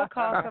 He'll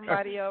call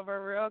somebody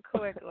over real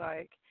quick,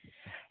 like.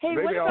 Hey,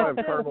 Maybe what I'll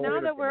about have this? Now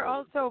that we're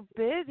all so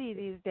busy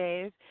these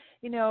days,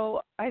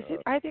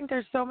 I think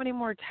there's so many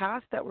more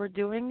tasks that we're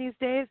doing these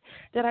days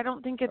that I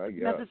don't think it's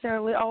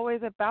necessarily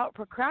always about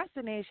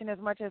procrastination as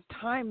much as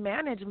time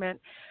management,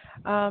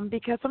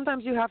 because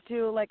sometimes you have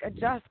to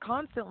adjust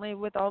constantly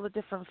with all the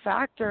different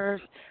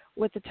factors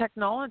with the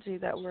technology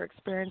that we're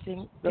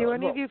experiencing. Do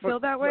any of you feel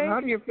that way? How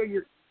do you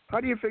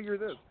figure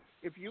this?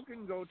 If you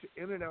can go to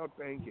in-and-out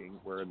banking,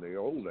 where in the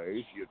old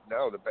days,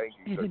 now the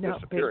banking's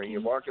disappearing. You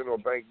walk into a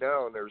bank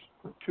now, and there's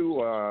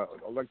 2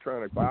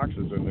 electronic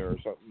boxes in there or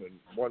something, and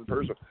one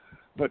person.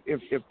 But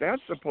if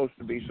that's supposed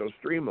to be so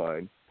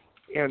streamlined,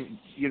 and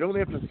you don't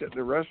have to sit in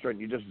a restaurant,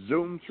 you just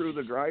zoom through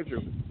the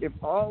drive-thru. If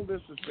all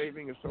this is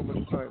saving us so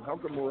much time, how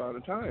come we're out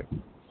of time?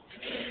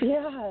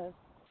 Yes.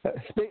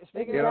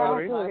 Speaking of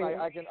time,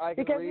 I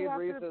can read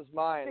Reatha's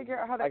mind.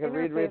 I can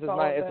read Reatha's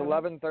mind. It's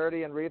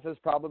 11:30, and Reatha's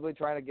probably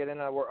trying to get in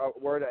a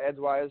word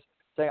edgewise,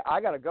 saying,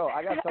 "I gotta go.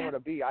 I got somewhere to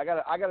be. I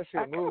gotta shoot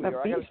a movie,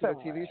 or I gotta shoot a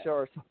TV show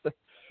or something."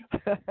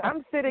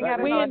 I'm sitting at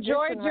an We audition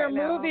enjoyed your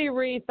right movie,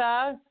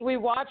 Reatha. We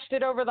watched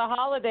it over the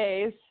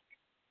holidays.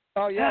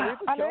 Oh yeah,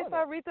 Reatha's and I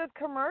saw Reatha's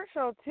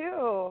commercial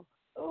too.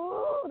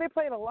 Ooh, they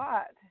played a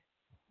lot.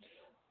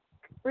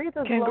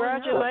 Reatha's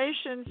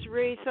Congratulations,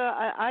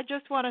 Reatha. I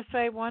just want to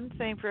say one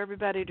thing for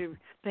everybody to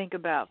think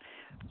about.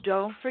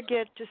 Don't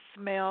forget to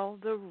smell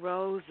the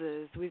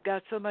roses. We've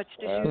got so much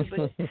to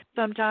do, but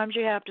sometimes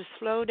you have to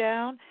slow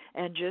down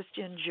and just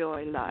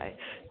enjoy life.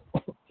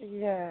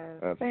 Yes,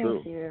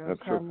 thank you, That's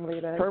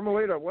Carmelita. True.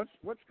 Carmelita,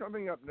 what's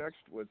coming up next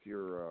with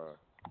your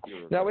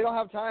No, we don't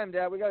have time,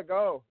 Dad. We gotta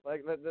go.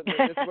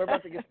 We're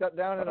about to get shut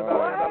down in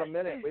about a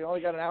minute. We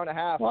only got an hour and a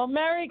half. Well,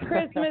 Merry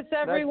Christmas,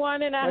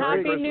 everyone, and a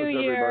Happy New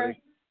Year.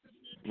 Everybody.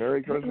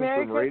 Merry Christmas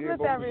Merry from Christmas, Radio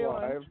Boomers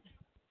everyone. Live.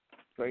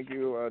 Thank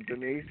you,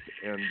 Denise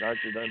and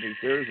Dr. Dante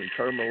Sears and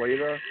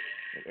Carmelita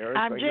and Eric.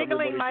 I'm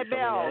jiggling my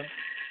bell.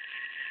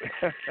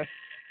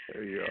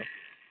 There you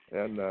go.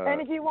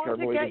 And if you want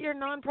Carmelita, to get your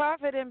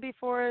nonprofit in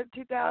before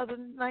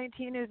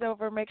 2019 is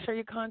over, make sure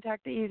you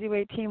contact the Easy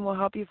Way team. We'll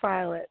help you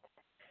file it.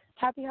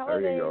 Happy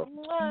holidays. There you go.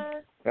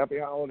 Mwah. Happy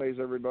holidays,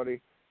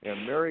 everybody.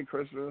 And Merry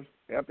Christmas.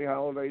 Happy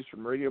holidays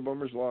from Radio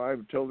Boomers Live.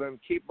 Until then,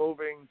 keep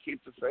moving,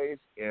 keep the faith,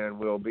 and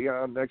we'll be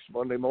on next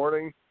Monday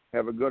morning.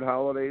 Have a good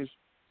holidays.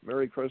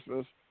 Merry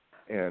Christmas.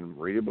 And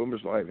Radio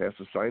Boomers Live has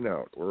to sign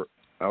out. We're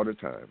out of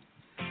time.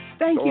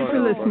 Thank you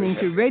for listening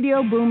to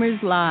Radio Boomers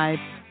Live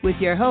with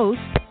your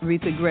hosts,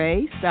 Reatha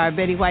Gray, Star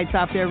Betty White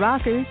Software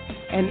Rockers,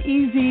 and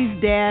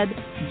Easy's dad,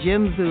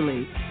 Jim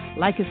Zuley.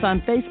 Like us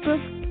on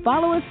Facebook,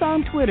 follow us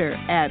on Twitter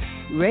at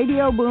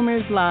Radio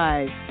Boomers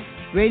Live.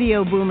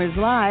 Radio Boomers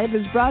Live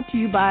is brought to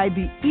you by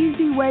the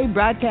Easy Way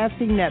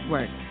Broadcasting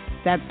Network.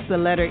 That's the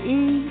letter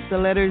E, the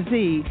letter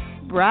Z,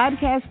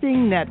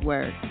 Broadcasting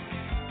Network.